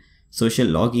 fine. Social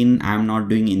login, I am not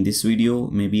doing in this video,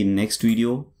 maybe in next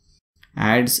video.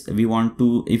 Ads, we want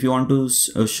to, if you want to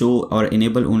show or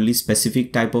enable only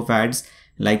specific type of ads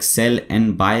like sell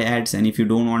and buy ads, and if you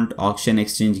don't want auction,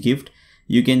 exchange, gift,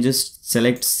 you can just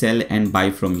select sell and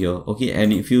buy from here. Okay,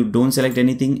 and if you don't select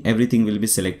anything, everything will be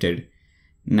selected.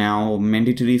 Now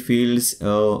mandatory fields,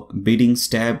 bidding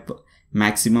step,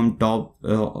 maximum top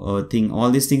thing,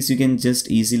 all these things you can just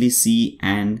easily see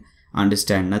and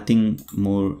understand, nothing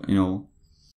more, you know.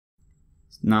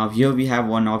 Now here we have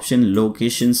one option,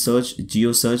 location search,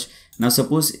 geo search. Now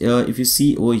suppose if you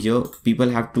see over here, people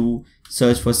have to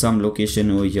search for some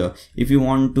location over here. If you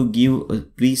want to give a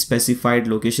pre-specified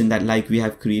location, that like we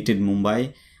have created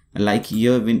Mumbai, like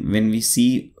here when we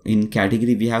see in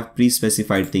category we have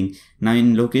pre-specified thing. Now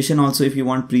in location also, if you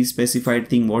want pre-specified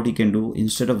thing, what you can do,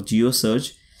 instead of geo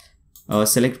search,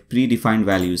 select predefined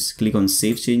values. Click on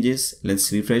save changes.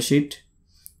 Let's refresh it.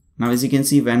 Now as you can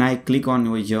see, when I click on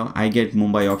over here, I get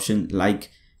Mumbai option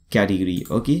like category.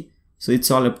 Okay, so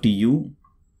it's all up to you.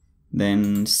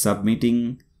 Then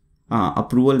submitting,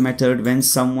 approval method.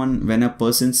 When a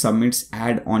person submits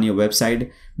ad on your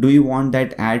website, do you want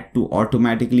that ad to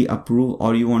automatically approve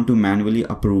or you want to manually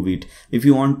approve it? If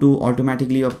you want to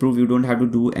automatically approve, you don't have to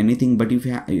do anything, but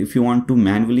if you want to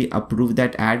manually approve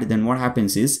that ad, then what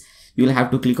happens is you'll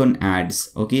have to click on ads.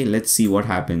 Okay, let's see what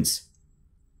happens.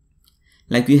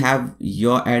 Like we have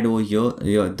your ad over here,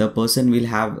 the person will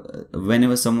have,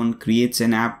 whenever someone creates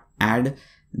an ad,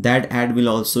 that ad will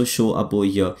also show up over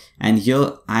here. And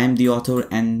here I am the author,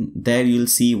 and there you'll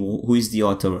see who is the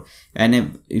author.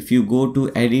 And if you go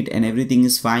to edit and everything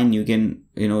is fine, you can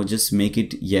just make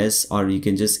it yes, or you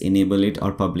can just enable it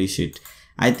or publish it.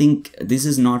 I think this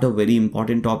is not a very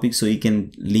important topic, so you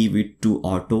can leave it to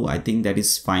auto. I think that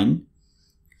is fine.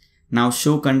 Now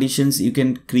show conditions, you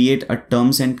can create a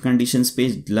terms and conditions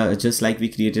page just like we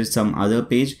created some other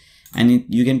page, and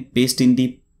you can paste in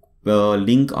the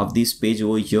link of this page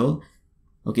over here.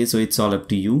 Okay, so it's all up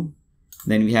to you.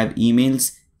 Then we have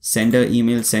emails, sender,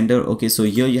 email, sender. Okay, so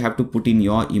here you have to put in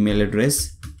your email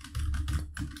address.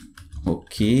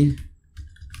 Okay,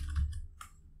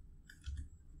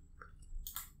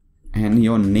 and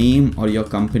your name or your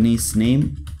company's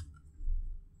name,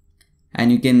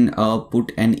 and you can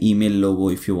put an email logo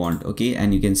if you want. Okay,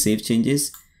 and you can save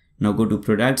changes. Now go to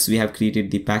products. We have created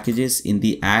the packages. In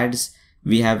the ads,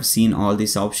 we have seen all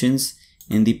these options.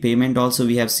 In the payment also,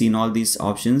 we have seen all these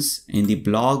options. In the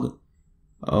blog,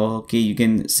 okay, you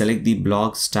can select the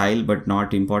blog style, but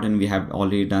not important, we have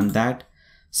already done that.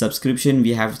 Subscription,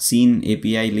 we have seen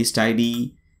API list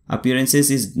ID. Appearances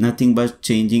is nothing but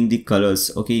changing the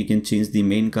colors. Okay, you can change the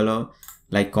main color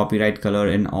like copyright color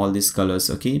and all these colors.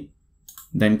 Okay,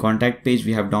 then contact page,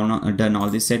 we have done all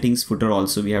the settings. Footer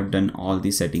also, we have done all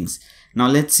the settings. Now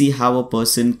let's see how a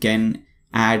person can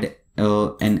add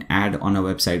an ad on a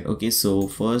website. Okay, so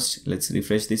first let's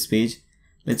refresh this page.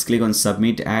 Let's click on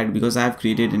submit ad, because I have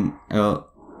created an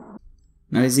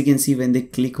now as you can see, when they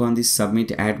click on this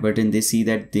submit ad button, they see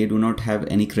that they do not have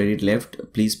any credit left.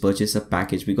 Please purchase a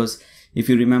package, because if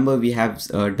you remember, we have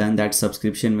done that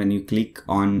subscription. When you click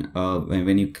on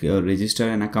when you register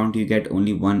an account, you get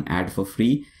only one ad for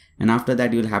free, and after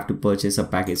that you'll have to purchase a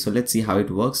package. So let's see how it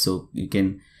works. So you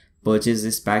can purchase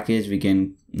this package. We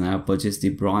can purchase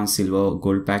the bronze, silver,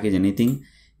 gold package, anything.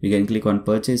 You can click on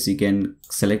purchase. You can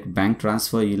select bank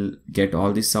transfer. You'll get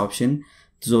all this option.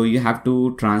 So you have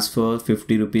to transfer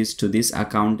 50 rupees to this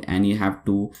account, and you have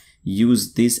to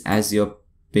use this as your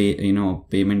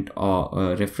payment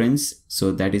or reference.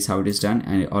 So that is how it is done.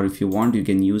 And or if you want, you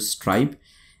can use Stripe,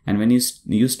 and when you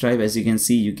use Stripe, as you can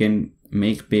see, you can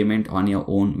make payment on your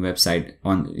own website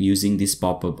on using this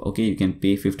pop-up. Okay, you can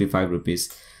pay 55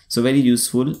 rupees. So very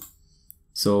useful.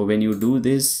 So when you do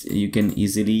this, you can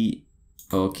easily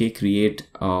create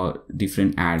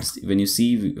different ads. When you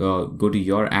see go to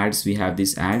your ads, we have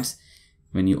these ads.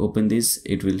 When you open this,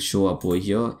 it will show up over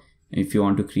here. If you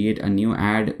want to create a new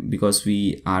ad, because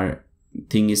our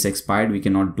thing is expired, we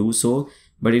cannot do so,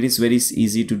 but it is very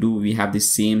easy to do. We have the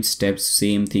same steps,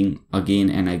 same thing again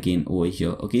and again over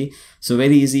here. Okay, so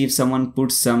very easy. If someone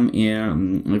puts some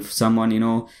if someone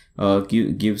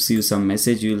gives you some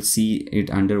message, you'll see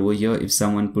it under over here. If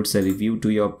someone puts a review to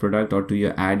your product or to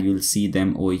your ad, you'll see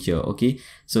them over here. Okay,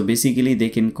 so basically they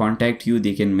can contact you,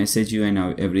 they can message you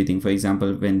and everything. For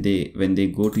example, when they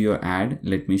go to your ad,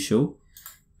 let me show.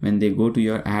 When they go to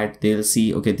your ad, they'll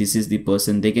see, okay, this is the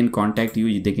person. They can contact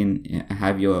you. They can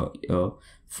have your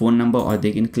phone number, or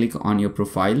they can click on your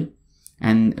profile.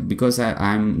 And because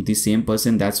I'm the same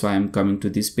person, that's why I'm coming to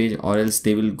this page. Or else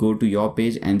they will go to your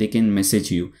page and they can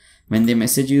message you. When they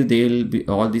message you,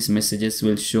 all these messages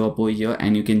will show up over here,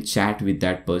 and you can chat with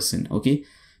that person. Okay,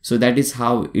 so that is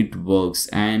how it works.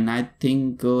 And I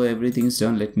think everything's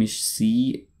done. Let me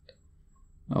see.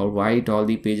 Alright, all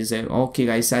the pages are okay,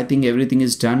 guys. I think everything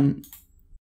is done.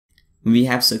 We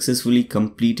have successfully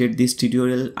completed this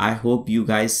tutorial. I hope you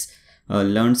guys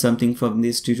learned something from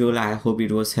this tutorial. I hope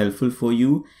it was helpful for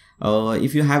you.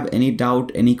 If you have any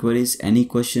doubt, any queries, any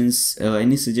questions,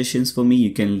 any suggestions for me,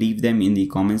 you can leave them in the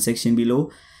comment section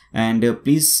below. And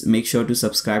please make sure to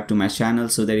subscribe to my channel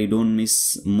so that you don't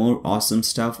miss more awesome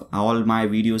stuff. All my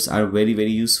videos are very,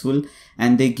 very useful,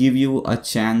 and they give you a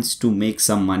chance to make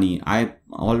some money. I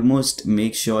almost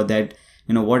make sure that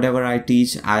whatever I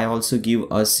teach, I also give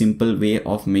a simple way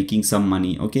of making some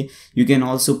money. Okay, you can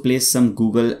also place some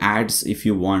Google ads if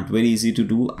you want. Very easy to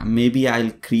do. Maybe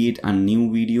I'll create a new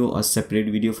video, a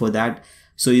separate video for that,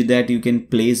 so that you can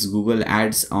place Google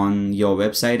ads on your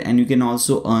website, and you can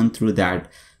also earn through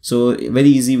that. So very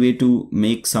easy way to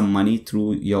make some money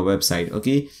through your website.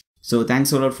 Okay, so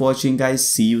thanks a lot for watching, guys.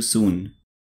 See you soon.